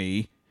murdering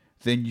me,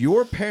 then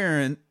your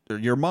parent, or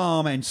your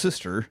mom and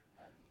sister,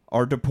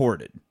 are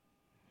deported.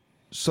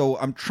 So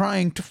I'm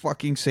trying to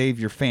fucking save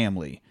your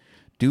family.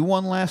 Do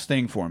one last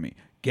thing for me.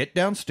 Get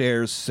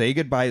downstairs, say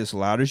goodbye as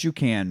loud as you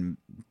can.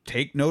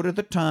 Take note of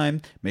the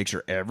time. Make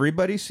sure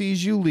everybody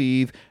sees you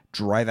leave.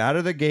 Drive out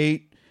of the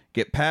gate.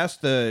 Get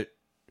past the...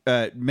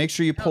 make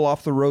sure you pull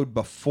off the road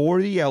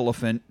before the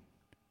elephant.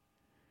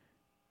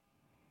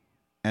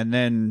 And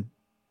then...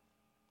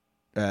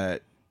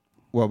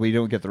 well, we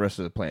don't get the rest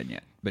of the plan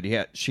yet. But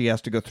she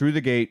has to go through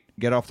the gate,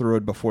 get off the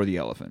road before the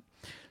elephant.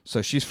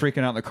 So she's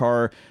freaking out in the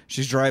car.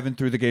 She's driving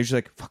through the gate. She's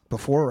like, fuck,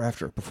 before or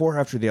after? Before or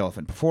after the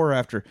elephant? Before or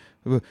after?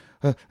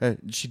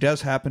 She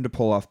does happen to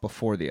pull off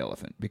before the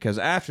elephant, because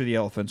after the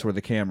elephant's where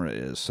the camera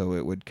is, so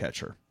it would catch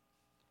her.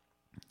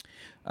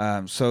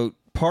 So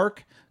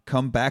park,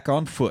 come back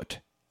on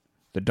foot.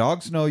 The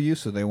dogs know you,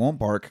 so they won't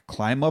bark.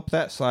 Climb up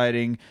that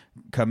siding,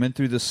 come in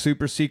through the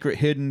super secret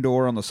hidden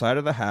door on the side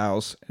of the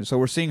house. And so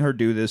we're seeing her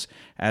do this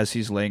as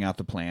he's laying out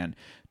the plan.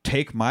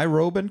 Take my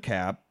robe and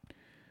cap,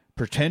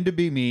 pretend to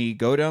be me,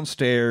 go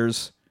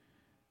downstairs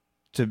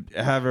to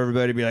have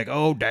everybody be like,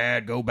 "Oh,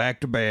 Dad, go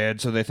back to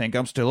bed," so they think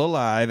I'm still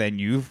alive and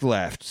you've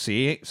left.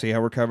 See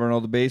how we're covering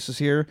all the bases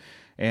here?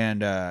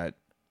 And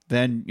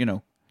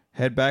then,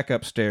 head back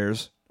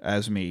upstairs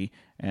as me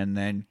and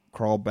then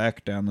crawl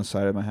back down the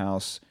side of my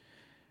house.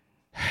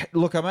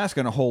 Look, I'm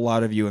asking a whole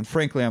lot of you, and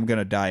frankly, I'm going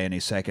to die any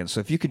second. So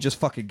if you could just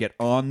fucking get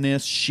on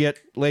this shit,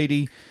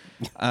 lady.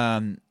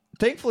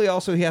 Thankfully,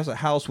 also, he has a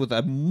house with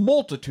a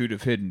multitude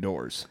of hidden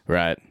doors.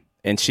 Right.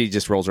 And she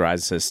just rolls her eyes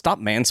and says, "Stop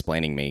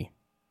mansplaining me."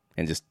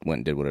 And just went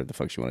and did whatever the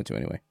fuck she wanted to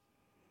anyway.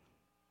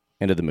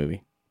 End of the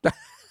movie.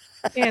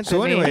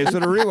 So anyway, is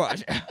it a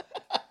rewatch?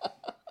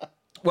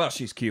 Well,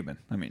 she's Cuban.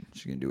 I mean,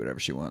 she can do whatever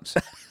she wants.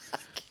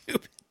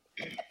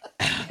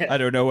 I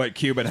don't know what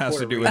Cuban has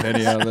to do with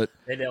any of it.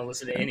 They don't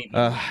listen to anything.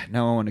 Now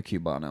I want a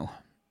Cubano.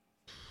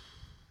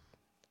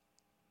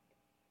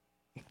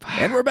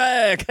 And we're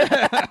back. So,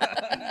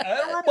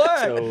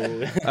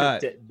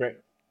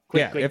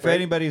 quick if break.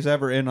 anybody's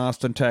ever in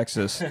Austin,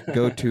 Texas,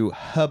 go to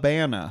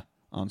Habana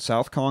on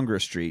South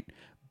Congress Street.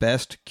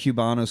 Best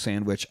Cubano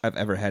sandwich I've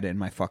ever had in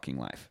my fucking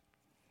life.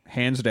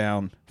 Hands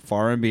down,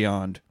 far and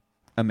beyond,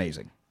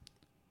 amazing.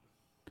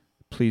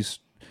 Please,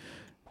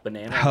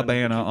 Banana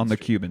Habana on the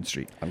Cuban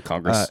Street. On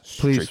Congress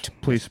Street.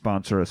 Please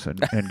sponsor us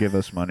and give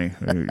us money.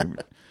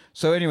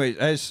 So anyway,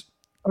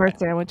 Or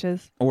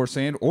sandwiches. or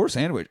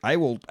sandwich. I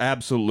will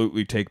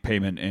absolutely take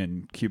payment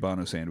in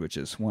Cubano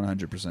sandwiches,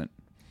 100%.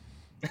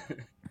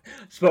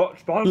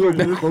 Sponsor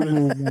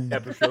this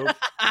episode.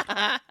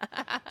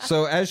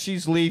 So as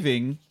she's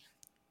leaving,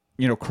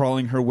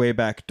 crawling her way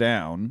back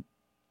down,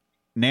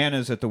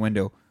 Nana's at the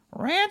window.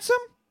 "Ransom?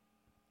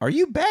 Are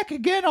you back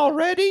again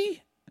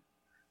already?"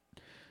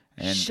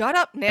 And, Shut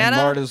up, and Nana.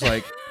 Marta's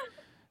like,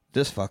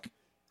 this fucking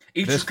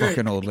Eat your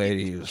cake. old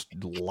lady has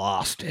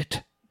lost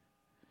it.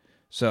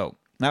 So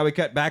now we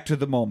cut back to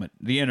the moment,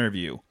 the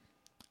interview.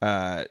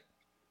 The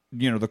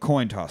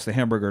coin toss, the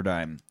hamburger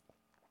dime.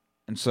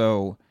 And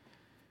so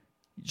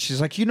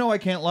she's like, "I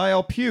can't lie,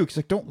 I'll puke." He's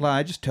like, "Don't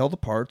lie, just tell the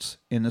parts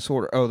in this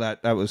order." Oh,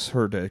 that was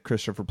her to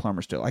Christopher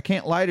Plummer still. "I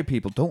can't lie to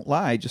people. Don't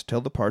lie, just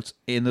tell the parts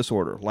in this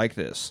order, like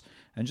this."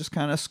 And just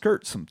kind of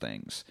skirt some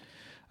things.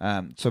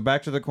 So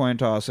back to the coin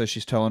toss as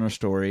she's telling her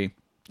story.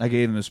 "I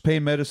gave him his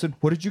pain medicine.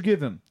 What did you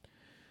give him?"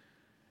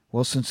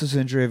 "Well, since his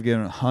injury, I've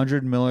given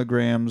 100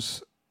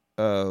 milligrams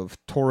of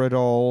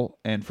Toradol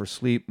and for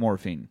sleep,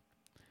 morphine."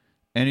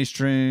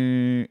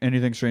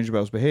 "Anything strange about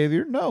his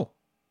behavior?" "No."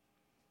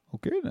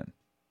 "Okay, then."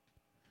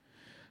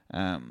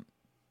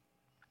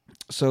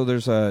 So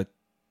there's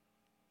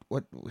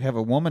we have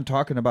a woman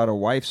talking about a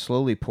wife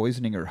slowly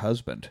poisoning her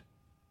husband.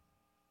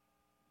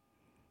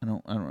 I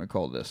don't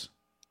recall this,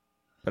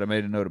 but I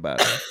made a note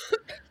about it.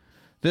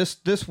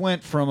 This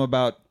went from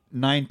about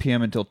 9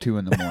 p.m. until 2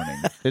 in the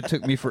morning. It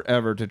took me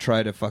forever to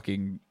try to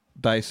fucking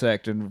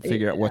dissect and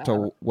figure out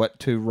what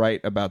to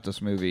write about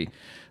this movie.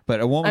 But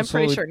a woman. I'm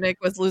pretty sure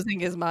Nick was losing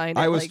his mind.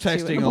 I was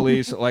texting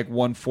Elise at like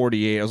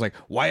 1:48. I was like,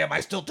 "Why am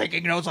I still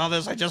taking notes on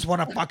this? I just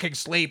want to fucking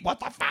sleep. What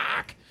the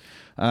fuck?"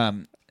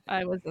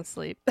 I was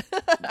asleep.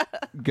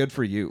 Good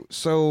for you.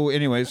 So,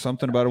 anyway,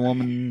 something about a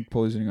woman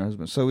poisoning her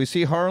husband. So we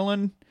see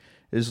Harlan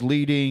is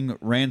leading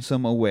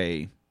Ransom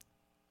away,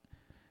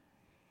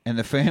 and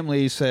the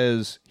family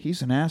says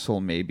he's an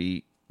asshole.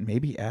 Maybe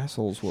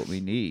asshole's what we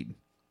need.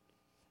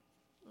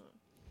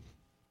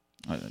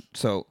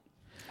 So.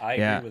 I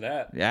agree with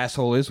that. The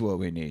asshole is what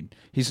we need.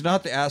 He's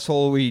not the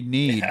asshole we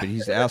need, but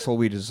he's the asshole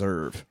we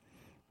deserve.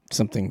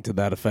 Something to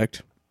that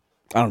effect.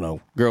 I don't know.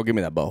 Girl, give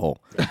me that butthole.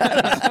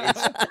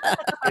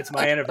 It's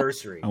my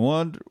anniversary. I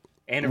wonder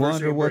what's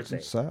birthday.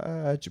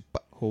 inside your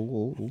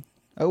butthole.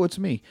 Oh, it's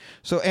me.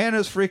 So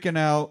Anna's freaking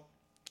out,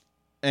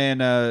 and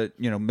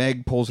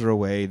Meg pulls her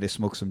away. They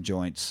smoke some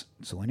joints.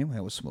 So anyway,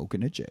 I was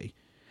smoking a J.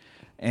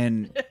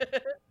 And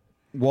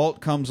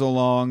Walt comes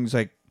along. He's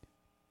like,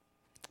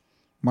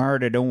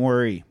 Marta, don't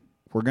worry.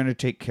 We're going to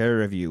take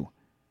care of you.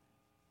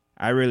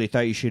 I really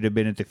thought you should have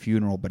been at the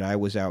funeral, but I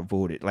was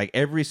outvoted. Like,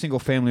 every single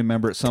family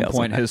member at some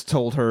point has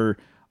told her,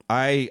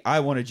 I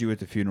wanted you at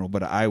the funeral,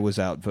 but I was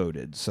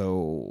outvoted.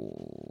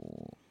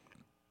 So,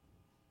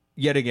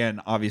 yet again,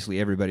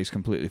 obviously, everybody's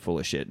completely full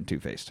of shit and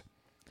two-faced.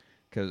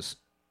 Because,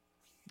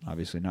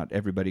 obviously, not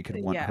everybody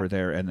could want her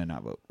there and then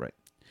not vote, right?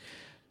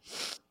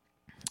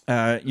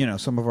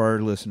 Some of our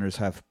listeners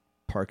have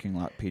parking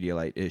lot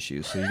Pedialyte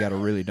issues, so you got to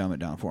really dumb it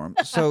down for them.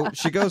 So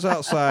she goes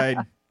outside,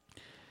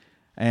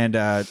 and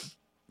Dan,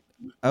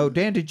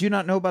 did you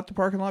not know about the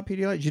parking lot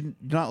Pedialyte? Did you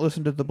not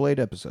listen to the Blade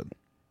episode?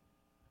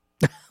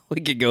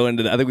 We could go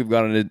into that. I think we've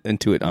gone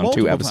into it on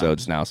Multiple 2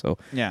 episodes times. now. So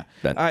Yeah,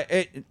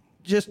 that,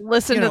 just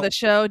listen to the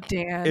show,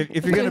 Dan.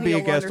 If you're going to be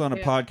a guest on a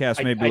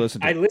podcast, maybe listen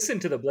to I it.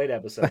 listened to the Blade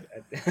episode.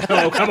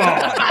 Oh, come on.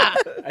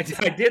 I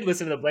did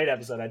listen to the Blade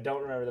episode. I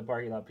don't remember the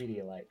parking lot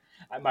Pedialyte.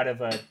 I might have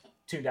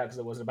tuned out because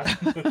it wasn't about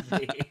the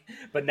movie.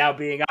 But now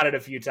being on it a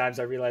few times,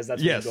 I realize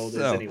that's what gold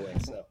is anyway.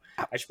 So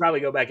I should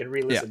probably go back and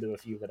re-listen to a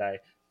few that I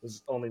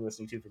was only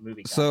listening to for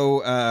movie content.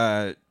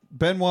 So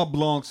Benoit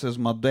Blanc says,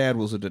 my dad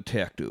was a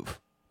detective,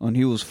 and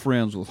he was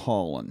friends with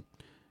Holland.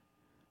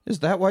 Is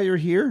that why you're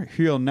here?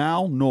 Here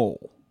now? No.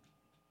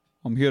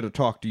 I'm here to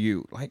talk to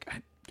you. Like,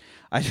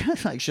 I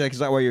just like, is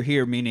that why you're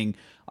here? Meaning,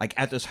 like,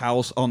 at this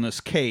house on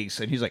this case.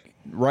 And he's like,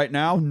 right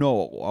now?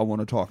 No, I want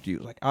to talk to you.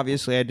 Like,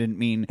 obviously, I didn't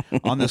mean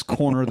on this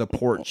corner of the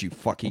porch, you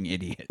fucking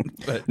idiot.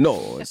 But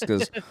no, it's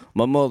because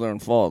my mother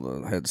and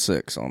father had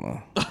sex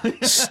on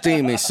a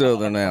steamy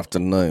southern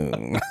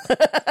afternoon.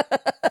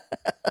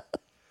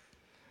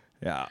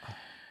 Yeah.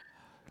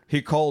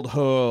 He called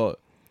her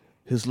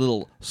his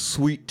little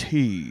sweet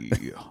tea.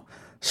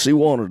 She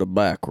wanted a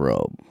back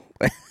rub.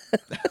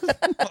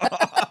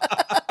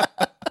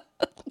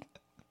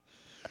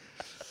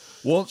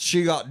 Once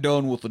she got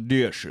done with the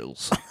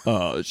dishes,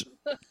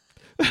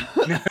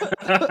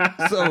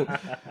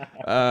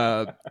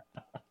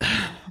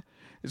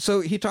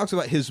 so he talks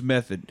about his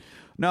method.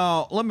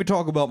 Now, let me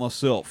talk about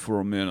myself for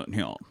a minute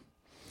here.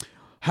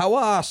 How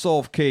I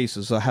solve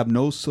cases, I have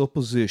no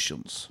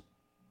suppositions,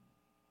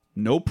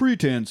 no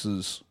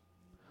pretenses,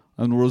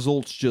 and the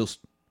results just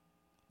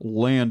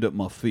land at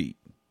my feet.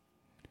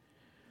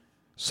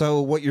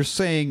 So what you're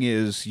saying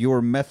is your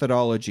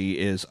methodology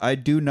is I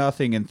do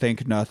nothing and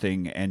think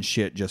nothing and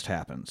shit just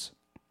happens.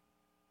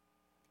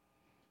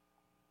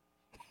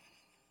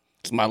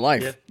 It's my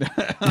life.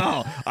 Yeah.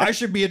 Oh, I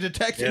should be a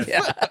detective.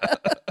 Yeah.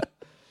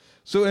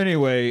 So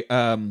anyway,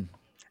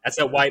 that's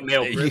a white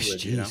male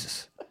privilege,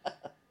 Jesus.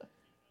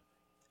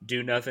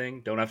 Do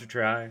nothing, don't have to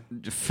try.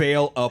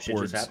 Fail Shit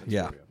upwards. just happens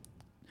Yeah. for you.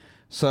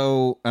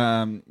 So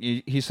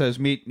he says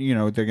meet,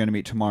 they're going to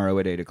meet tomorrow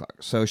at 8:00.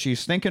 So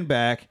she's thinking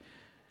back.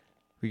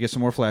 We get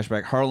some more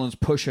flashback. Harlan's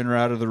pushing her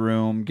out of the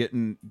room,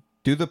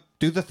 do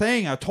the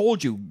thing. I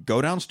told you,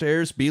 go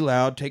downstairs, be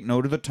loud, take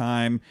note of the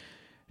time,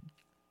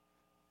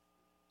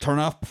 turn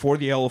off before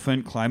the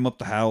elephant, climb up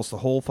the house, the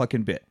whole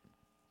fucking bit.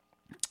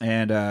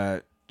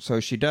 And so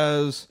she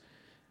does,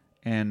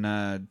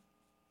 and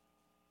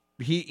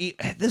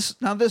this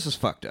is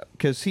fucked up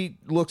because he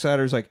looks at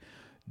her, he's like,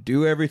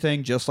 do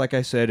everything just like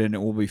I said, and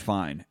it will be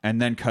fine,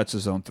 and then cuts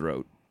his own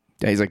throat.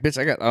 Yeah, he's like, bitch,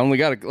 I only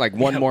got like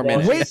one more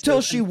minute. Wait till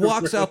she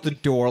walks out the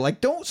door.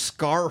 Like, don't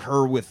scar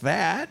her with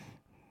that.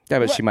 Yeah,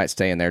 but she might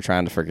stay in there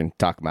trying to freaking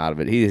talk him out of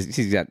it.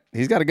 He's got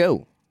to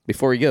go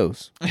before he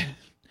goes.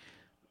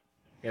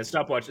 Yeah,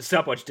 stopwatch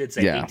did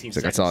say 18 seconds.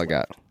 That's all I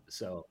got.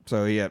 So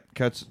yeah,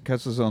 cuts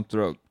his own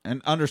throat,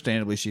 and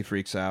understandably she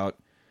freaks out.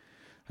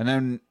 And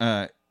then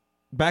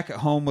back at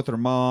home with her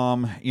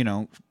mom,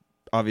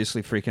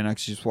 obviously freaking out.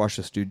 She just watched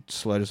this dude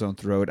slit his own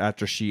throat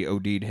after she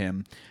OD'd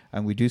him,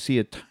 and we do see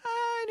a tiny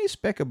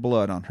speck of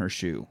blood on her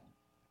shoe.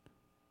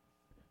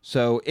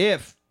 So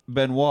if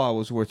Benoit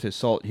was worth his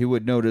salt, he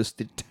would notice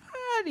the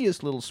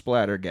tiniest little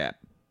splatter gap.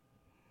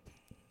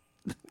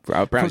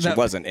 Apparently she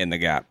wasn't in the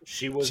gap.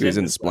 she was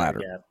in the splatter.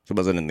 gap. She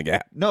wasn't in the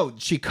gap. No,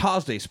 she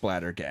caused a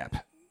splatter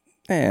gap.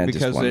 And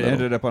because it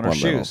ended up on her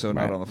shoe, so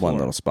not on the floor. One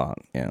little spot.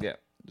 Yeah. Yeah.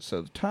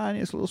 So the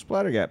tiniest little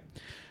splatter gap.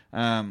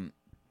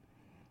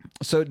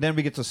 So then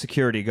we get the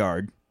security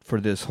guard for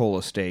this whole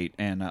estate,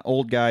 and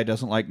old guy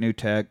doesn't like new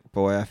tech.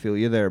 Boy, I feel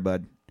you there,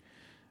 bud.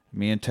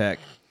 Me and tech.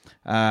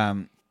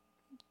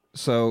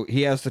 So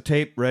he has the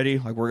tape ready,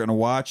 like we're gonna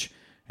watch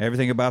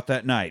everything about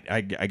that night.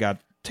 I got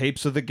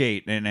tapes of the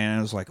gate, and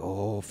I was like,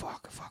 oh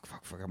fuck.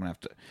 I'm gonna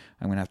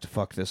have to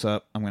fuck this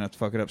up. I'm gonna have to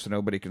fuck it up so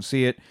nobody can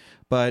see it.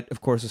 But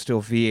of course, it's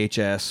still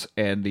VHS,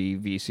 and the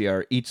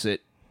VCR eats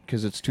it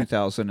because it's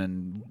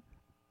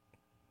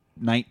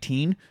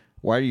 2019.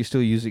 Why are you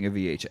still using a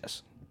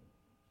VHS?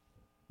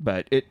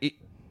 But it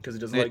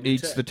doesn't like new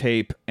eats tech. the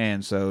tape,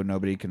 and so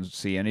nobody can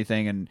see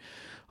anything. And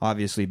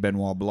obviously,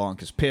 Benoit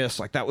Blanc is pissed.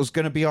 Like that was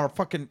gonna be our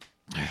fucking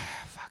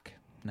fuck.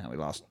 Now we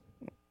lost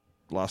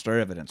our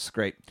evidence.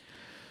 Great.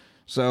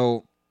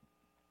 So,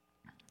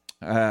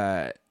 she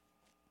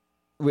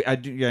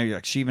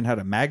even had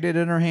a magnet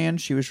in her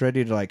hand. She was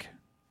ready to like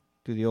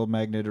do the old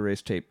magnet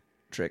erase tape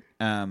trick.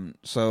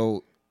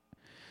 So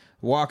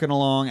walking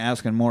along,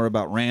 asking more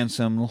about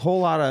Ransom. A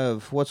whole lot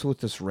of what's with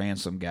this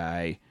Ransom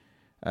guy,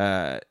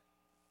 and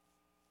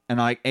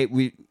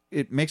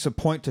it makes a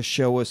point to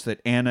show us that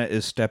Anna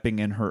is stepping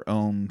in her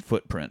own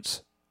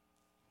footprints.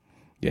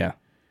 Yeah.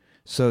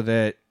 So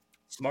that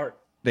Smart.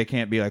 they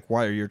can't be like,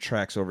 why are your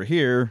tracks over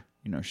here?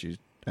 She's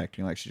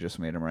acting like she just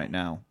made them right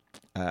now.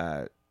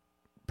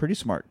 Pretty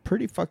smart.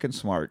 Pretty fucking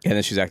smart. And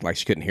then she's acting like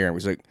she couldn't hear him.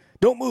 He's like,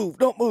 don't move.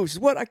 She says,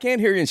 what? I can't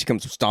hear you. And she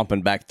comes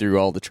stomping back through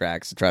all the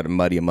tracks to try to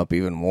muddy him up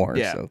even more.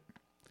 Yeah. So.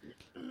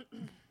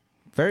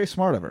 Very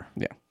smart of her.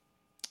 Yeah.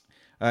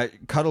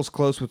 Cuddles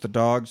close with the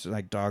dogs.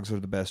 Like, dogs are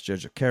the best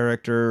judge of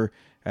character.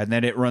 And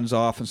then it runs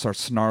off and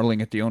starts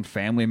snarling at the own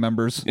family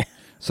members.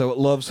 So it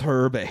loves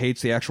her, but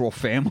hates the actual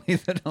family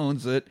that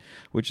owns it,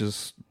 which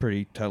is a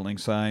pretty telling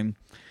sign.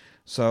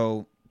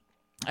 So,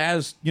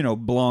 as,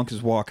 Blanc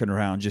is walking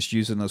around just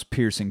using those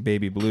piercing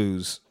baby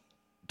blues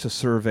to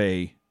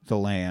survey the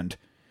land,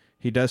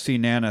 he does see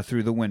Nana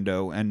through the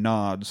window and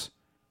nods,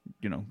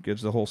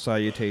 gives the whole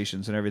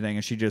salutations and everything,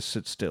 and she just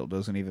sits still,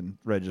 doesn't even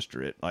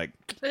register it. Like,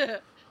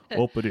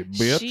 uppity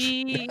bitch.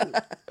 She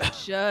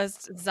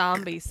just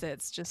zombie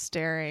sits, just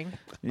staring.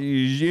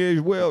 Yeah,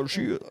 well,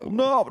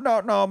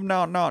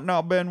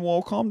 no,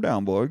 Benoit, calm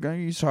down, boy.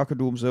 He's talking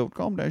to himself.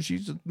 Calm down.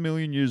 She's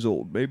 1,000,000 years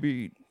old.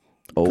 Maybe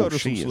cut her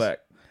some slack.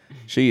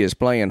 She is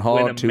playing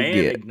hard to When a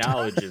man get.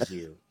 acknowledges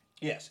you,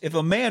 Yes. If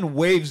a man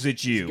waves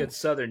at he's a you, good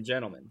Southern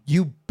gentleman.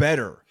 you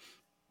better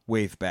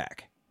wave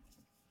back.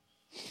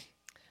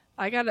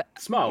 I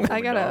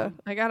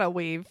gotta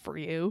wave for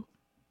you.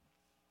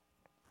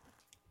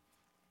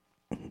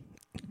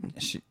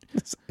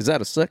 Is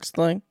that a sex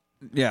thing?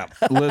 Yeah,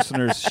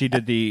 listeners, she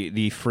did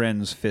the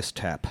Friends fist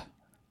tap.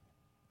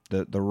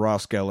 The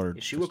Ross Geller.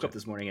 She woke up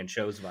this morning and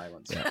chose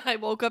violence. Yeah. I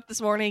woke up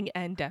this morning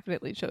and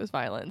definitely chose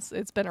violence.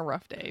 It's been a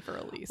rough day for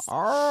Elise.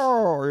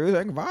 Oh, you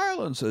think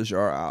violence is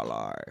your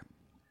ally?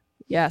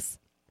 Yes.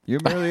 You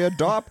merely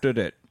adopted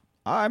it.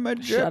 I'm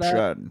Shut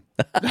up.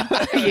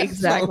 Egyptian.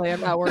 Exactly. I'm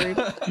not worried.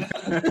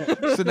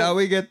 So now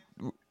we get.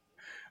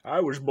 I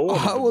was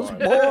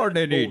born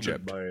in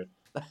Egypt.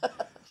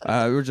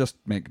 We're just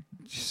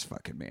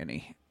fucking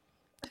Manny.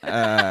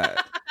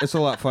 It's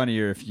a lot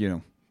funnier if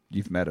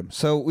you've met him.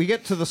 So we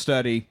get to the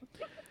study.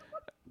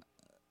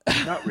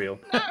 Not real.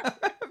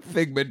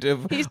 Figment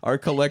of our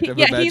collective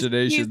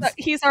imaginations.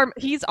 He's our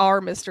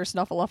Mr.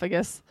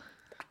 Snuffleupagus.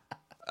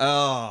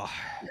 Oh,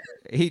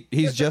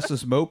 he's just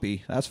as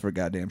mopey. That's for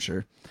goddamn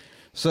sure.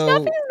 So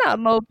Snuffy's not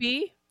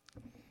mopey.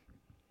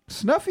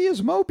 Snuffy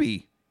is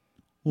mopey.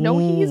 No,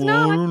 he's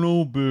not. I don't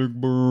know, Big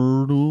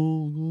Bird.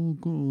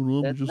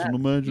 I'm That's just not an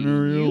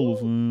imaginary you.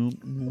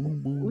 elephant.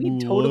 We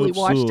totally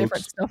watch sucks.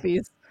 different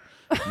Snuffies.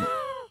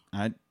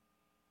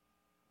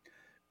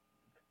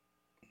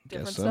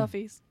 Different so.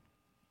 Snuffies.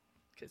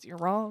 Because you're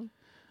wrong.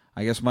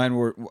 I guess mine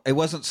were. It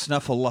wasn't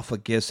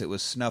Snuffleupagus. It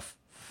was Snuff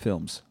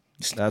Films.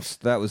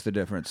 That was the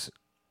difference.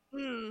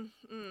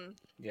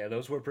 Yeah,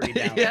 those were pretty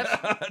down.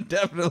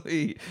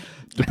 Definitely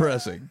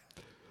depressing.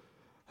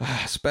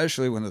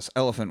 Especially when this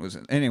elephant was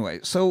in. Anyway,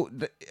 so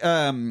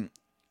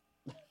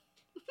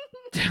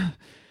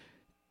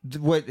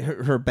what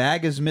her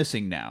bag is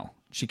missing now.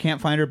 She can't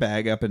find her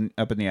bag up in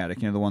the attic.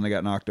 The one that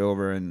got knocked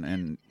over,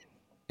 and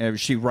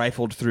she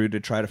rifled through to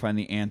try to find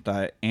the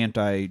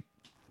anti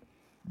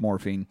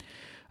morphine.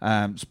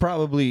 It's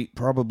probably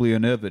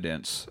an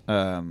evidence.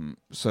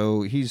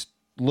 So he's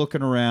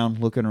looking around.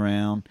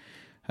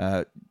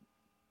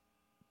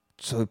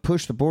 So he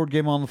pushed the board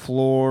game on the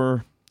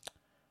floor.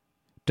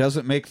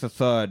 Doesn't make the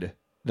thud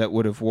that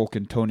would have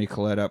woken Tony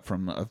Collette up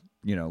from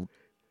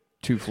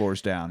 2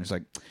 floors down. He's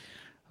like,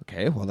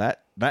 okay, well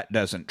that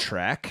doesn't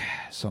track.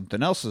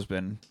 Something else has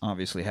been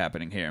obviously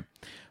happening here.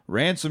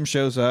 Ransom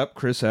shows up.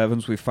 Chris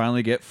Evans. We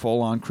finally get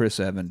full on Chris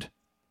Evans.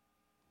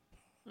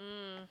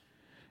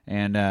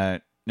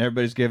 And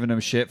everybody's giving him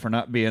shit for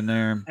not being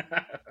there.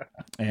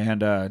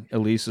 And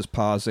Elise is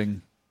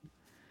pausing.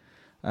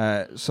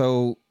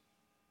 So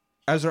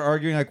as they're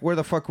arguing, like, where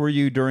the fuck were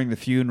you during the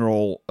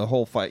funeral? A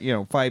whole fight,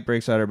 fight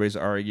breaks out. Everybody's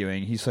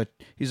arguing. He's a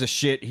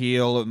shit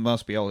heel. It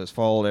must be all his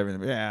fault.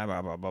 Everything. Yeah,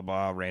 blah blah blah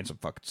blah. Ransom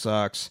fucking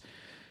sucks.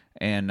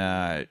 And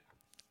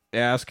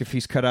ask if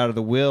he's cut out of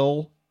the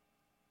will,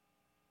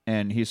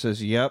 and he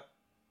says, "Yep."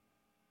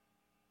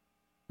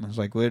 I was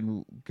like,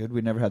 good.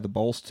 We never had the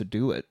balls to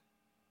do it.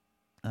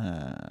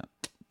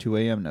 2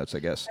 a.m. notes, I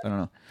guess. I don't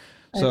know.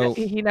 So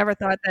he never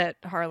thought that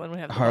Harlan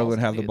would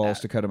have the balls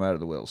to cut him out of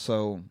the will.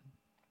 So,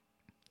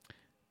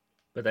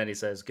 but then he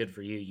says, "Good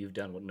for you. You've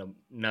done what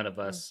none of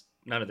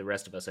the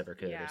rest of us ever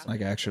could." Yeah. Or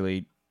something. like,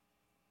 actually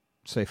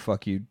say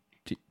fuck you,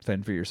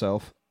 fend for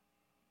yourself.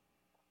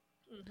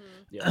 Mm-hmm.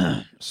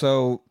 Yeah.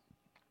 So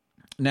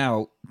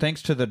now,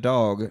 thanks to the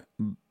dog,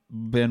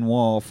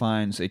 Benoit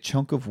finds a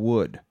chunk of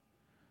wood.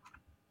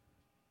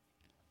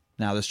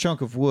 Now, this chunk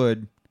of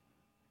wood,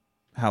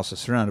 house is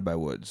surrounded by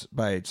woods.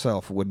 By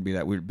itself, it wouldn't be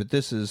that weird. But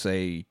this is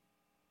a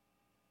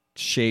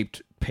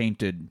shaped,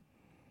 painted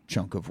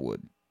chunk of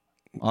wood.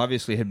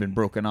 Obviously, had been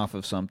broken off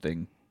of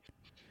something.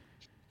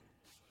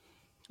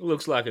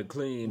 Looks like a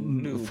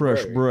clean, new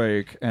fresh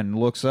break. And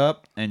looks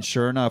up, and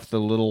sure enough, the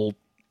little...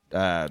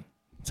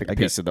 it's like a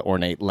piece of the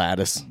ornate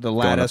lattice. The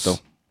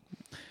lattice.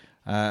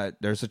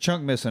 There's a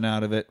chunk missing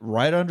out of it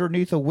right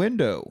underneath a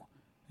window.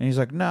 And he's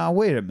like, nah,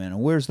 wait a minute.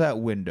 Where's that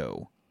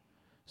window?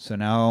 So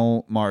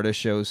now Marta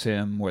shows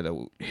him where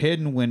the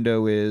hidden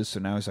window is. So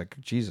now he's like,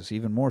 Jesus,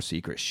 even more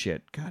secret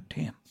shit. God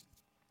damn.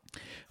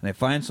 And they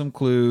find some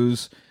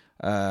clues.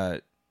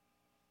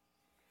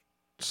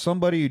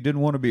 Somebody who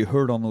didn't want to be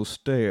hurt on those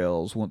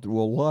stairs went through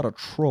a lot of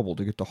trouble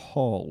to get to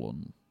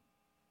Harlan.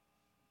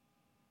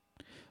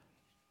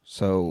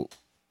 So,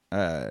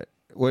 there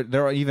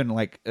are even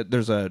like,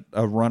 there's a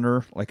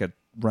runner, like a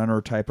runner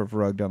type of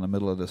rug down the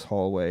middle of this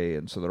hallway.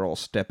 And so they're all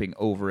stepping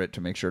over it to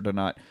make sure to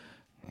not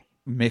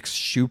mix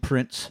shoe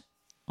prints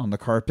on the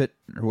carpet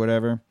or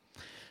whatever.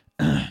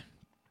 And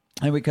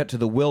we cut to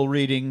the will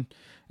reading,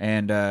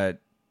 and as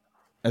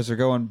they're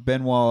going,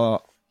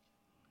 Benoit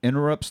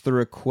interrupts two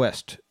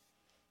requests.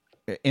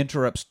 I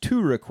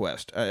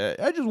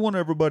just want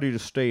everybody to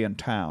stay in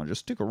town. Just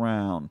stick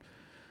around.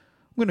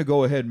 I'm going to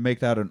go ahead and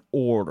make that an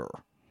order,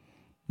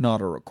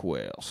 not a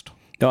request.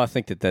 No, I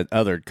think that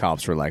other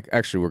cops were like,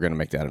 actually, we're going to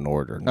make that an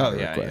order, not a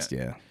request.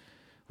 Yeah.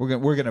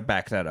 We're gonna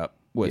back that up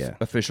with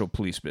official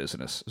police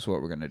business is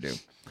what we're gonna do.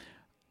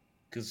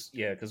 Because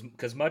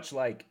much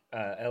like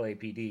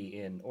LAPD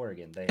in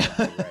Oregon, they have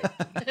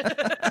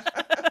the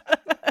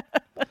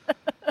right.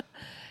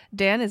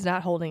 Dan is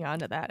not holding on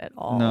to that at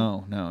all.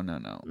 No.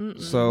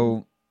 Mm-mm.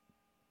 So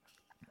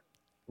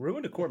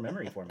ruined a core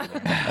memory for me.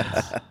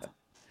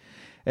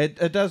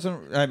 It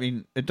doesn't. I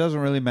mean, it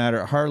doesn't really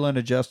matter. Harlan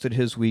adjusted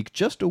his week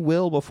just a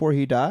will before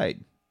he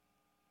died.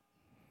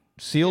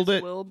 Sealed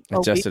it.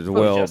 Adjusted his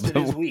will.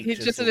 He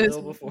adjusted his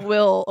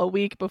will a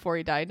week before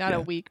he died, not a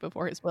week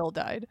before his will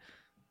died.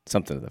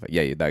 Something to the fact.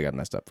 Yeah, that got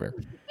messed up there.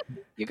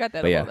 You got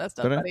that a little messed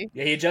up, buddy.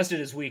 Yeah, he adjusted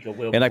his week a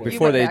will. And like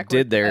before they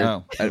did their,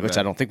 Oh, which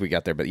I don't think we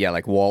got there, but yeah,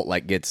 like Walt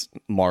like gets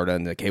Marta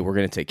and like, hey, we're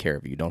gonna take care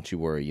of you. Don't you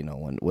worry. You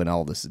know, when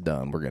all this is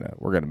done, we're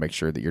gonna make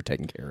sure that you're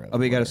taken care of. Oh,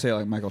 but you got to say it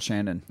like Michael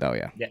Shannon. Oh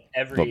yeah. Yeah.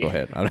 Go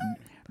ahead.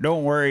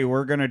 Don't worry,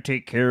 we're gonna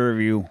take care of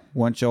you.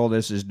 Once all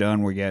this is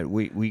done, we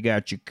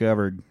got you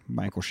covered,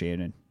 Michael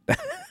Shannon.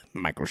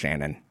 Michael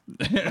Shannon.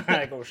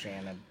 Michael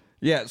Shannon.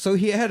 Yeah, so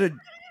he had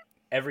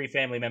every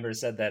family member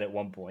said that at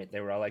one point.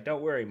 They were all like,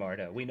 "Don't worry,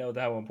 Marta. We know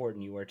how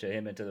important you were to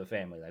him and to the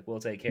family. Like, we'll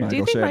take care of you." Do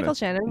you think Michael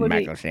Shannon would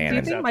Michael Shannon. Do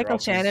you think Michael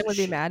Shannon would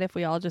be mad if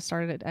we all just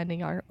started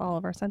ending all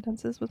of our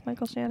sentences with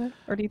Michael Shannon?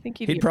 Or do you think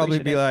he'd probably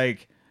be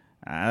like,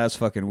 that's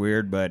fucking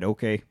weird, but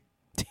okay.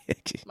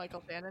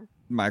 Michael Shannon.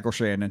 Michael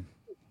Shannon.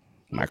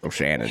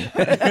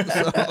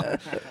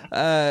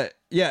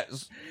 Yeah.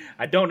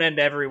 I don't end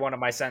every one of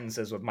my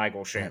sentences with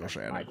Michael Shannon.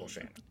 Michael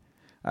Shannon.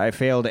 I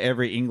failed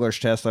every English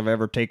test I've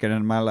ever taken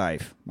in my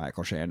life,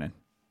 Michael Shannon.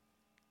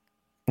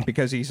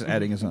 Because he's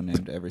adding his own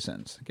name to every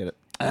sentence. Get it?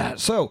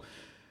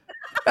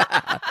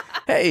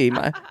 Hey,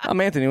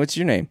 I'm Anthony. What's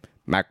your name?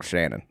 Michael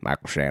Shannon.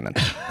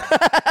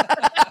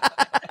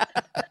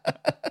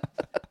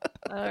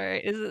 All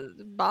right. Is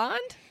it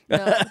Bond? No,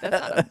 that's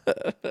not him.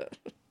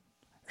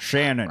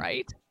 Shannon.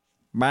 Right?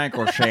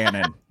 Michael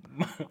Shannon.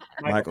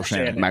 Michael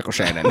Shannon. Michael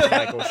Shannon.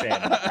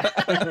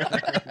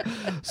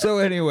 So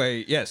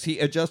anyway, yes, he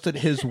adjusted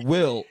his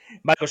will.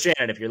 Michael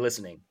Shannon, if you're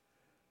listening.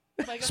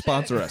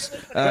 Sponsor us.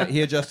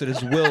 He adjusted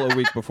his will a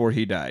week before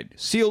he died.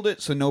 Sealed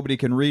it so nobody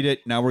can read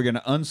it. Now we're going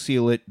to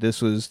unseal it.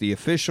 This was the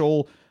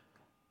official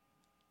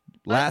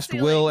last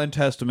will and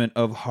testament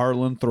of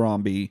Harlan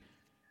Thrombey.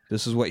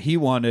 This is what he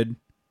wanted.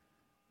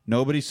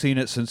 Nobody's seen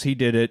it since he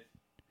did it.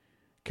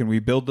 Can we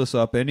build this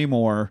up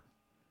anymore?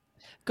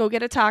 Go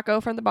get a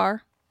taco from the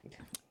bar.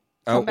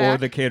 Or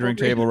the catering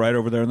table right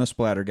over there in the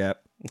splatter gap.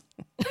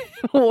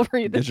 We'll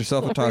read Get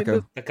yourself a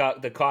taco. The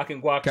cock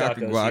and guac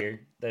tacos here.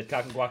 The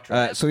cock and guac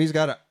tribe. So he's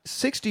got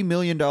 $60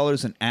 million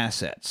in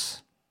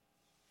assets.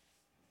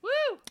 Woo!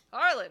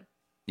 Harlan.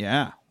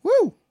 Yeah.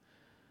 Woo!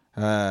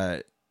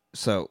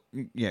 So,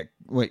 yeah.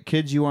 Wait,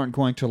 kids, you aren't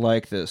going to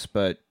like this,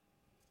 but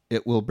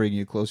it will bring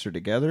you closer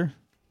together.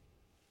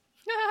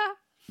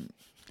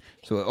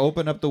 So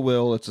open up the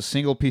will. It's a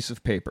single piece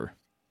of paper.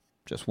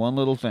 Just one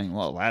little thing.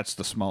 Well, that's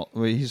the small...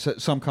 Well, he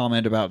said some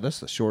comment about this,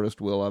 the shortest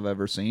will I've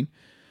ever seen.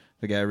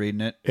 The guy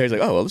reading it. He's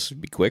like, oh, well, this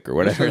would be quick or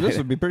whatever. This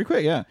would be pretty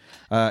quick, yeah.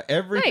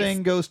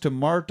 Everything goes to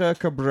Marta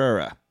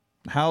Cabrera.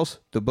 House,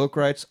 the book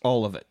rights,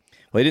 all of it.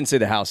 Well, he didn't say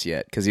the house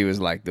yet because he was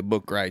like, the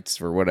book rights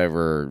for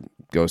whatever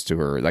goes to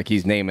her. Like,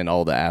 he's naming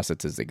all the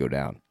assets as they go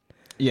down.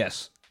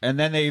 Yes. And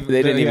then they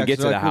didn't even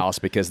get to the house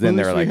because then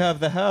they're like... we have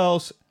the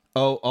house.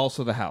 Oh,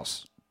 also the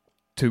house.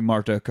 To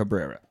Marta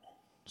Cabrera.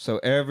 So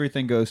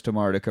everything goes to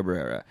Marta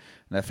Cabrera.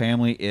 The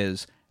family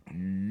is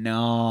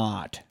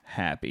not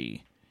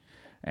happy.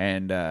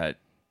 And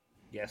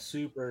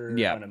super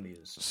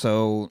unamused.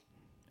 So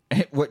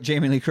what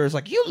Jamie Lee Curtis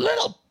like, you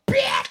little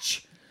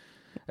bitch.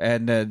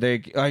 And have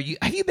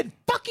you been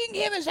fucking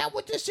him? Is that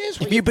what this is?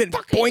 Have you been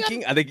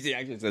boinking? I think he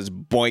actually says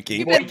boinking.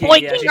 You've been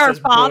boinking our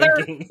father.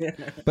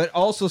 Boinking. But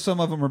also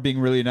some of them are being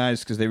really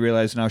nice because they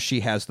realize now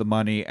she has the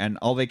money and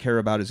all they care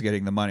about is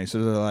getting the money.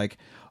 So they're like,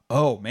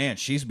 oh, man,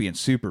 she's being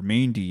super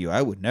mean to you.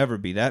 I would never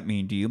be that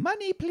mean to you.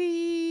 Money,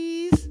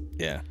 please.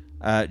 Yeah.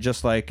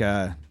 Just like,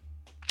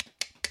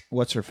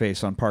 what's her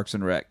face on Parks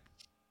and Rec?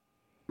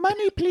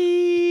 Money,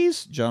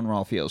 please. John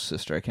Ralphio's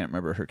sister. I can't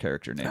remember her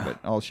character name, but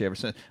all she ever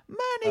said,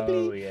 money,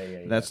 please. Oh,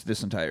 yeah. That's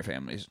this entire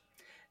family's.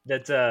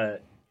 That's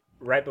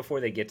right before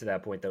they get to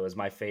that point, though, is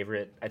my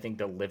favorite, I think,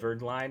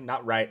 delivered line.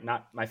 Not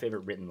my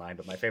favorite written line,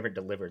 but my favorite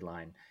delivered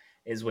line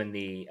is when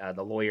the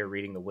lawyer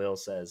reading the will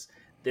says,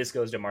 this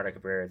goes to Marta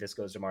Cabrera, this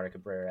goes to Marta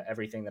Cabrera,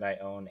 everything that I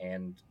own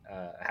and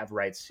have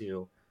rights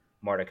to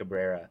Marta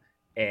Cabrera.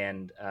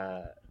 And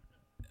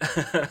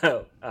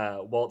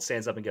Walt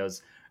stands up and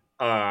goes,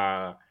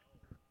 no.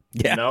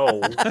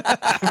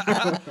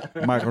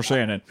 Michael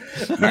Shannon.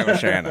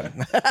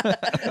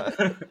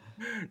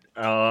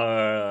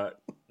 No.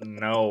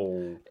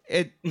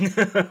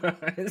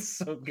 It's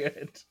so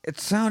good. It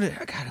sounded,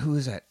 God, who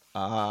is that?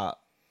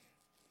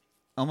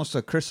 Almost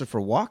a Christopher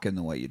Walken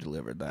the way you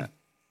delivered that.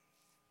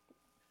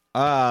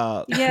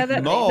 Yeah,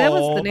 that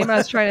was the name I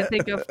was trying to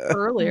think of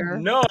earlier.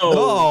 No.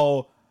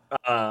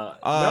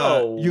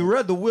 No. You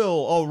read the will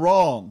all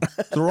wrong.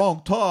 The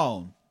wrong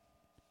tone.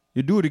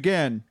 You do it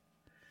again.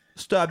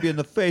 Stab you in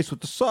the face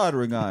with the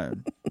soldering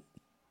iron.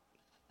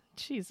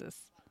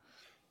 Jesus.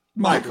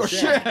 Michael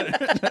Shannon.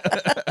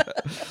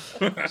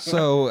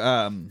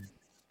 So,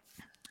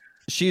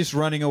 she's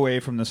running away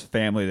from this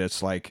family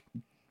that's like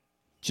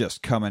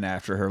just coming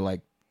after her like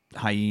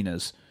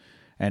hyenas.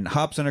 And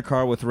hops in a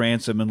car with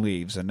Ransom and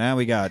leaves. And now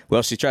we got...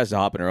 Well, she tries to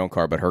hop in her own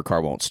car, but her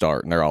car won't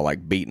start. And they're all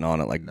like beating on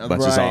it like a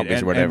bunch of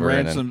zombies or whatever.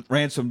 And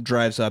Ransom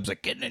drives up. He's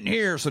like, get in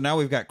here. So now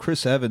we've got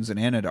Chris Evans and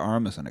Ana de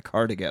Armas in a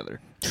car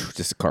together.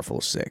 Just a car full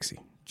of sexy.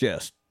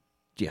 Just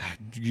the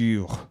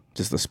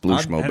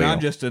sploosh mobile. And I'm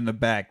just in the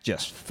back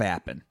just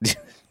fapping.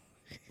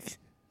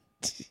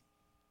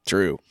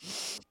 True.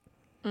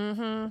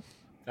 Mm-hmm.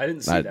 I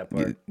didn't see that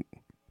part.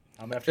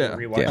 I'm going to have to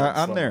rewatch it.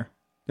 I'm there.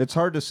 It's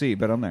hard to see,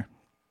 but I'm there.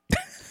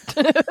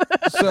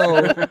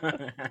 So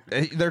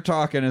they're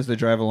talking as they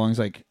drive along. He's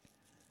like,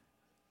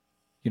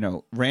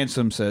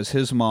 Ransom says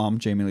his mom,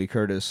 Jamie Lee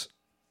Curtis,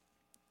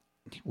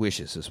 he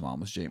wishes his mom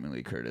was Jamie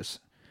Lee Curtis,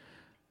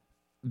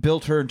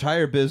 built her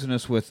entire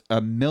business with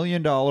 $1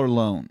 million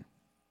loan.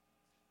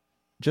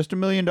 Just $1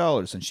 million.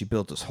 And she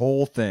built this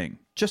whole thing.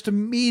 Just a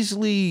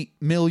measly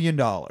 $1 million.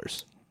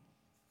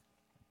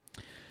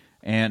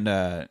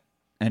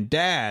 And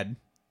Dad,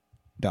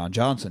 Don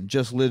Johnson,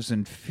 just lives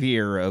in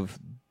fear of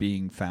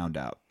being found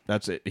out.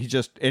 That's it. He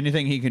just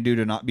anything he can do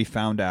to not be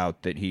found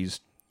out that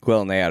he's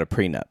and they had a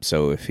prenup.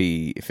 So if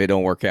it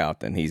don't work out,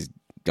 then he's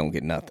don't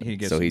get nothing. He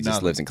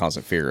just lives in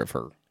constant fear of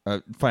her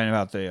finding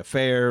out the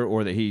affair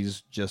or that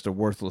he's just a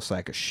worthless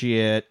sack of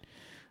shit.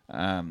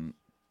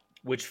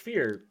 Which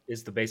fear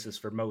is the basis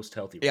for most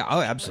healthy. Yeah.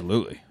 Oh,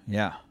 absolutely.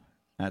 Yeah.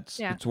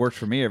 It's worked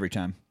for me every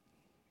time.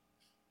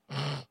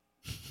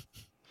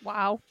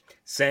 Wow.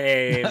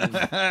 Same.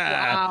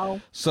 Wow.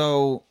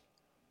 So.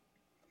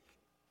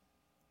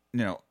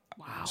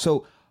 Wow.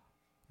 So,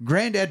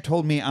 Granddad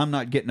told me I'm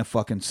not getting a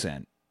fucking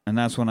cent. And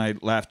that's when I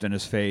laughed in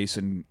his face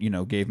and,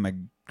 gave my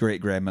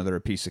great-grandmother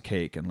a piece of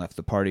cake and left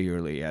the party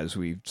early, as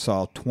we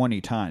saw 20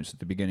 times at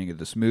the beginning of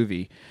this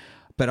movie.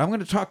 But I'm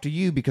going to talk to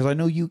you because I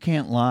know you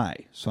can't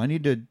lie. So I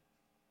need to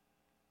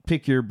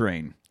pick your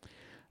brain.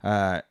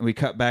 We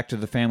cut back to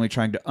the family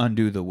trying to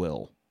undo the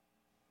will.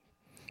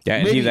 Yeah,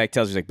 and he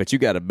tells you, but you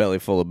got a belly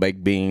full of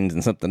baked beans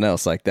and something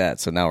else like that,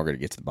 so now we're going to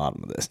get to the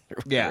bottom of this.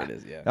 Yeah. It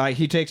is, yeah.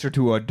 He takes her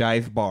to a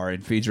dive bar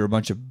and feeds her a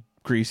bunch of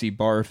greasy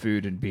bar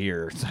food and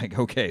beer. It's like,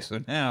 okay,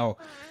 so now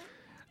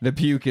the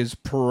puke is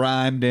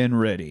primed and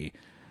ready.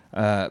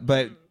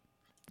 But...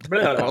 Sounds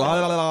like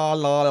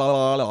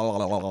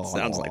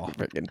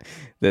freaking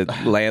the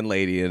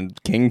landlady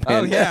and Kingpin.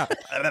 Oh, yeah.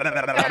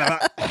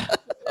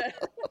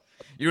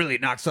 You really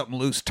knocked something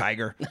loose,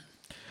 Tiger.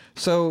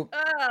 So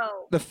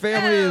the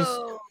family is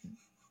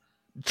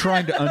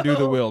trying to undo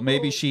the will.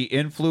 Maybe she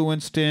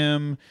influenced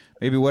him.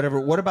 Maybe whatever.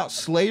 What about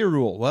Slayer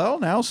Rule? Well,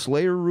 now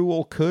Slayer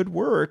Rule could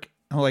work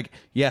I'm like,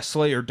 yeah,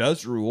 Slayer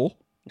does rule.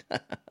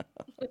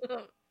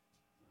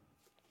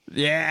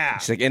 Yeah.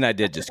 She's like, and I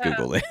did just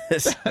Google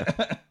this.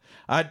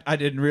 I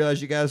didn't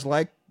realize you guys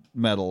like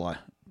metal,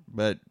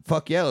 but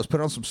fuck yeah, let's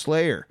put on some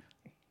Slayer.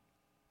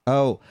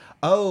 Oh,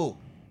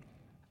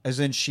 as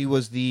in she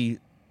was the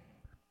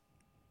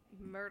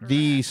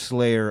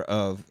Slayer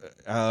of.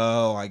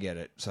 Oh, I get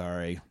it.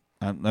 Sorry.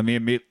 Let me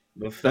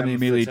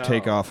immediately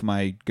take off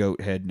my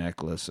goat head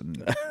necklace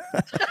and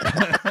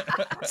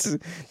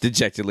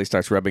dejectedly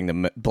starts rubbing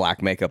the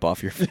black makeup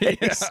off your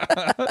face.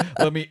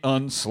 Let me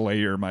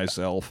unslayer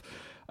myself.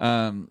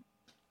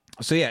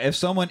 So yeah, if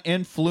someone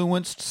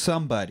influenced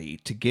somebody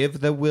to give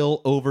the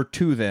will over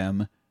to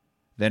them,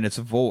 then it's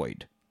a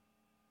void.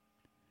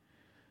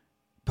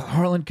 But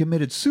Harlan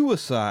committed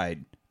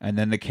suicide, and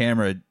then the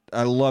camera.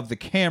 I love the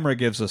camera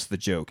gives us the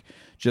joke.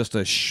 Just a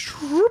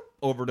shroop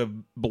over to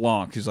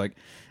Blanc. He's like,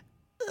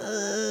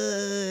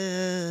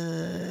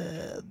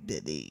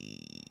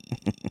 Diddy.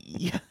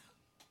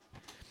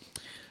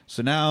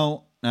 So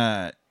now,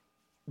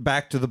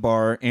 back to the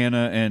bar.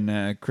 Anna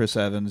and Chris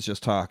Evans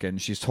just talking.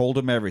 She's told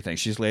him everything.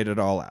 She's laid it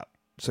all out.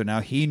 So now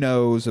he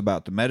knows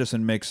about the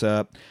medicine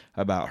mix-up,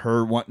 about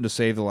her wanting to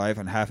save the life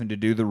and having to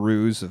do the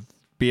ruse of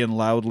being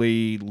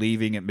loudly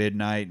leaving at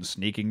midnight and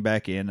sneaking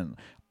back in and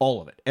all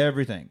of it,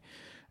 everything.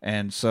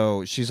 And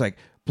so she's like,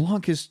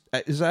 Blanc is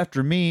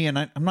after me, and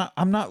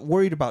I'm not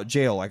worried about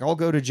jail. Like, I'll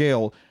go to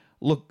jail.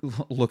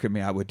 Look at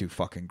me. I would do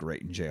fucking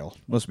great in jail.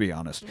 Let's be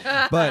honest.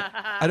 But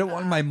I don't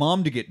want my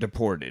mom to get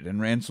deported. And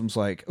Ransom's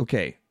like,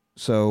 okay,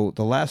 so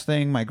the last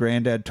thing my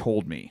granddad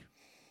told me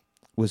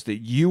was that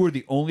you are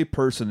the only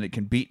person that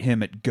can beat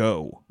him at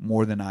Go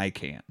more than I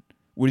can.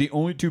 We're the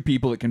only two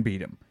people that can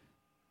beat him.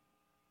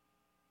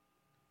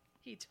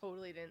 He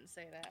totally didn't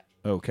say that.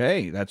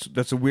 Okay,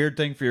 that's a weird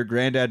thing for your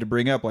granddad to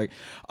bring up. Like,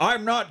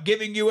 I'm not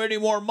giving you any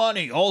more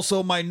money.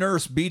 Also, my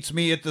nurse beats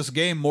me at this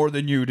game more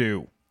than you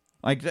do.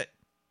 Like, that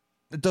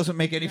doesn't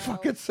make any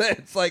fucking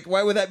sense. Like,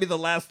 why would that be the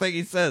last thing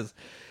he says?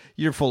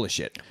 You're full of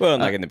shit. Well,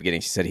 like in the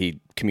beginning, she said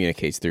he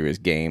communicates through his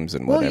games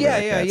and whatever.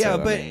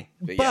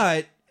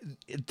 But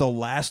the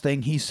last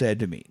thing he said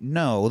to me,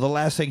 the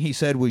last thing he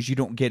said was, you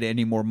don't get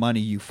any more money,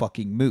 you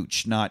fucking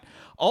mooch. Not,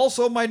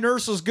 also, my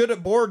nurse is good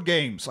at board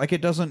games. Like,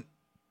 it doesn't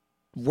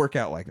work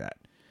out like that.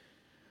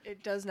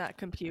 It does not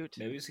compute.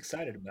 Maybe he's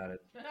excited about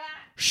it.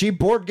 She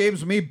board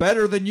games me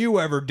better than you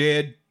ever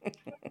did.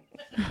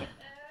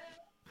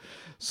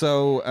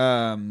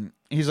 So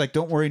he's like,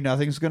 don't worry,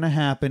 nothing's going to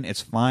happen. It's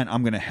fine.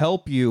 I'm going to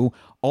help you.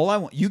 All I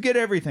want, you get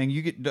everything.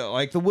 You get,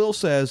 like the will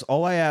says,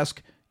 all I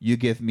ask, you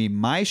give me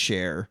my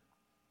share.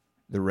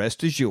 The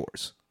rest is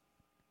yours.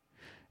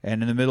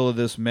 And in the middle of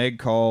this, Meg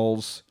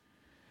calls,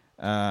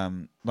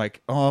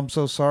 like, oh, I'm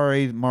so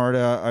sorry,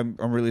 Marta.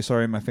 I'm really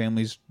sorry. My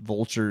family's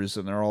vultures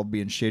and they're all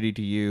being shitty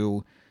to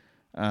you.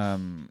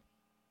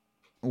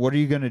 What are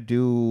you going to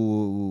do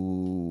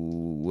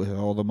with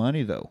all the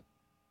money, though?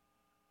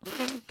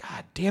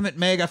 God damn it,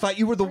 Meg. I thought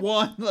you were the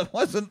one that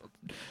wasn't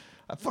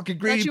a fucking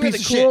greedy piece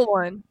of shit. You were the cool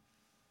one.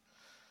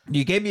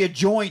 You gave me a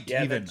joint,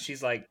 yeah, even.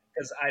 She's like,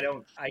 because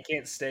I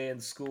can't stay in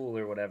school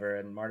or whatever.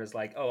 And Marta's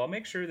like, oh, I'll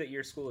make sure that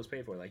your school is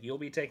paid for. Like, you'll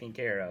be taken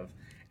care of.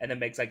 And then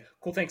Meg's like,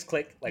 cool, thanks,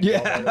 click. Like,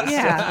 yeah.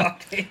 Yeah.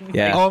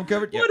 Yeah. Oh, I'm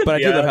covered. Yeah. But I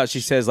do love how she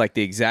says, like,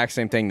 the exact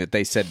same thing that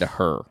they said to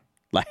her.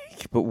 Like,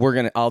 but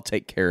I'll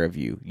take care of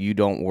you. You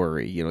don't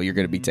worry. You know, you're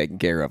going to be taken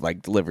care of.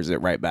 Like, delivers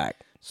it right back.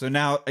 So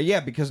now,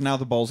 because now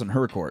the ball's in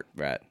her court.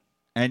 Right.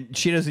 And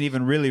she doesn't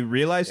even really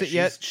realize it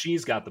yet.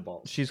 She's got the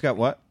balls. She's got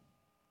what?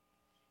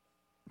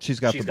 She's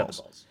got the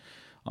balls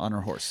on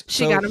her horse.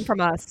 She got them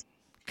from us.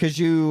 Because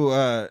you,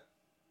 and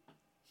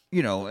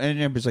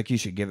everybody's like, you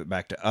should give it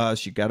back to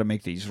us. You got to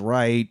make these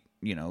right.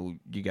 You know,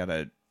 you got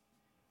to,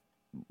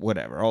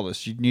 whatever, all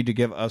this. You need to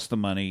give us the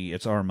money.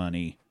 It's our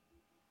money.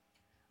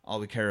 All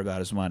we care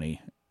about is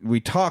money. We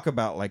talk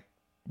about, like,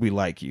 we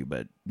like you,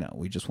 but no,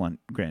 we just want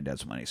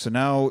Granddad's money. So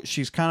now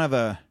she's kind of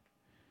a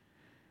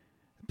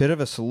bit of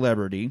a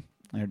celebrity.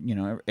 You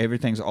know,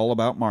 everything's all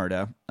about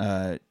Marta.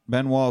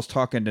 Benoit's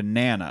talking to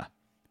Nana,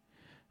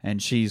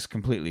 and she's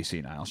completely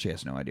senile. She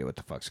has no idea what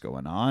the fuck's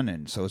going on,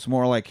 and so it's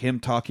more like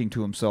him talking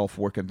to himself,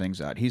 working things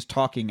out. He's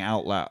talking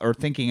out loud, or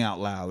thinking out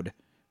loud,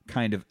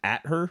 kind of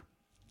at her.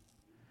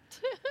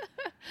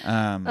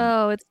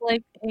 It's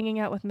like hanging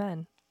out with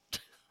men.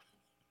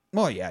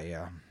 Well,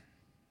 yeah.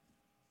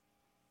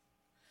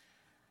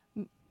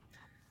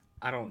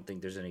 I don't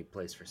think there's any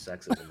place for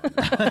sexism.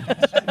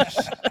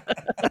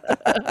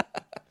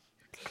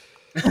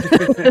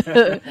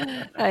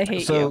 I hate you.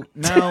 So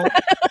now,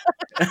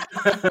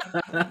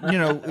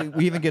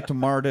 we even get to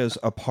Marta's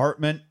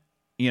apartment.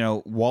 You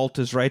know, Walt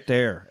is right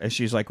there as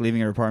she's like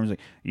leaving her apartment. He's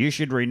like, you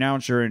should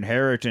renounce your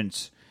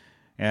inheritance,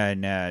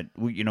 and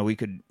we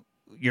could.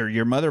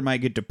 Your mother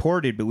might get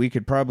deported, but we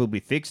could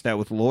probably fix that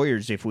with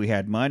lawyers if we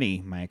had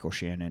money, Michael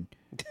Shannon.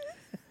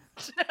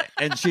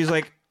 And she's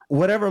like,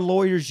 whatever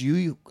lawyers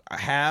you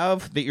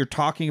have that you're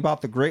talking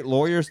about, the great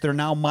lawyers, they're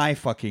now my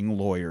fucking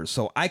lawyers,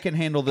 so I can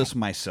handle this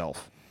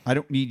myself. I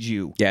don't need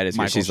you. Yeah, it is.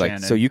 Michael She's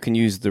Shannon. like, so you can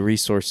use the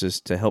resources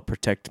to help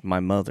protect my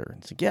mother.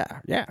 And it's like,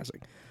 yeah. It's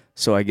like,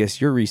 so I guess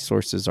your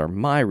resources are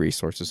my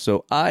resources,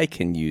 so I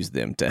can use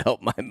them to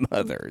help my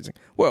mother. It's like,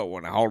 well,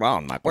 hold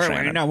on, Michael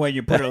Shannon. You know, when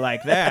you put it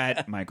like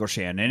that, Michael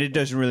Shannon, it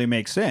doesn't really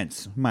make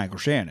sense. Michael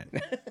Shannon.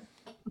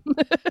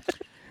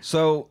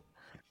 So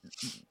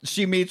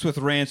she meets with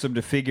Ransom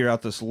to figure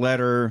out this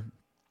letter.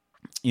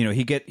 You know,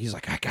 he's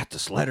like, I got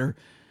this letter.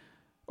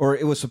 Or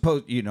it was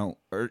supposed,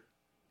 or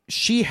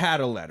she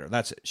had a letter.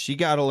 That's it. She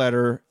got a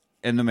letter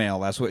in the mail.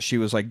 That's what she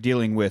was like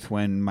dealing with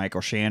when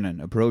Michael Shannon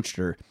approached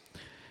her.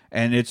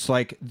 And it's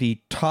like the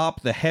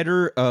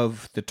header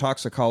of the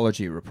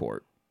toxicology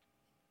report.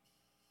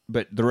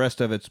 But the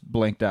rest of it's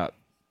blanked out.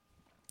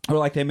 Or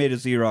like they made a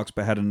Xerox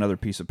but had another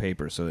piece of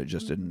paper, so it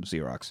just didn't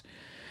Xerox.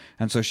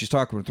 And so she's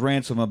talking with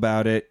Ransom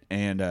about it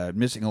and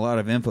missing a lot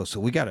of info. So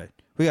we gotta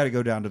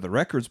go down to the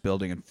records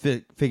building and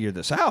figure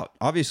this out.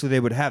 Obviously, they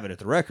would have it at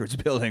the records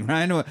building,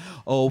 right?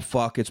 Oh,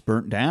 fuck, it's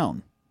burnt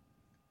down.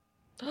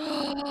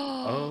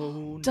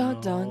 Oh, dun,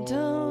 no. dun,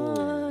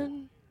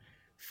 dun.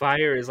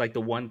 Fire is like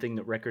the one thing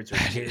that records are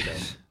scared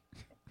of.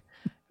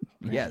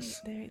 Yes.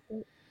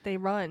 They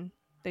run.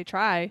 They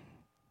try.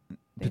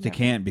 But they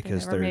can't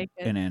because never they're make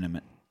it.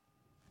 inanimate.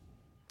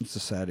 It's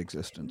a sad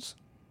existence.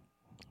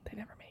 They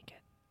never make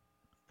it.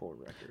 For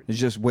records. It's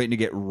just waiting to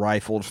get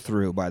rifled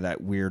through by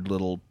that weird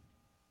little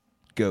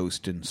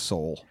ghost and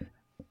soul.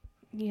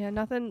 Yeah,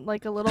 nothing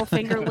like a little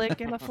finger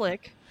lick and a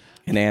flick.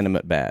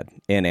 Inanimate bad.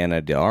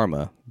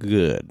 Inanimate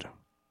good.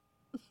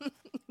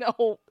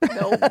 No.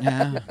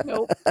 Yeah,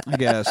 Nope. I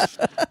guess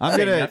I'm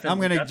gonna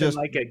Nothing just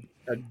like a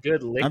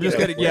good lick. I'm just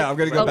gonna I'm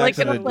gonna go A back lick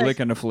to and a the flick. lick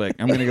and the flick.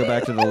 I'm gonna go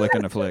back to the lick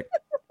and the flick.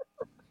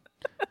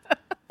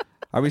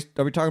 Are we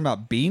talking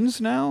about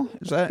beans now?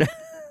 Is that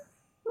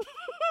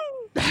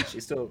She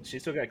still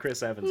got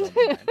Chris Evans on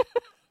the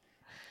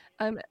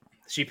line.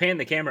 She panned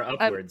the camera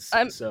upwards,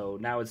 so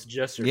now it's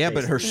just her. yeah? face.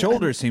 But her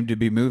shoulders seem to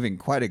be moving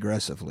quite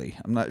aggressively.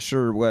 I'm not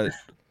sure what.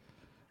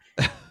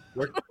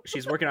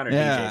 She's working on her DJ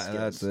Yeah, skills.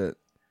 that's it.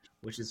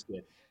 Which is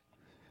good.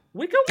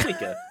 Wicca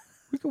wicca.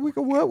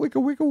 Wicca what?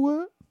 Wicca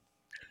what?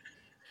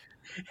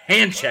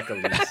 Hand check,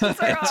 Elise.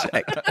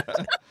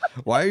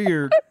 Why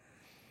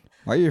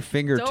are your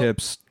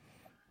fingertips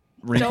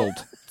wrinkled?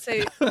 Don't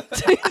say wrinkle.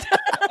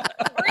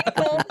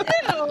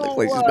 Ew.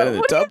 Like she's been in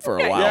the tub for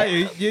a while.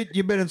 Yeah,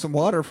 you've been in some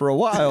water for a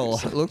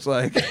while. It looks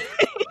like.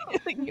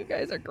 You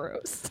guys are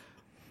gross.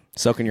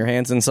 Soaking your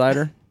hands inside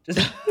her?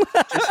 just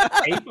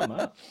tape them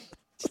up.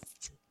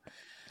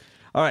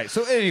 All right.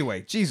 So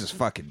anyway, Jesus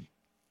fucking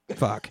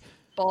fuck.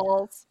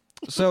 Balls.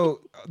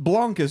 So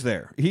Blanc is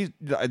there.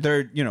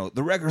 The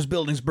records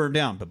building's burned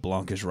down, but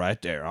Blanc is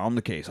right there on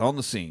the case, on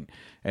the scene.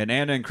 And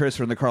Anna and Chris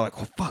are in the car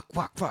like, oh,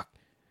 fuck.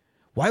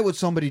 Why would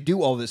somebody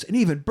do all this and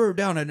even burn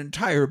down an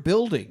entire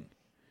building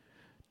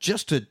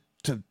just to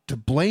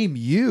blame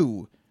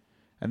you?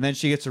 And then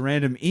she gets a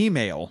random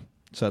email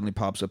suddenly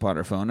pops up on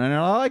her phone. And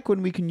I like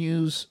when we can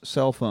use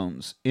cell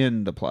phones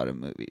in the plot of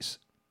movies.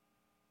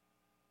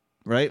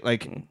 Right?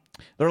 Like,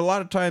 there are a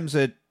lot of times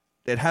that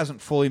it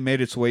hasn't fully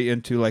made its way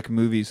into like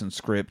movies and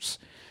scripts,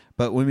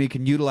 but when we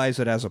can utilize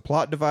it as a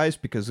plot device,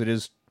 because it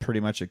is pretty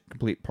much a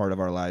complete part of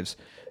our lives,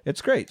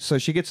 it's great. So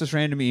she gets this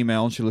random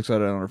email and she looks at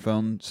it on her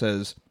phone,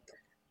 says,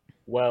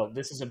 well,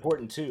 this is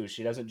important too.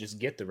 She doesn't just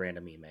get the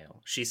random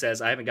email. She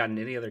says, I haven't gotten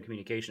any other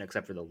communication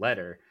except for the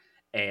letter.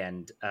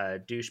 And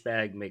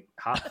douchebag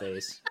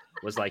McHotface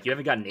was like, you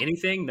haven't gotten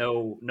anything?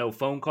 No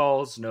phone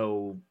calls,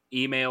 no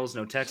emails,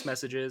 no text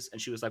messages.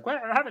 And she was like, well,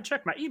 I haven't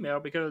checked my email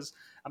because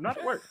I'm not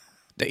at work.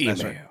 The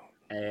email.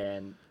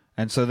 right.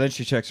 And so then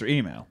she checks her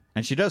email,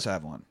 and she does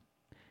have one.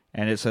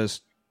 And it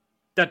says,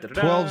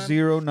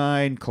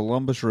 1209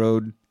 Columbus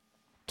Road,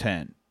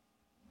 10.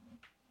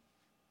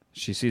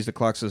 She sees the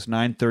clock says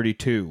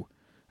 9:32,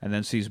 and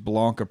then sees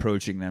Blanc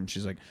approaching them.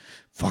 She's like,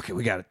 fuck it,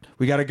 we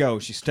gotta go.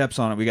 She steps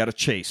on it, we gotta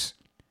chase.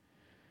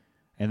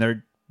 And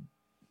they're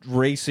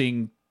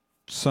racing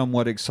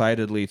somewhat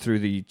excitedly through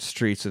the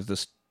streets of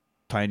this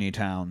tiny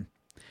town.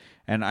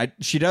 And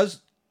she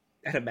does...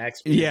 At a max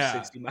speed of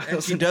 60 miles an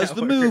hour. She does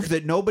the move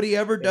that nobody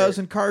ever does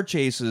in car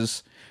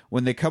chases.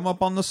 When they come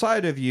up on the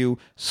side of you,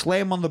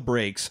 slam on the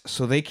brakes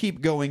so they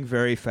keep going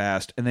very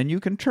fast, and then you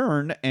can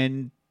turn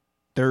and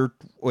they're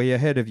way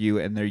ahead of you,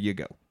 and there you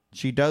go.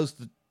 She does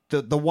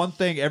the one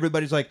thing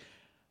everybody's like,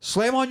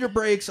 slam on your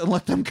brakes and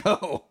let them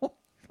go.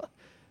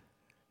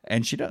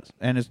 And she does.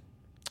 And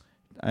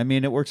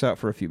it works out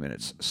for a few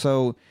minutes.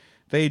 So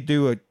they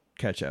do a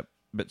catch up,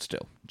 but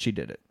still, she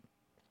did it.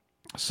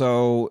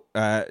 So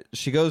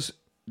she gets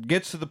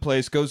to the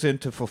place, goes in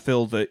to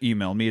fulfill the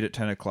email, meet at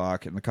 10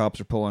 o'clock, and the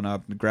cops are pulling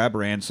up and grab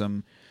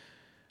Ransom.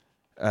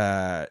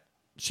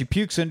 She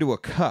pukes into a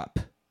cup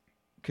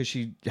because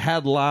she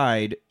had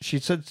lied. She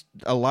said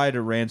a lie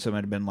to Ransom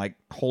had been like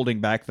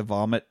holding back the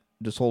vomit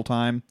this whole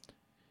time.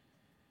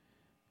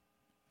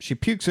 She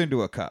pukes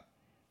into a cup.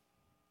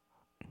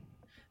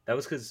 That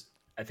was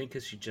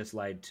because she just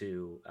lied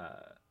to...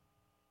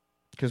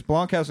 Because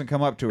Blanc hasn't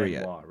come up to her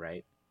yet. Benoit,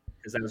 right?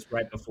 because that was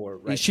right before.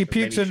 Right, she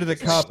pukes into the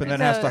cup and then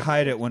has to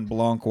hide it when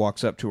Blanc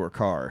walks up to her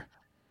car.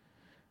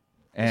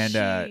 And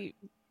she,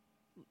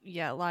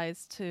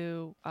 lies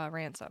to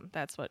Ransom.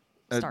 That's what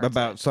starts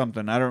about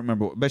something. I don't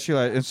remember. But she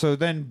lies. And so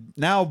then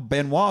now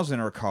Benoit's in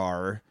her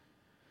car.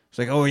 It's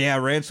like, oh yeah,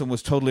 Ransom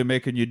was totally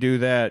making you do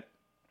that.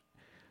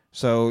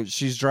 So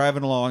she's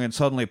driving along and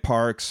suddenly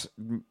parks.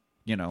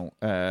 You know,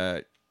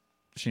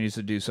 she needs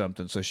to do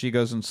something. So she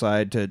goes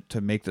inside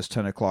to make this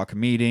 10 o'clock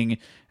meeting,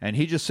 and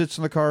he just sits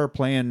in the car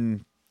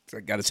playing.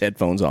 Got his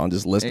headphones on,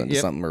 just listening to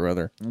something or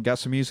other. Got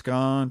some music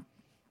on,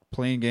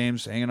 playing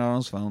games, hanging out on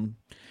his phone,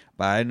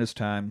 biding his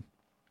time.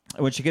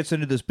 When she gets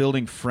into this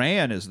building,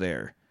 Fran is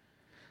there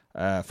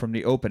from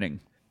the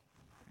opening.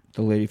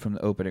 The lady from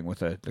the opening with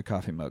the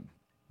coffee mug.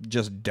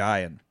 Just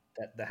dying.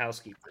 The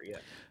housekeeper, yeah.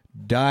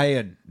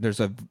 Dying. There's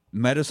a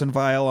medicine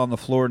vial on the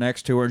floor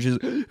next to her, and she's...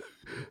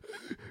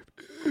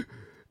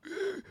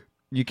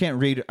 You can't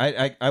read.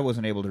 I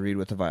wasn't able to read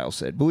what the vial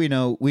said, but we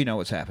know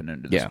what's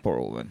happening to this poor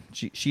woman.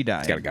 She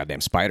died. She's got a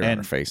goddamn spider on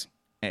her face.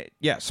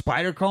 Yeah,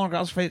 spider crawling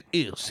across her face.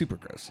 Ew, super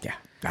gross.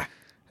 Yeah.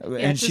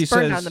 And she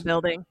burned says, on the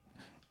building.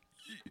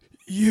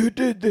 "You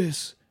did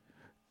this.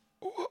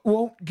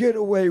 Won't get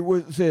away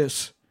with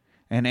this."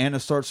 And Anna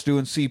starts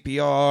doing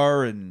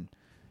CPR, and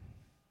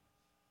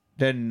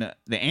then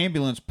the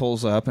ambulance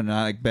pulls up, and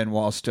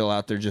Benoit's still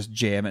out there just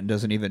jamming,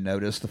 doesn't even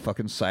notice the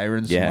fucking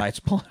sirens and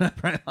lights pulling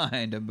up right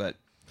behind him. But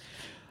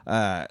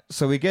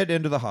so we get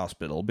into the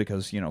hospital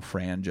because, you know,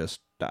 Fran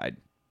just died.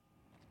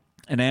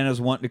 And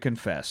Anna's wanting to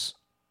confess.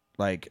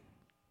 Like,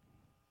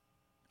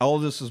 all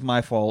of this is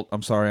my fault.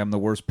 I'm sorry, I'm the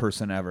worst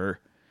person ever.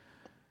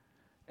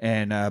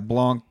 And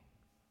Blanc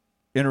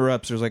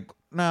interrupts her. He's like,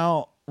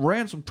 now,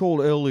 Ransom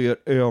told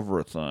Elliot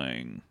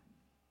everything.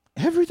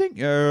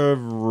 Everything?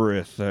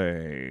 Everything.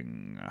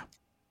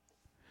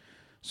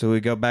 So we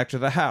go back to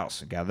the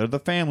house and gather the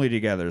family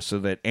together so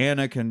that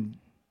Anna can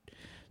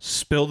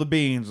spill the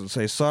beans and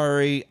say,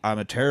 sorry, I'm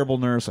a terrible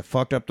nurse. I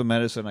fucked up the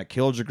medicine. I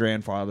killed your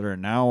grandfather,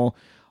 and now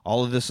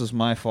all of this is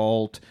my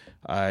fault.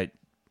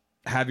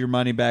 Have your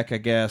money back, I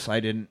guess.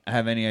 I didn't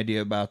have any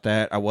idea about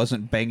that. I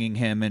wasn't banging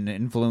him and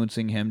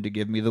influencing him to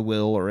give me the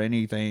will or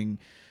anything.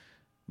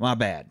 My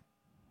bad.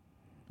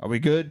 Are we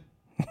good?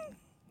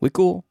 We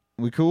cool?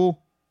 We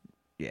cool?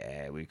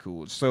 Yeah, we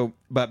cool. So,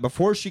 but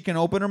before she can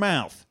open her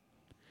mouth,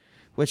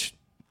 which,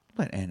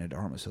 let Anna de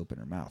Armas open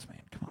her mouth,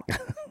 man. Come on.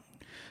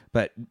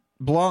 But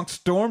Blanc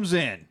storms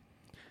in.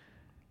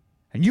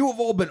 And you have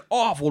all been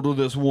awful to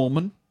this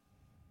woman.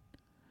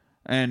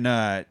 And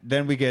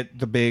then we get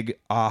the big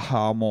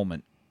aha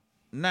moment.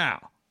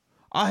 Now,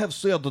 I have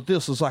said that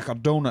this is like a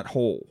donut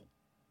hole.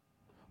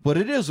 But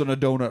it isn't a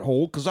donut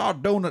hole because our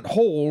donut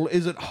hole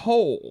isn't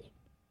whole.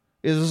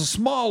 It is a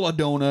smaller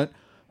donut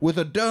with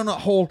a donut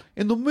hole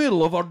in the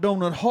middle of our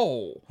donut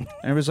hole. And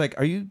everybody's like,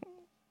 are you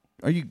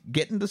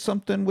getting to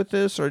something with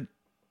this? Or do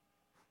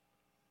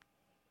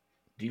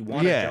you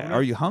want a donut?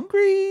 Are you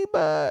hungry?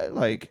 But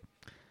like,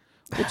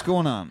 what's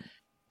going on?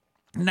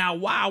 Now,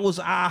 why was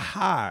I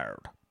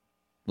hired?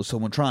 Was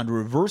someone trying to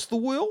reverse the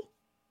will?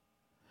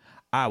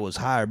 I was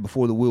hired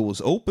before the will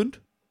was opened,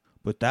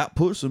 but that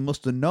person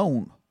must have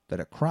known that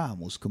a crime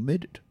was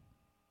committed.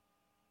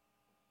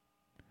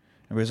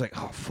 Everybody's like,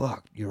 oh,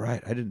 fuck, you're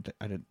right. I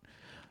didn't.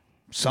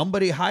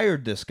 Somebody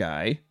hired this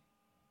guy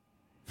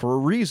for a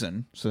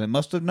reason, so they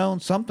must have known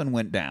something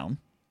went down.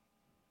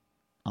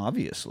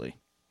 Obviously.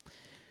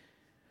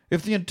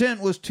 If the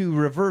intent was to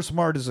reverse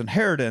Marta's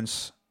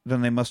inheritance,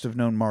 then they must have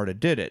known Marta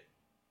did it.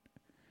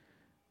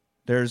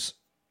 There's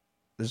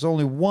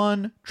only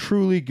one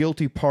truly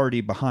guilty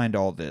party behind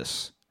all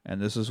this, and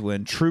this is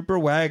when Trooper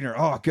Wagner,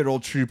 oh, good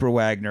old Trooper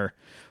Wagner,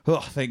 oh,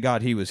 thank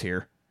God he was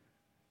here,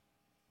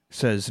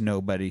 says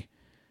nobody.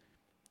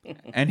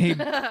 And he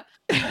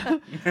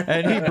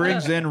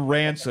brings in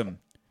Ransom.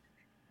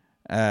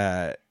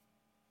 And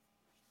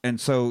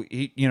so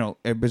he,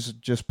 it was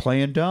just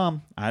playing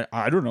dumb.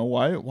 I don't know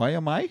why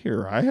am I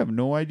here? I have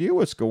no idea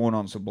what's going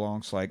on. So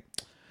Blanc's like,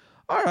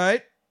 all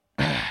right.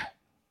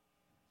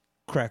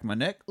 Crack my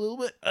neck a little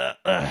bit.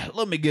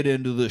 Let me get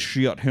into this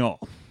shit here.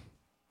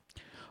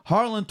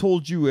 Harlan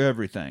told you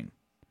everything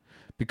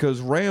because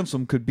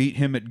Ransom could beat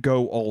him at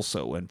Go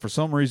also, and for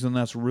some reason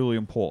that's really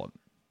important.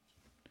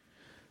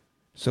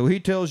 So he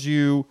tells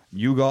you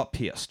got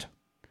pissed.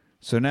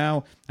 So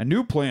now a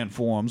new plan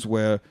forms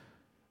where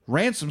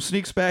Ransom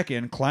sneaks back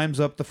in, climbs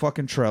up the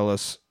fucking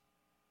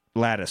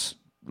lattice,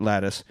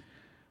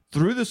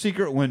 through the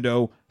secret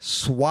window,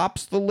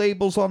 swaps the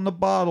labels on the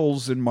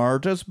bottles in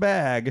Marta's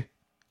bag,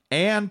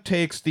 and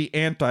takes the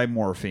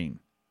anti-morphine.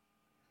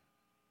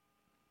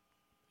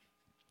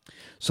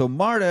 So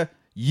Marta,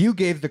 you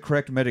gave the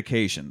correct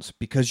medications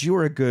because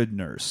you're a good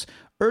nurse.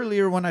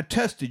 Earlier when I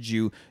tested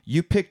you,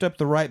 you picked up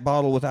the right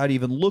bottle without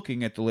even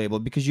looking at the label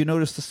because you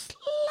noticed the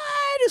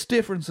slightest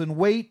difference in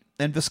weight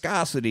and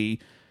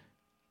viscosity.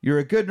 You're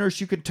a good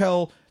nurse. You could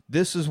tell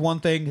this is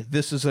one thing,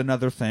 this is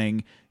another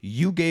thing.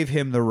 You gave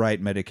him the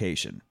right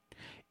medication.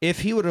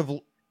 If he would have...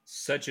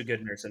 Such a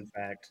good nurse, in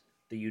fact,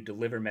 that you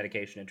deliver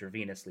medication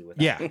intravenously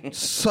with. Yeah,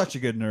 such a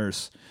good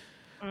nurse.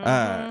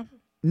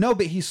 No,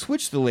 but he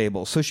switched the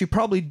label, so she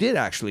probably did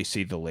actually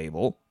see the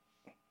label.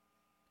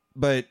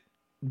 But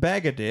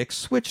Bag of Dicks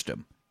switched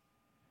them.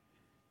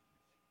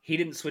 He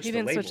didn't switch He the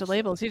didn't labels. switch the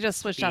labels. He just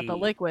switched out the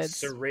liquids.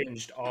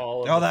 Syringed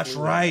all of Oh, the that's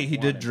fluid right. at He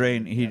did once.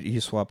 drain. He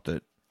swapped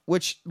it.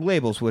 Which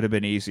labels would have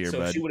been easier, So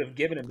but if she would have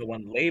given him the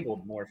one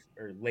labeled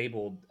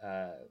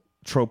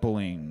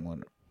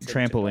Tropoline,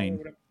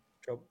 trampoline.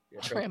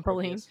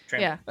 Trampoline.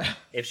 Trampoline.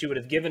 If she would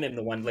have given him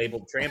the one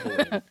labeled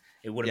trampoline,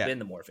 it would have been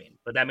the morphine.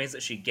 But that means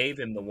that she gave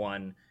him the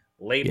one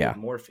labeled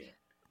morphine.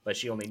 But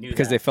she only knew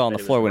because they fell on the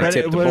it floor was when it But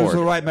tipped it the was board.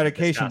 the right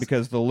medication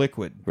because the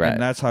liquid. Right.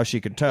 And that's how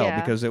she could tell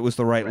because it was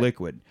the right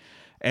liquid.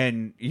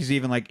 And he's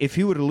even like, if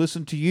he would have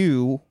listened to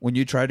you when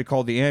you tried to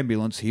call the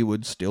ambulance, he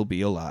would still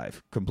be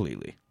alive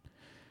completely.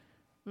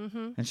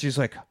 And she's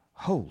like,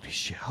 holy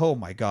shit. Oh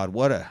my God.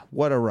 What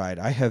a ride.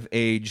 I have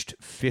aged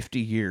 50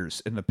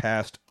 years in the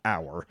past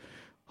hour.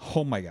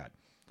 Oh my God.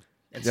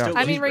 And still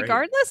I mean, looks great.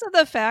 regardless of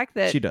the fact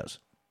that She does.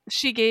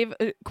 she gave,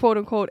 quote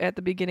unquote, at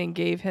the beginning,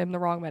 gave him the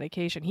wrong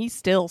medication, he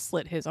still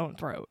slit his own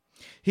throat.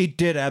 He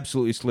did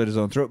absolutely slit his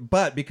own throat,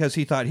 but because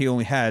he thought he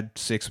only had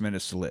 6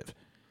 minutes to live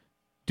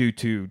due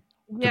to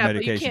the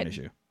medication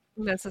issue.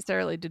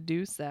 Necessarily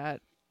deduce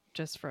that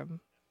just from.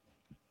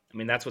 I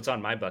mean, that's what's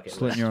on my bucket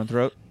Slitting list. your own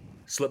throat?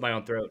 Slit my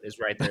own throat is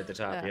right there at the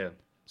top, yeah.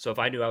 So if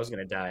I knew I was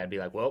going to die, I'd be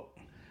like, well,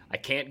 I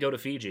can't go to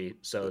Fiji,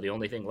 so the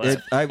only thing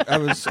left. I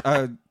was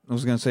going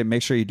to say,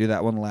 make sure you do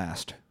that one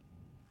last.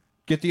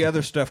 Get the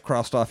other stuff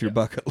crossed off your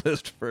bucket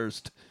list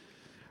first.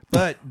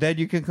 But then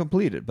you can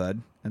complete it,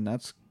 bud. And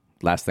that's...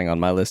 Last thing on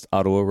my list,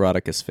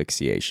 autoerotic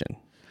asphyxiation.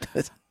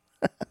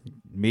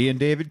 Me and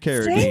David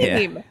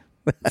Carradine.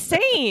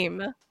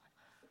 Same.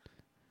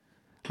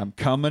 I'm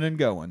coming and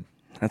going.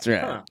 That's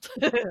right. All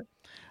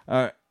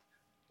right.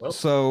 Well.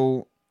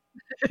 So...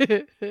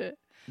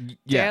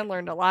 Dan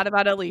learned a lot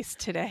about Elise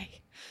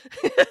today.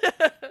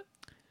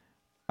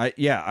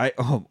 I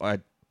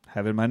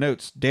have in my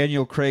notes.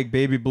 Daniel Craig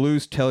baby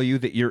blues tell you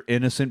that you're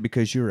innocent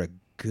because you're a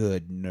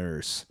good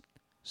nurse.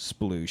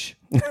 Sploosh.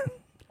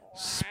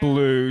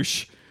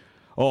 Sploosh.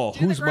 Oh,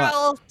 who's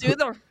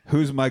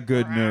my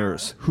good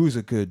nurse? Who's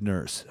a good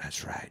nurse?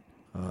 That's right.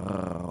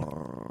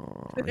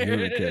 Oh,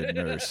 you're a good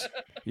nurse.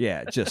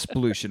 Yeah, just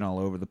splooshing all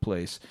over the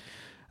place.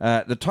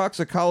 The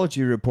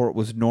toxicology report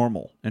was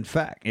normal. In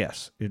fact,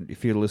 yes,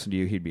 if he'd listened to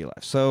you, he'd be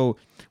alive. So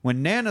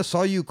when Nana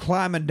saw you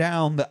climbing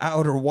down the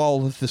outer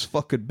wall of this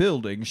fucking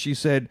building, she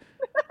said,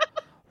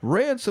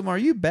 Ransom, are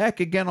you back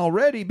again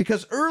already?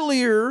 Because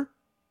earlier,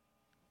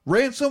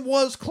 Ransom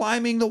was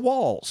climbing the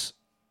walls.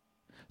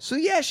 So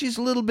yeah, she's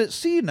a little bit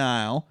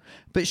senile,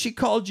 but she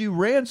called you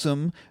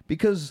Ransom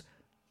because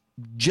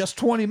just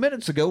 20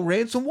 minutes ago,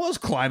 Ransom was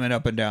climbing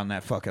up and down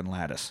that fucking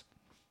lattice.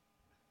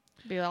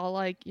 Be all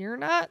like, you're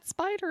not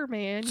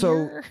Spider-Man.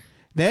 So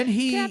then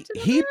he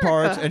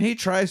parts and he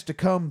tries to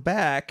come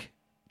back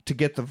to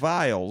get the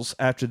vials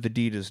after the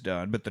deed is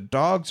done, but the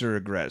dogs are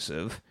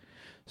aggressive.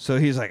 So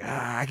he's like,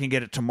 I can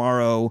get it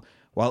tomorrow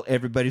while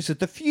everybody's at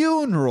the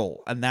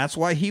funeral. And that's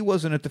why he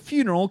wasn't at the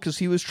funeral, because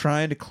he was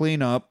trying to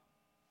clean up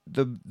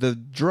the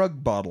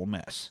drug bottle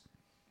mess.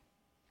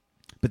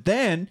 But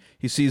then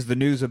he sees the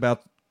news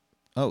about,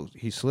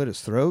 he slit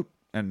his throat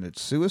and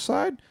it's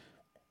suicide?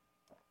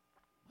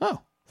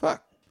 Oh,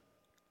 fuck.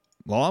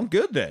 Well, I'm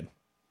good then.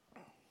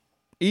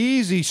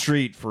 Easy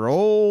street for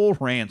old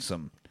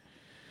Ransom.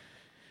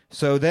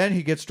 So then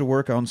he gets to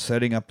work on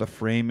setting up the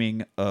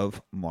framing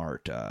of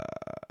Marta.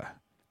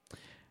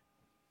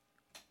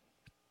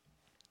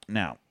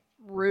 Now,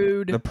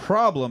 rude. The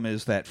problem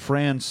is that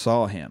Fran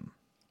saw him.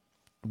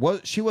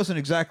 She wasn't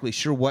exactly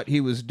sure what he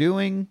was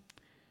doing,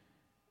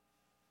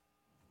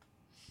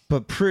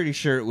 but pretty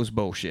sure it was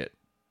bullshit.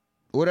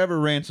 Whatever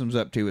Ransom's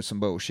up to is some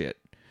bullshit.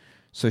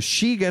 So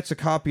she gets a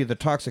copy of the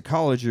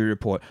toxicology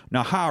report.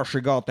 Now, how she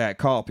got that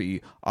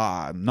copy,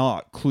 I'm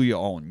not clear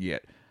on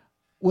yet.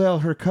 Well,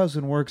 her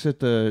cousin works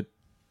at the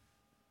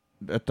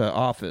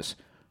office.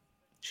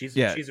 She's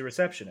a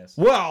receptionist.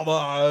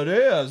 Well, it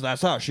is.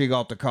 That's how she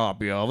got the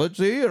copy of it.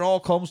 See, it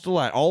all comes to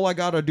light. All I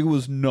got to do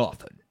is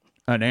nothing.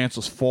 And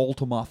answers fall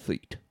to my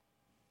feet.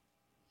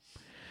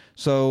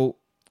 So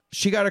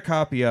she got a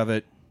copy of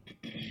it,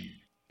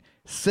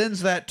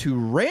 sends that to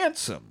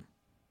Ransom.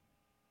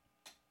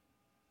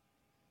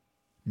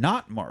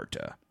 Not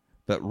Marta.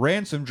 But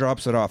Ransom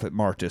drops it off at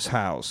Marta's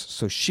house.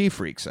 So she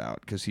freaks out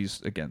because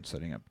he's, again,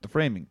 setting up the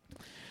framing.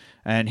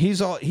 And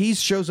he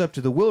shows up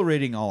to the will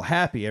reading all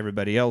happy.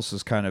 Everybody else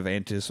is kind of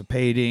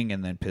anticipating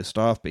and then pissed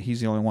off. But he's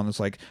the only one that's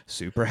like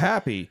super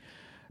happy.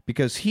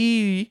 Because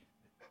he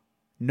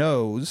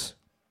knows,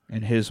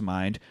 in his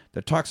mind,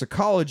 the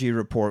toxicology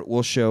report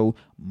will show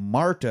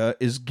Marta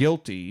is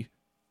guilty.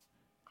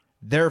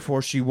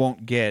 Therefore, she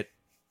won't get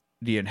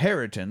the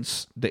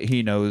inheritance that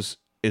he knows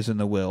is in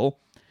the will.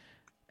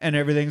 And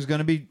everything's going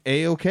to be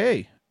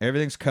A-okay.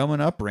 Everything's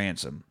coming up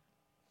Ransom.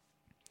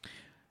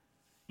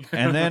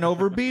 And then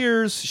over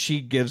beers,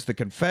 she gives the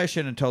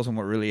confession and tells him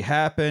what really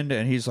happened.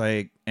 And he's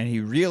like, and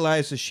he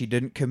realizes she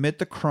didn't commit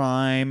the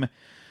crime.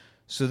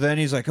 So then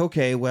he's like,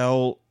 okay,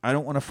 well, I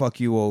don't want to fuck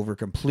you over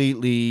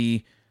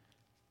completely.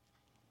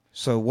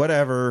 So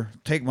whatever,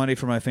 take money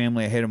from my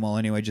family. I hate them all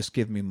anyway. Just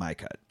give me my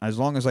cut. As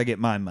long as I get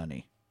my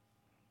money,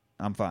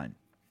 I'm fine.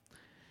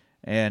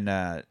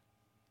 And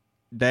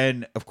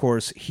then, of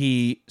course,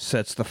 he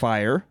sets the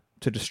fire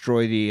to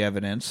destroy the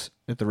evidence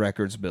at the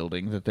records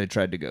building that they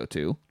tried to go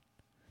to,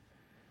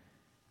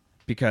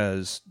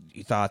 because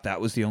he thought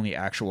that was the only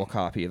actual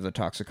copy of the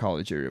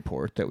toxicology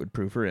report that would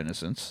prove her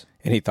innocence.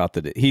 And he thought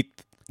that he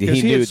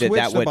knew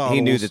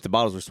that the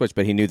bottles were switched,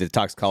 but he knew that the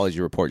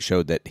toxicology report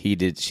showed that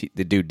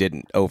the dude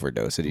didn't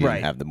overdose it. He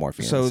didn't have the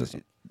morphine in the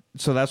system.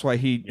 So that's why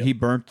he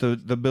burnt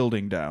the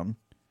building down,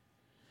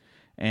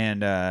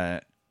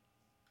 and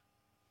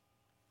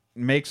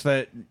makes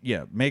a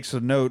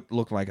note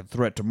look like a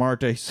threat to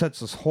Marta. He sets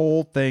this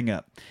whole thing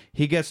up.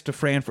 He gets to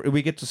Fran.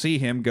 We get to see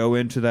him go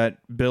into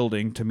that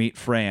building to meet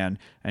Fran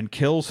and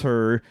kills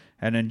her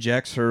and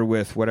injects her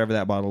with whatever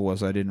that bottle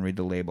was. I didn't read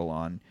the label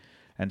on.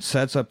 And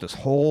sets up this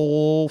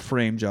whole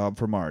frame job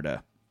for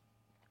Marta.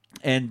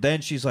 And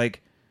then she's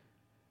like,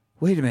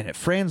 wait a minute.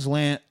 Fran's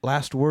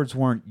last words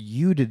weren't,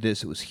 you did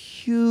this. It was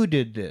Hugh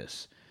did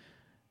this.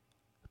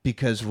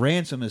 Because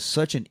Ransom is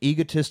such an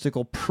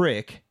egotistical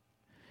prick,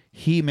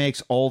 he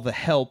makes all the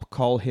help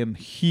call him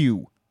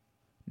Hugh,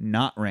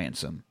 not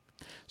Ransom.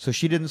 So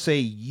she didn't say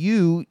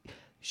you.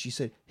 She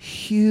said,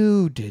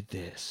 Hugh did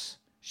this.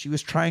 She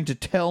was trying to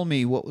tell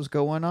me what was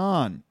going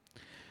on.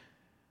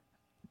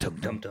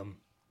 Dum-dum.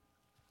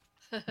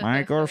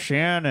 Michael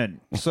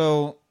Shannon.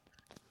 So,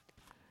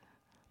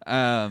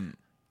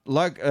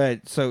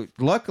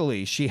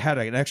 luckily she had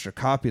an extra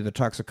copy of the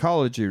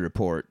toxicology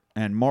report,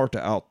 and Marta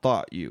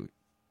outthought you.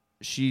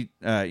 She,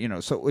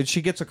 so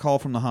she gets a call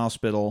from the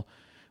hospital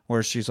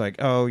where she's like,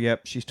 "Oh,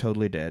 yep, she's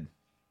totally dead."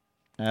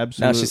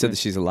 Absolutely. No, she said that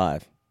she's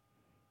alive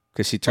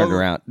because she turned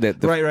around.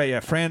 Right,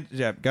 yeah. Fran,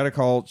 got a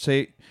call.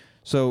 So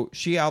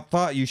she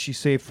outthought you. She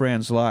saved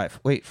Fran's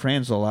life. Wait,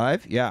 Fran's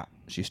alive? Yeah,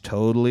 she's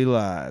totally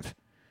alive.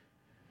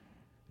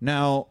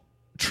 Now,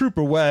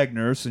 Trooper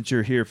Wagner, since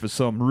you're here for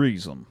some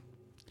reason,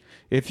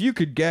 if you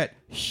could get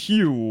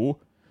Hugh,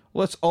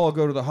 let's all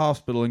go to the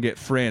hospital and get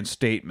Fran's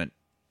statement.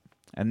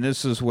 And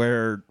this is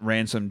where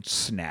Ransom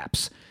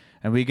snaps.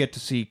 And we get to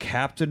see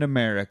Captain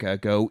America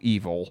go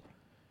evil.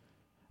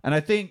 And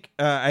I think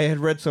I had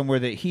read somewhere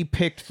that he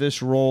picked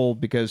this role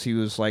because he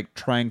was like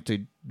trying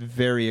to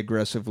very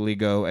aggressively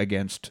go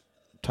against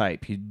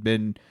type. He'd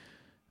been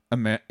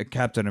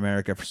Captain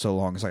America for so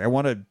long. It's like, I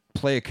want to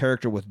play a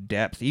character with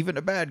depth, even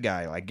a bad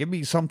guy. Like, give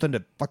me something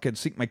to fucking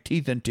sink my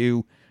teeth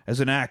into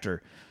as an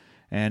actor.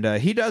 And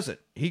he does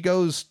it. He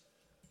goes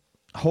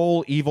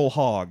whole evil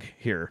hog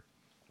here.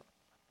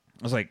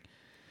 I was like,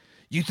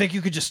 you think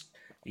you could just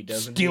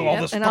steal all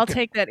this? And I'll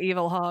take that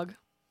evil hog.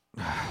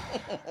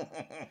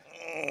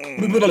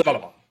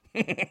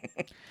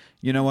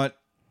 You know what?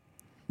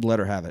 Let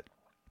her have it.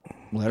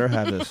 Let her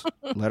have this.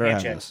 Let her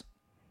have this.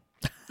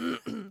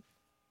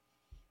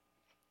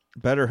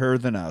 Better her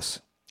than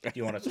us.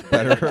 You want to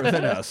Better her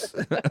than us.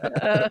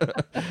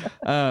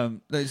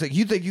 He's like,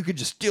 you think you could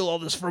just steal all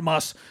this from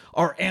us,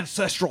 our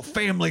ancestral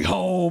family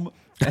home?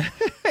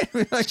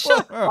 Like,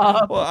 Shut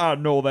up. Well, I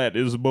know that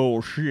is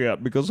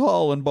bullshit because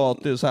Holland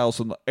bought this house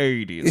in the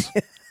 80s.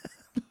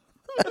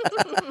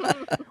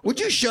 Would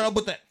you shut up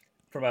with that?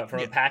 From a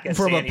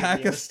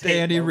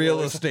Pakistani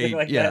real estate.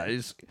 Like yeah.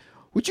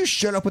 Would you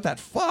shut up with that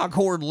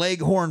foghorn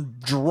leghorn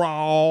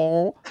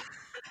drawl?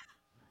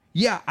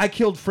 Yeah, I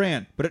killed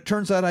Fran, but it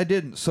turns out I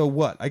didn't. So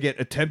what? I get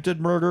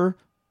attempted murder,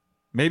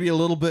 maybe a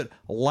little bit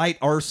light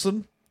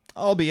arson.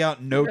 I'll be out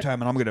in no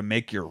time, and I'm going to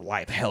make your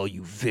life hell,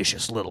 you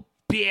vicious little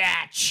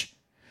bitch.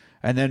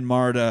 And then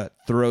Marta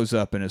throws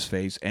up in his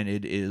face, and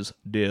it is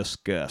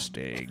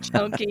disgusting.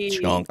 Chunky.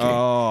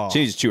 Oh. She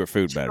needs to chew her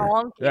food better.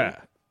 Chunky. Yeah.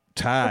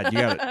 Todd, you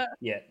got it.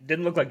 Yeah,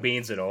 didn't look like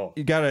beans at all.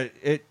 You got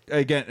it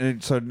again.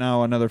 So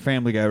now another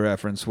Family Guy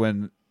reference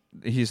when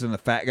he's in the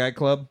Fat Guy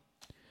Club.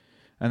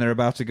 And they're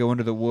about to go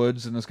into the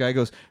woods, and this guy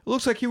goes, it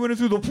looks like he went in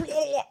through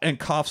the... and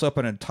coughs up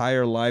an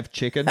entire live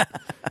chicken.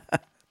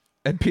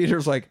 And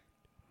Peter's like,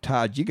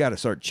 Todd, you got to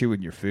start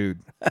chewing your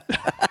food.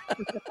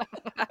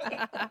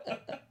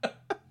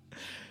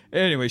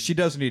 Anyway, she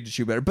does need to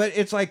chew better. But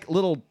it's like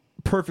little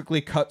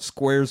perfectly cut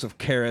squares of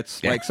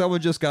carrots. Yeah. Like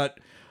someone just got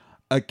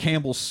a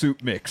Campbell's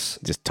soup mix.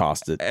 Just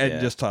tossed it.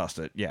 And just tossed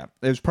it, yeah.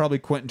 It was probably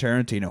Quentin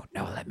Tarantino.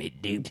 No, let me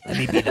be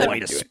the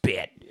one to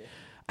spit.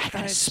 I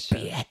got to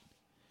spit.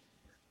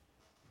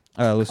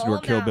 Listen to our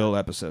Kill Bill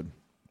episode.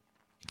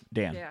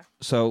 Damn. Yeah.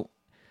 So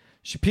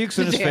she pukes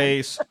in his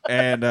face,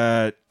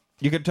 and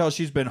you can tell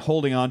she's been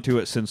holding on to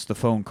it since the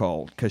phone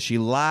call because she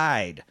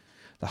lied.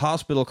 The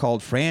hospital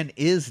called Fran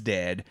is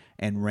dead,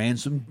 and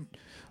Ransom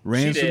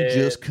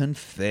just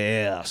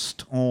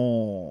confessed.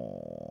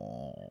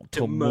 Oh,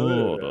 to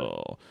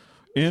murder.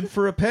 In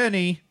for a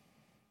penny.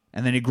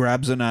 And then he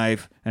grabs a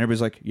knife, and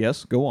everybody's like,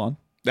 yes, go on.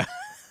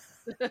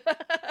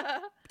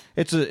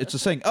 It's a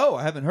saying. Oh,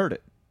 I haven't heard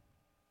it.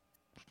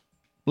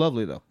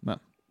 Lovely, though. No.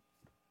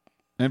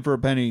 In for a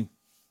penny.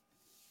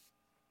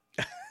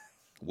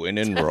 When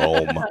in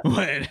Rome.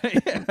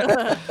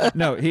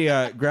 No, he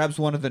grabs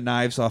one of the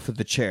knives off of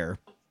the chair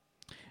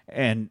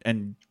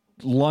and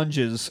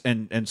lunges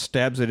and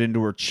stabs it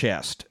into her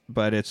chest.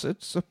 But it's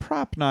a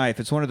prop knife.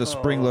 It's one of the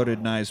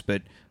spring-loaded knives.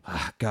 But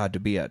God, to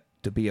be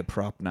a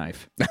prop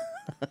knife.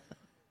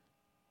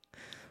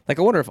 Like,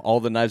 I wonder if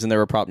all the knives in there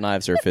were prop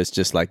knives, or if it's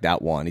just like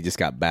that one. He just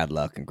got bad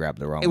luck and grabbed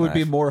the wrong. It would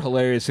be knife. more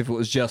hilarious if it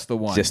was just the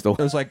one. Just the one.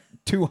 There's like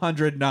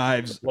 200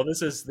 knives. Well,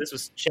 this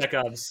was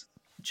Chekhov's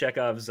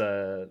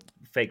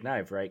fake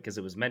knife, right? Because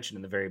it was mentioned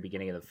in the very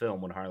beginning of the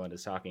film when Harlan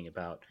is talking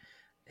about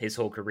his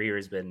whole career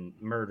has been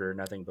murder,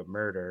 nothing but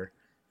murder.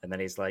 And then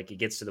he's like, it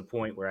gets to the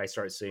point where I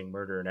start seeing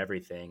murder and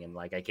everything, and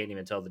like I can't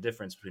even tell the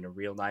difference between a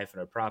real knife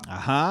and a prop.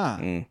 Aha.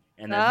 Mm.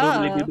 And then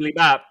boobly boobly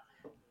bop,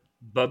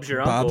 Bub's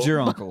your uncle. Bob's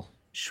your uncle.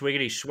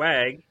 Schwiggity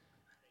swag,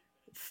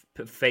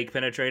 fake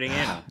penetrating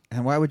anal.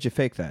 And why would you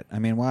fake that? I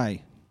mean,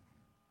 why?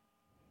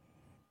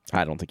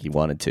 I don't think he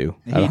wanted to.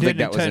 He I don't didn't think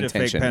that was intend to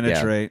fake intention.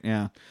 penetrate.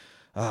 Yeah.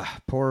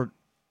 Poor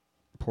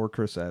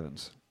Chris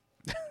Evans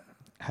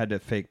had to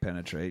fake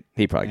penetrate.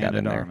 He probably got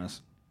in there.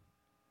 enormous.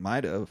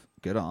 Might have.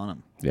 Good on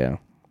him. Yeah.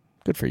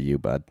 Good for you,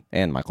 bud.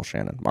 And Michael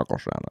Shannon.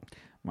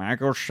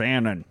 Michael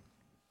Shannon.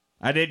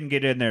 I didn't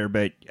get in there,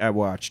 but I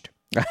watched.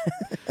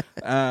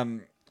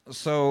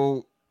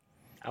 So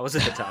I was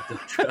at the taco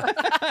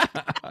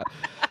truck.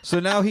 So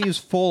now he's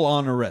full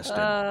on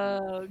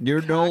arrested.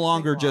 You're no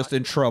longer just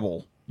in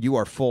trouble. You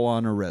are full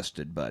on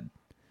arrested, bud.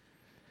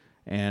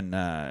 And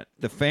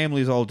the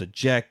family's all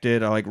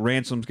dejected. Like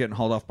Ransom's getting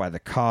hauled off by the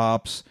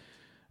cops.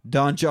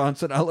 Don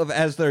Johnson, I love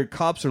as the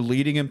cops are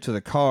leading him to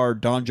the car,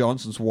 Don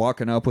Johnson's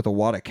walking up with a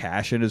wad of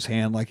cash in his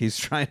hand like he's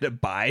trying to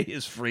buy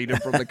his freedom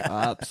from the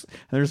cops. And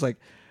there's like,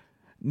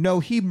 no,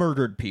 he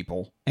murdered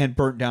people and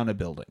burnt down a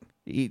building.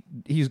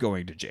 He's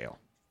going to jail.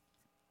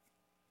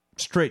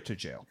 Straight to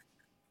jail.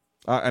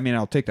 I mean,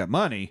 I'll take that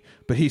money,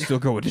 but he's still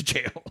going to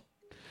jail.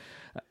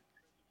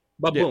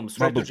 But boom,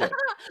 straight to jail.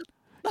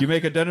 You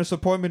make a dentist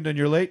appointment and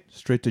you're late,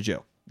 straight to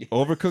jail.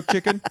 Overcooked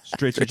chicken,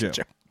 straight to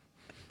jail.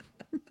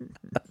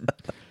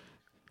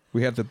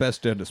 We have the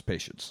best dentist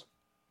patients.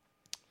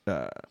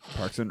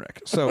 Parks and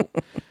Rec. So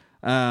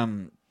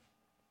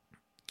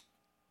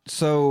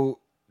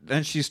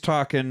then she's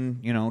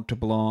talking, to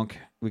Blanc.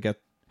 We got,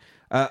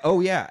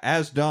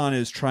 as Don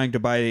is trying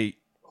to buy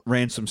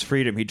Ransom's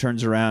freedom, he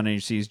turns around and he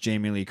sees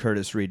Jamie Lee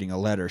Curtis reading a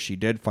letter. She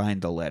did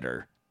find the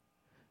letter.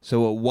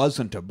 So it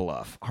wasn't a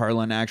bluff.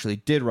 Harlan actually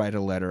did write a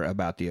letter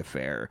about the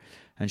affair.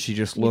 And she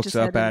just looks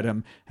up at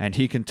him, and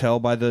he can tell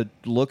by the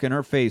look in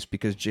her face,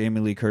 because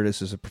Jamie Lee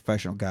Curtis is a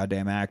professional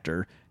goddamn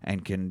actor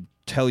and can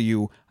tell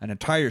you an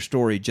entire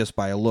story just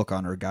by a look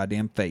on her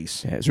goddamn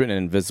face. Yeah, it's written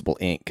in invisible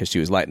ink because she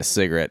was lighting a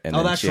cigarette, and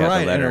then that's she had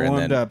right. the letter, and it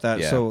warmed then, up that.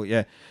 yeah. So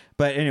yeah,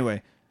 but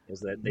anyway,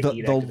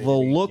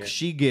 the look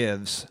she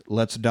gives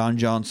lets Don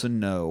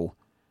Johnson know.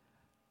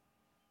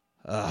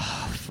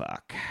 Oh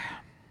fuck,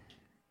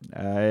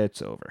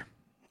 it's over.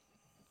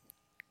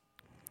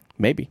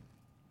 Maybe.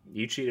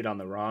 You cheated on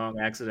the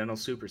wrong accidental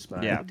super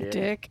spy. Yeah.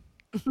 Dick.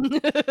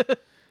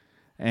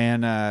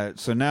 And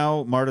so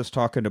now Marta's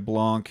talking to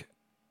Blanc.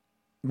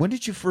 When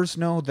did you first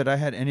know that I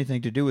had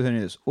anything to do with any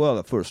of this? Well,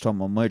 the first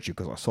time I met you,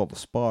 because I saw the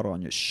spot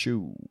on your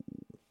shoe.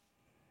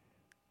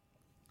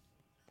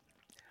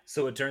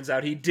 So it turns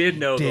out he did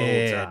know the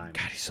whole time.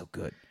 God, he's so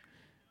good.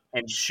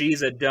 And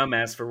she's a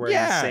dumbass for wearing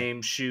the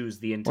same shoes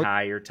the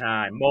entire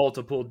time.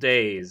 Multiple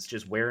days.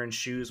 Just wearing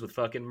shoes with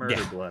fucking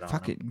murder blood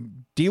on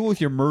them. Deal with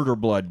your murder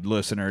blood,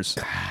 listeners.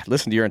 God,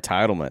 listen to your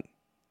entitlement.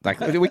 Like,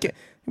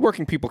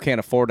 working people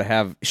can't afford to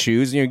have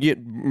shoes. You get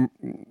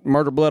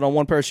murder blood on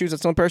one pair of shoes.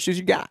 That's the only pair of shoes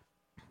you got.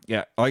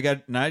 Yeah. All you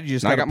got, now you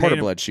just I got murder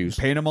blood shoes.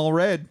 Paint them all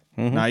red.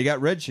 Mm-hmm. Now you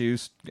got red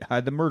shoes.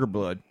 Hide the murder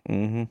blood.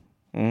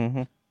 Mm-hmm.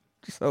 Mm-hmm.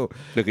 So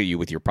look at you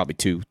with your probably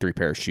 2-3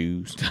 pair of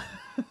shoes.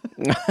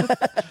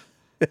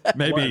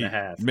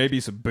 Maybe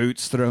some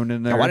boots thrown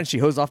in there. Now, why didn't she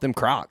hose off them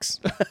Crocs?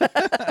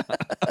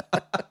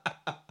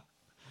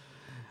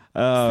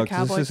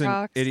 This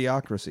isn't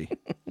Idiocracy.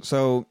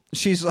 So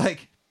she's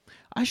like,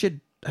 I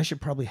should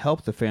probably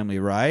help the family,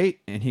 right?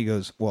 And he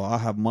goes, well, I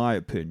have my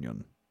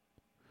opinion,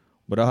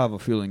 but I have a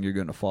feeling you're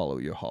going to follow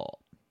your heart.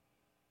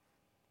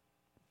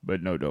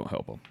 But no, don't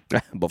help them.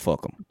 But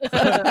fuck them.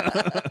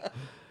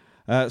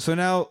 So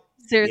now...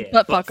 Serious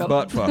butt fuck them.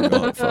 Butt fuck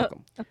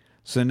them.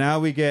 So now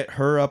we get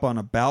her up on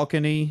a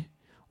balcony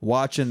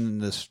watching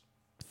this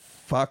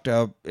fucked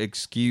up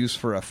excuse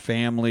for a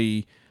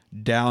family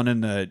down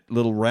in the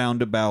little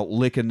roundabout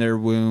licking their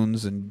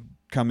wounds and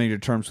coming to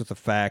terms with the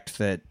fact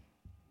that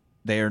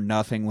they are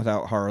nothing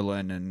without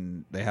Harlan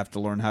and they have to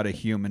learn how to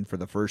human for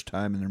the first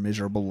time in their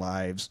miserable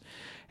lives.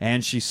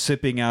 And she's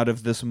sipping out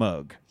of this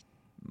mug.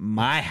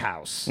 My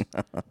house,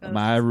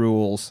 my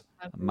rules,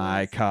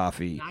 my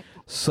coffee.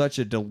 Such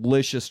a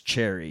delicious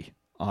cherry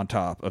on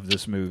top of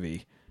this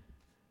movie.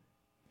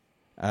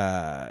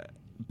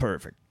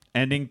 Perfect.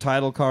 Ending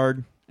title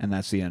card, and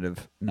that's the end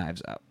of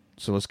Knives Out.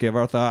 So let's give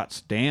our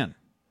thoughts. Dan.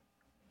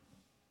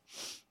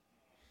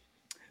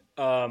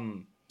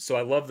 So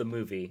I love the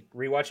movie.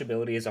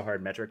 Rewatchability is a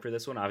hard metric for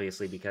this one,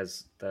 obviously,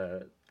 because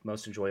the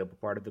most enjoyable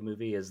part of the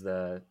movie is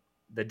the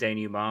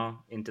denouement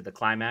into the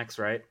climax,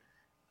 right?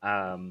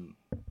 And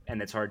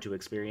it's hard to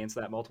experience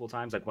that multiple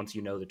times. Like once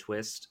you know the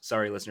twist.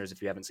 Sorry, listeners,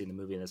 if you haven't seen the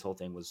movie and this whole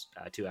thing was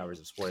 2 hours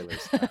of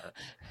spoilers.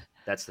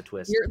 That's the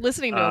twist. You're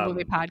listening to a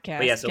movie podcast.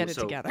 But yeah, Get it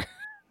together.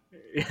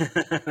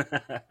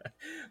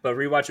 But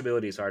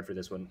rewatchability is hard for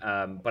this one.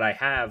 But I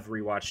have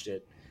rewatched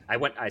it.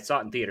 I saw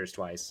it in theaters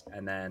twice,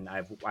 and then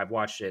I've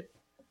watched it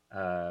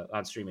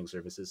on streaming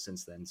services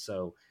since then.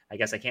 So I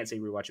guess I can't say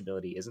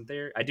rewatchability isn't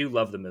there. I do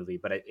love the movie,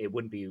 but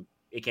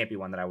it can't be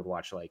one that I would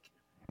watch like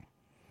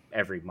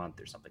every month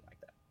or something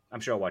like that. I'm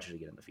sure I'll watch it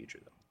again in the future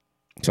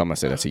though. So I'm gonna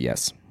say that's a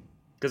yes.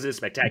 Because it's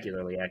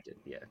spectacularly acted.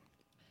 Yeah.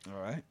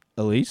 All right,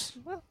 Elise.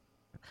 Well,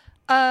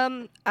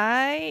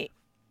 I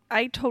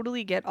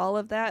totally get all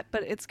of that,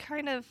 but it's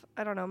kind of,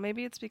 I don't know,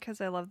 maybe it's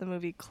because I love the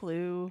movie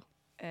Clue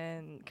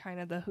and kind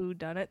of the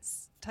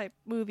whodunits type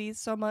movies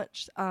so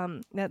much,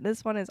 that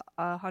this one is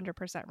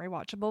 100%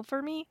 rewatchable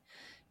for me,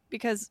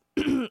 because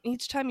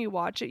each time you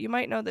watch it, you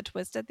might know the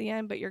twist at the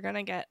end, but you're going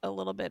to get a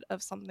little bit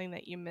of something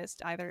that you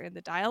missed either in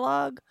the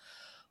dialogue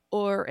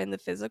or in the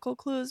physical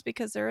clues,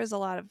 because there is a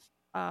lot of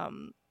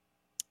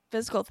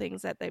physical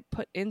things that they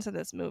put into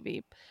this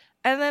movie.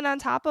 And then on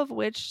top of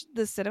which,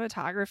 the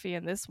cinematography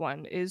in this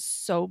one is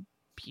so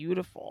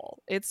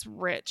beautiful. It's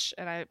rich,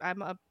 and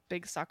I'm a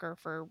big sucker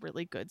for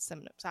really good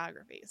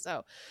cinematography.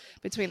 So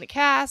between the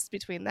cast,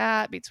 between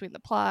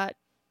the plot,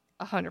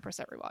 100%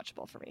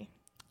 rewatchable for me.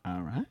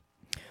 All right.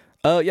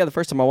 Yeah, the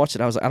first time I watched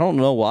it, I don't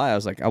know why.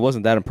 I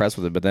wasn't that impressed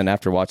with it, but then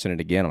after watching it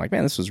again, I'm like,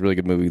 man, this was a really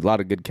good movie. A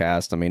lot of good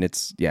cast. I mean,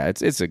 it's a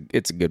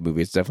good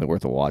movie. It's definitely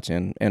worth a watch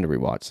and a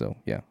rewatch. So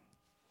yeah.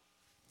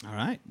 All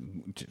right.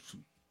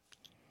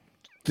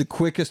 The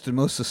quickest and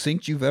most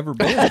succinct you've ever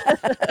been.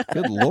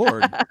 Good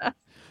Lord.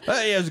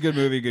 Yeah, it's a good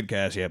movie, good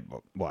cast. Yeah,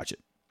 watch it.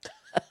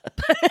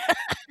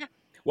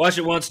 Watch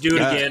it once, do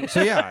it again.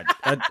 So yeah,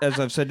 as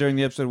I've said during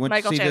the episode, went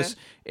Michael to see Shannon. this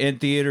in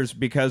theaters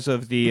because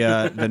of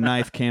the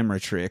knife camera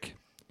trick,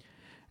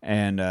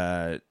 and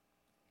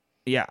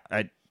yeah,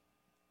 I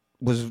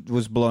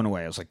was blown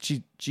away. I was like,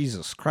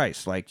 Jesus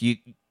Christ! Like you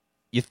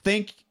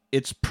think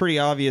it's pretty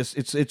obvious.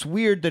 It's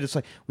weird that it's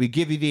like we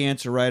give you the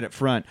answer right up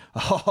front.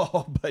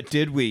 Oh, but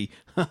did we?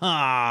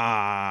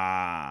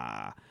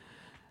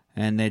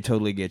 And they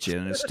totally get you,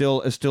 and it's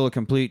still a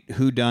complete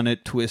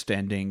whodunit twist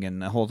ending,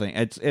 and the whole thing.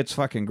 It's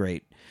fucking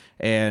great,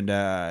 and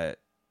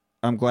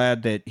I'm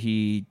glad that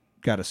he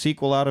got a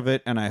sequel out of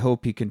it, and I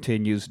hope he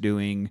continues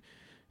doing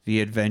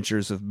the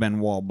adventures of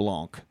Benoit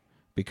Blanc,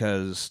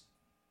 because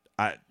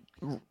I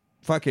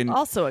fucking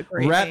Also a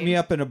great wrap name. me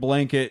up in a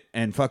blanket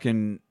and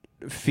fucking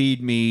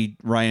feed me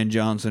Ryan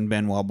Johnson,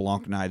 Benoit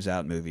Blanc Knives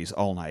Out movies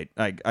all night.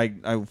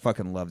 I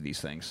fucking love these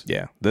things.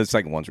 Yeah, the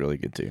second one's really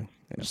good too.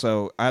 Yeah.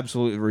 So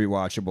absolutely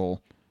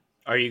rewatchable.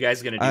 Are you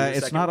guys going to do the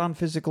It's second not one? on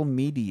physical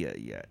media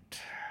yet.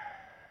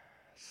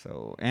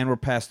 So, and we're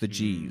past the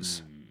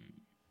G's.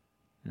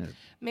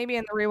 Maybe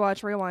in the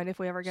rewatch rewind if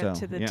we ever get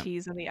So, to the yeah.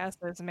 T's and the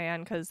S's,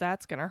 man, because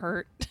that's gonna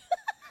hurt.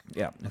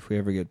 Yeah, if we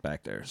ever get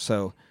back there.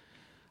 So,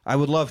 I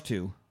would love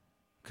to,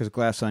 because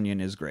Glass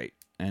Onion is great.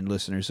 And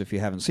listeners, if you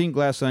haven't seen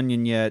Glass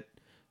Onion yet,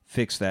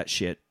 fix that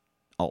shit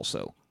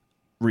also.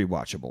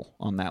 Rewatchable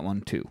on that one,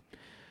 too.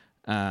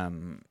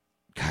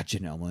 God,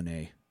 Janelle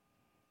Monáe.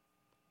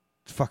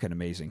 Fucking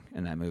amazing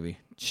in that movie.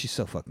 She's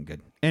so fucking good.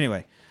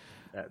 Anyway.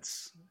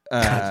 That's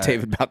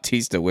David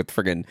Bautista with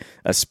friggin'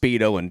 a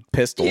Speedo and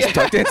pistols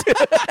tucked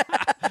into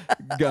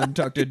gun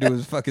tucked into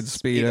his fucking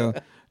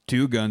Speedo.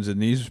 2 guns in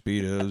these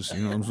Speedos.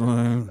 You know what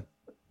I'm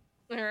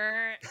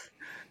saying?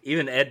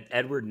 even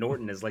Edward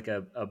Norton is like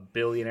a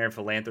billionaire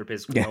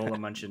philanthropist, granola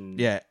munching.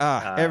 Yeah.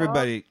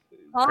 Everybody.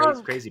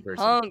 Crazy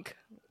person. Hunk.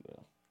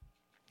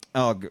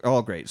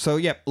 All great. So,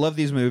 yeah, love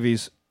these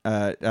movies.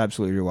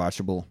 Absolutely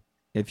rewatchable.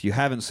 If you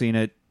haven't seen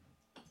it,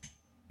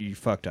 you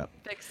fucked up.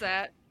 Fix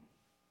that.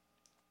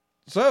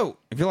 So,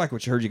 if you like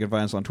what you heard, you can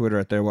find us on Twitter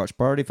at The Rewatch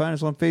Party. Find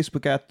us on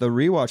Facebook at The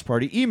Rewatch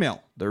Party.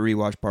 Email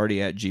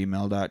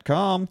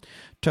therewatchparty@gmail.com.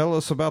 Tell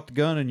us about the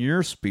gun in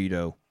your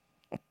Speedo.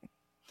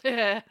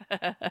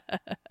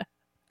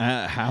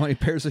 How many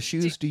pairs of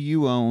shoes do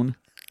you own?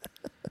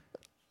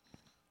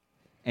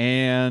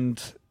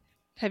 And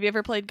Have you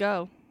ever played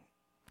Go?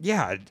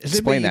 yeah, does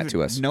Explain anybody that to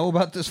even us. know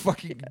about this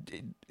fucking...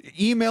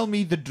 Email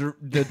me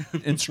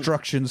the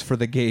instructions for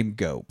the game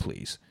Go,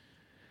 please.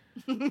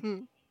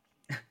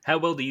 How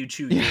well do you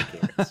chew your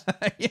carrots?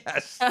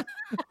 Yes.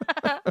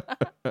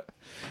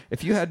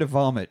 If you had to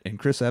vomit in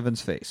Chris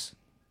Evans' face,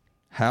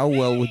 how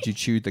well would you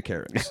chew the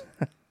carrots?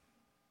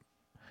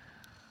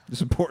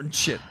 This important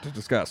shit to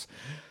discuss.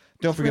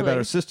 Don't forget about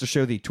our sister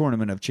show, The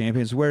Tournament of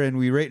Champions, wherein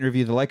we rate and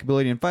review the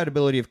likability and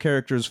fightability of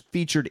characters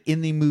featured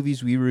in the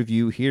movies we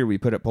review here. We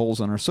put up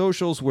polls on our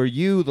socials where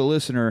you, the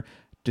listener,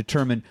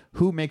 determine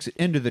who makes it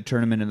into the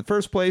tournament in the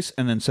first place,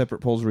 and then separate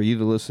polls where you,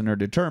 the listener,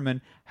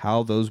 determine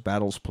how those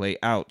battles play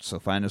out. So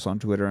find us on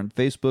Twitter and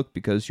Facebook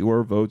because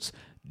your votes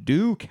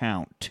do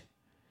count.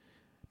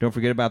 Don't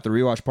forget about the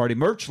Rewatch Party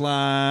merch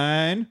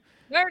line.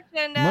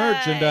 Merchandising.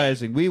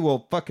 Merchandising. We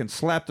will fucking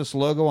slap this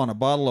logo on a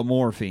bottle of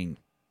morphine.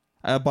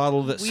 A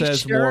bottle that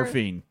says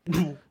morphine.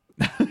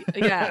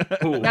 Yeah,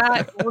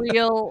 not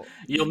real.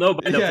 You'll know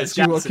by the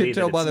viscosity. You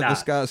can tell by the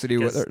viscosity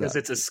because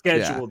it's a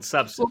scheduled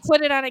substance. We'll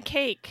put it on a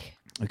cake.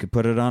 We could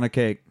put it on a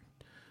cake.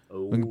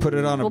 We can put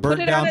it on a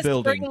burnt down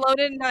building.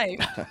 Loaded knife.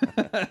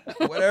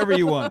 Whatever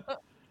you want.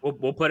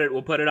 We'll put it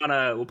on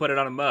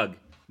a mug.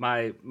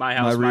 My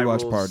house, my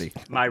rules, rewatch party.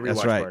 My rewatch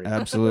That's right. party.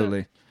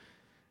 Absolutely.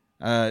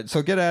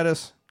 So get at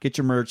us. Get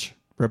your merch.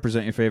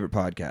 Represent your favorite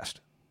podcast.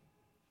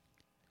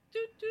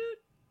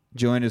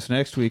 Join us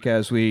next week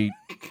as we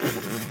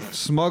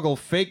smuggle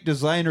fake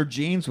designer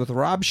jeans with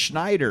Rob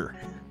Schneider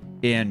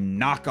in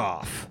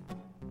Knockoff.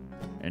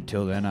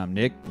 Until then, I'm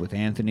Nick with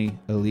Anthony,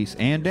 Elise,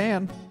 and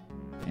Dan.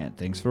 And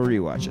thanks for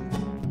rewatching.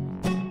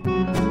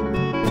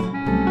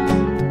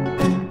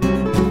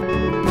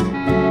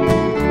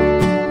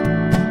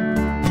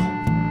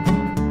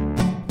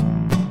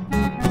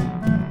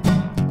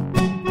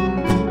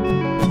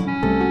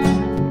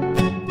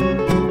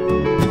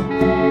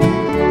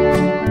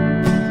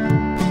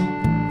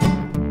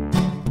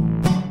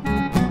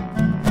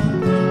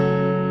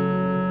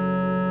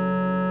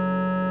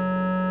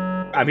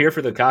 I'm here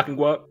for the cock and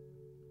guap.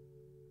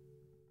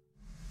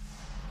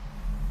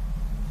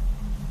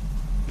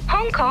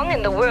 Hong Kong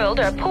and the world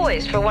are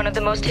poised for one of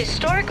the most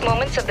historic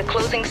moments of the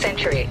closing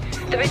century,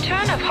 the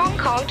return of Hong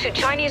Kong to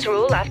Chinese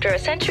rule after a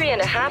century and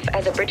a half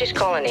as a British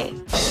colony.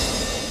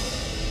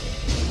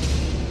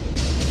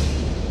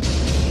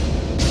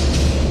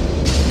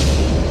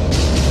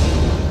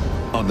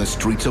 On the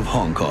streets of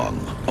Hong Kong,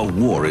 a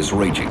war is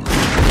raging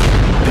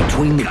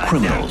between the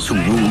criminals who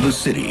rule the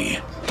city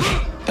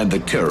and the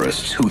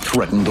terrorists who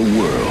threaten the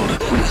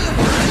world.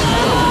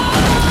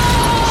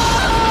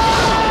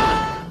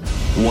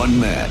 One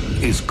man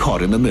is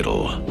caught in the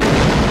middle.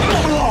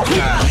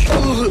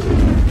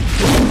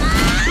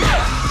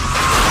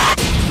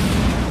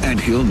 And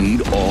he'll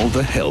need all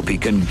the help he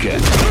can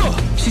get.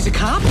 She's a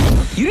cop?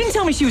 You didn't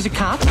tell me she was a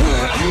cop.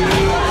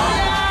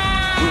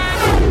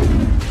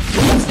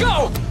 Let's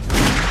go!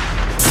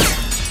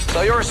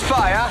 So you're a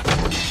spy, huh?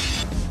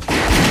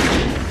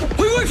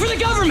 We work for the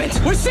government!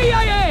 We're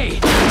CIA!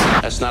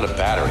 That's not a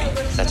battery.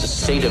 That's a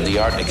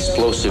state-of-the-art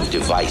explosive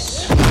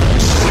device.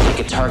 They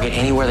can target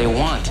anywhere they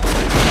want.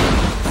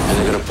 And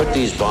they're gonna put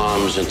these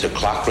bombs into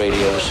clock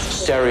radios,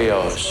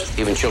 stereos,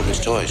 even children's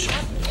toys.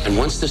 And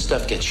once this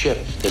stuff gets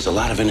shipped, there's a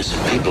lot of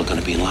innocent people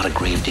gonna be in a lot of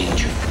grave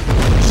danger.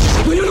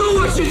 We don't know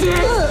what you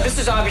did! This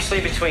is obviously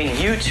between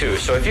you two,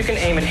 so if you can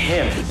aim at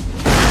him.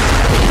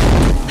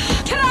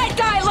 Can I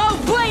die low,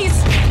 please?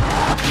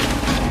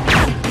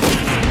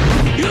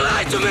 You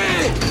lied to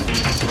me!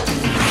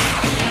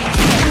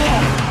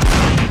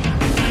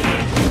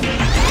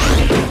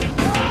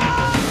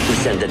 We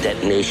send the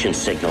detonation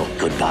signal.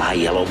 Goodbye,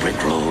 Yellow Brick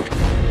Road.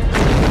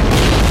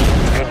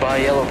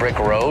 Goodbye, Yellow Brick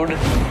Road.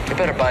 You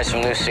better buy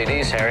some new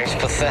CDs, Harry. It's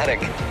pathetic.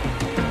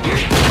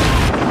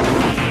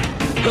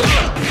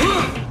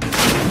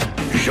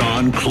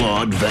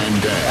 Jean-Claude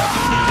Van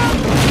Damme.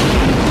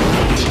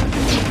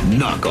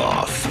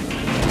 Knockoff.